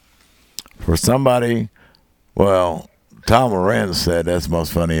 For somebody, well, Tom Lorenz said that's the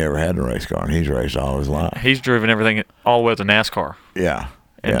most fun he ever had in a race car, and he's raced all his life. He's driven everything all the way up to NASCAR. Yeah.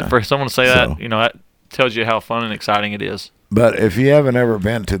 And yeah. for someone to say So- that, that tells you how fun and exciting it is. But if you haven't ever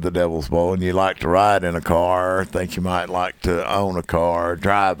been to the Devil's Bowl and you like to ride in a car, think you might like to own a car,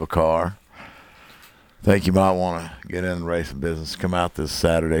 drive a car, think you might want to get in the racing business, come out this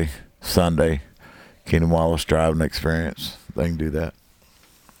Saturday, Sunday, Kenny Wallace driving experience. They can do that.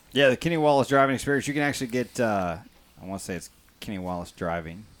 Yeah, the Kenny Wallace driving experience. You can actually get, I want to say it's Kenny Wallace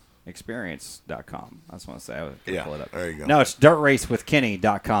driving experience.com. I just want to say, I would pull it up. There you go. No, it's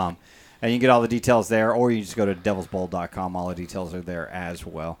dirtracewithkenny.com. And you can get all the details there, or you just go to devilsbowl.com. All the details are there as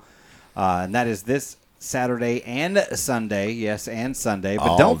well. And that is this Saturday and Sunday. Yes, and Sunday. But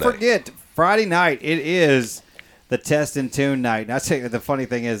All don't day. forget, Friday night, it is the Test and Tune night. And I tell you, the funny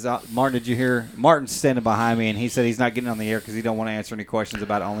thing is, Martin, did you hear? Martin's standing behind me, and he said he's not getting on the air because he don't want to answer any questions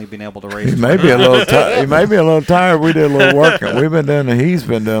about only being able to race. He may be a little he may be a little tired. We did a little work. He's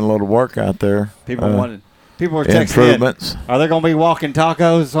been doing a little work out there. People were texting improvements. in, are there going to be walking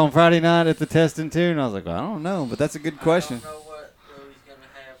tacos on Friday night at the Test and Tune? I was like, well, I don't know, but that's a good question.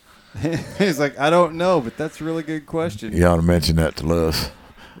 He's like, I don't know, but that's a really good question. You ought to mention that to Lewis.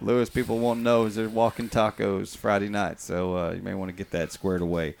 Lewis, people won't know is they're walking tacos Friday night, so you may want to get that squared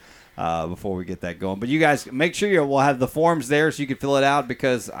away before we get that going. But you guys, make sure we'll have the forms there so you can fill it out,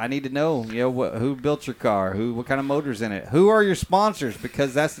 because I need to know, who built your car, what kind of motor's in it, who are your sponsors,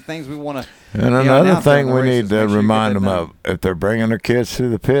 because that's the things we want to. And another thing we need to remind them of, if they're bringing their kids to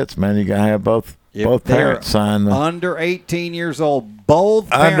the pits, man, you got to have both Both parents signed the under 18 years old. Both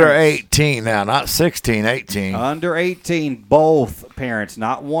parents. under 18 now, not 16, 18. Under 18, both parents,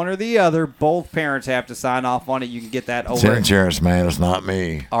 not one or the other. Both parents have to sign off on it. You can get that It's over at insurance, man. It's not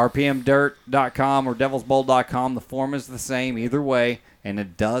me. rpmdirt.com or devilsbowl.com. The form is the same either way, and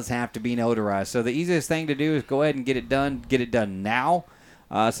it does have to be notarized. So the easiest thing to do is go ahead and get it done. Get it done now,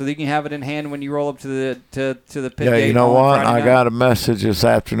 so that you can have it in hand when you roll up to the pit Yeah, gate you know on what? Friday I night. got a message this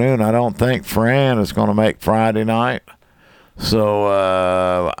afternoon. I don't think Fran is going to make Friday night. So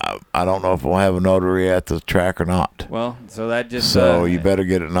I don't know if we'll have a notary at the track or not. Well, so that just So you better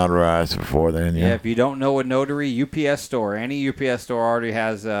get it notarized before then. yeah. Yeah. If you don't know a notary, UPS store, any UPS store already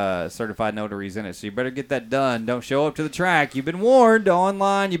has certified notaries in it. So you better get that done. Don't show up to the track. You've been warned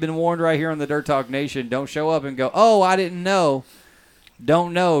online. You've been warned right here on the Dirt Talk Nation. Don't show up and go, oh, I didn't know.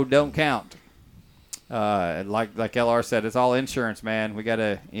 Don't know, don't count. Like LR said, it's all insurance, man. We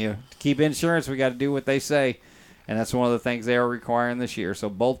gotta to keep insurance. We gotta do what they say, and that's one of the things they are requiring this year. So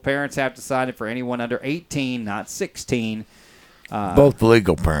both parents have to sign it for anyone under 18, not 16. Both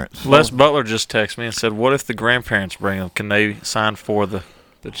legal parents. Les Butler just texted me and said, "What if the grandparents bring them? Can they sign for the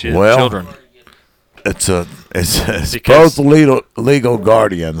Well, children?" It's Because- both legal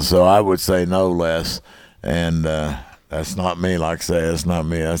guardians, so I would say no less. And that's not me. Like I say, it's not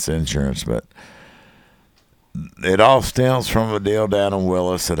me. That's insurance. But it all stems from a deal down in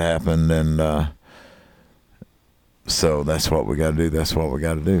Willis that happened, and so that's what we got to do. That's what we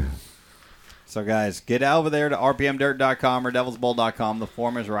got to do. So, guys, get over there to rpmdirt.com or devilsbowl.com. The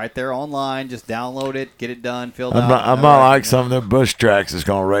form is right there online. Just download it, get it done, filled out. I'm not like some of them bush tracks that's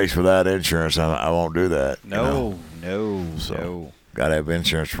going to race without insurance. I won't do that. No. Got to have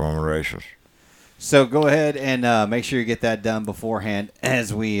insurance for them racers. So go ahead and make sure you get that done beforehand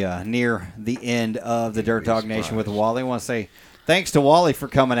as we near the end of the Dirt Dog Nation with Wally. I want to say thanks to Wally for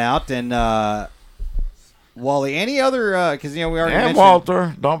coming out. And Wally, any other, because, we already And mentioned.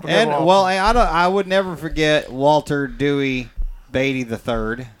 Walter. Don't forget Walter. Well, I would never forget Walter Dewey Beatty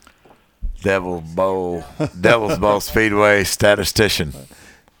III. Devil's Bowl Speedway statistician.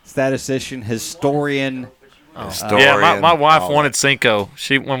 Historian. Yeah, my wife wanted Cinco.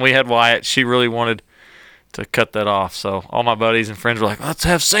 When we had Wyatt, she really wanted to cut that off. So all my buddies and friends were like, "Let's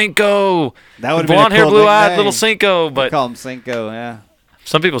have Cinco." That would blonde be hair, blue-eyed little Cinco. But call him Cinco, yeah.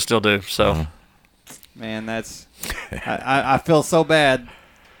 Some people still do. So, man, that's I feel so bad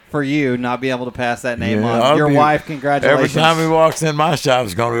for you not being able to pass that name on. Your wife, congratulations. Every time he walks in my shop,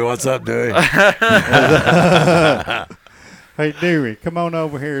 it's going to be, "What's up, Dewey?" Hey, Dewey, come on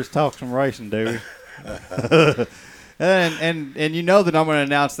over here. Let's talk some racing, Dewey. and you know that I'm going to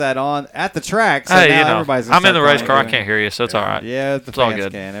announce that at the track. So hey, now everybody's gonna I'm in the start race car. I calling can't hear you, so it's all right. Yeah, it's all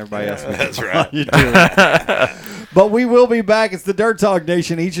good. Can. Everybody else can. That's right. You do. But we will be back. It's the Dirt Talk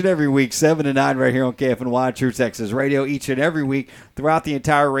Nation each and every week, 7 to 9 right here on KFNY True Texas Radio each and every week throughout the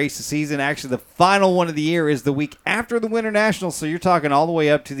entire race season. Actually, the final one of the year is the week after the Winter Nationals, so you're talking all the way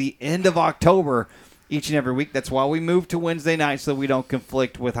up to the end of October each and every week. That's why we moved to Wednesday night so we don't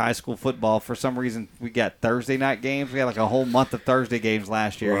conflict with high school football. For some reason, we got Thursday night games. We had like a whole month of Thursday games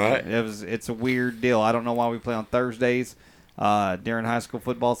last year. Right. It's a weird deal. I don't know why we play on Thursdays during high school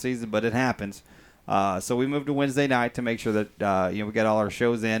football season, but it happens. So we moved to Wednesday night to make sure that we got all our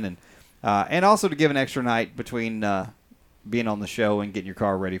shows in, and also to give an extra night between being on the show and getting your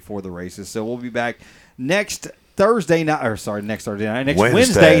car ready for the races. So we'll be back next Wednesday night.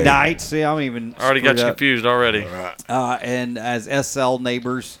 Wednesday night. See, I'm even Already got you up. confused already. And as SL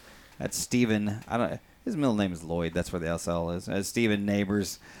Neighbors, that's Steven. His middle name is Lloyd. That's where the SL is. As Steven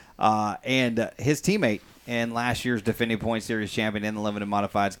Neighbors, and his teammate and last year's defending Point Series champion in the limited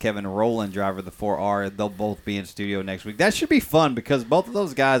modifieds, Kevin Rowland, driver of the 4R. They'll both be in studio next week. That should be fun because both of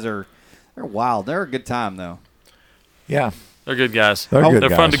those guys they're wild. They're a good time though. Yeah. They're good guys. They're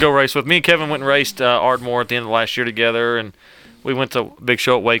good fun guys. to go race with. Me and Kevin went and raced Ardmore at the end of last year together, and we went to a big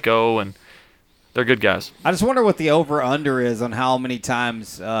show at Waco, and they're good guys. I just wonder what the over-under is on how many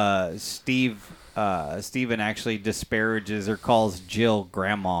times Steven actually disparages or calls Jill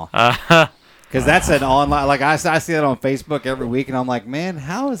grandma. Because that's an online, like I see that on Facebook every week, and I'm like, man,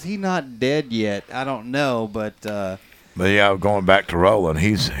 how is he not dead yet? I don't know, but yeah, going back to Roland,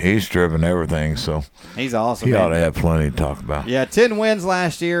 he's driven everything, so he's awesome. He man. ought to have plenty to talk about. Yeah, 10 wins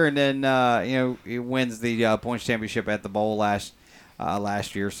last year, and then he wins the points championship at the bowl last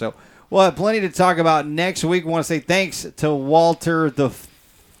year. So we'll have plenty to talk about next week. I want to say thanks to Walter the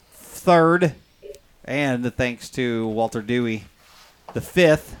third, and thanks to Walter Dewey the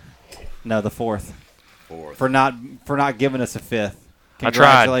fifth. No, the fourth. For not giving us a fifth.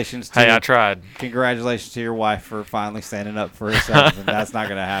 Congratulations I tried. Hey, I tried. Congratulations to your wife for finally standing up for herself, and that's not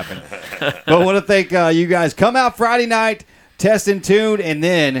going to happen. But I want to thank you guys. Come out Friday night, test and tune, and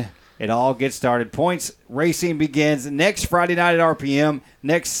then it all gets started. Points racing begins next Friday night at RPM,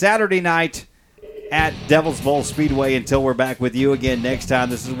 next Saturday night at Devil's Bowl Speedway. Until we're back with you again next time,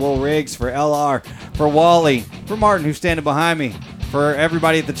 this is Will Riggs for LR, for Wally, for Martin, who's standing behind me, for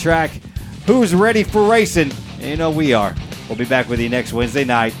everybody at the track who's ready for racing. And you know we are. We'll be back with you next Wednesday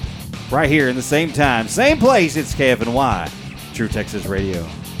night, right here in the same time, same place. It's KFNY, True Texas Radio.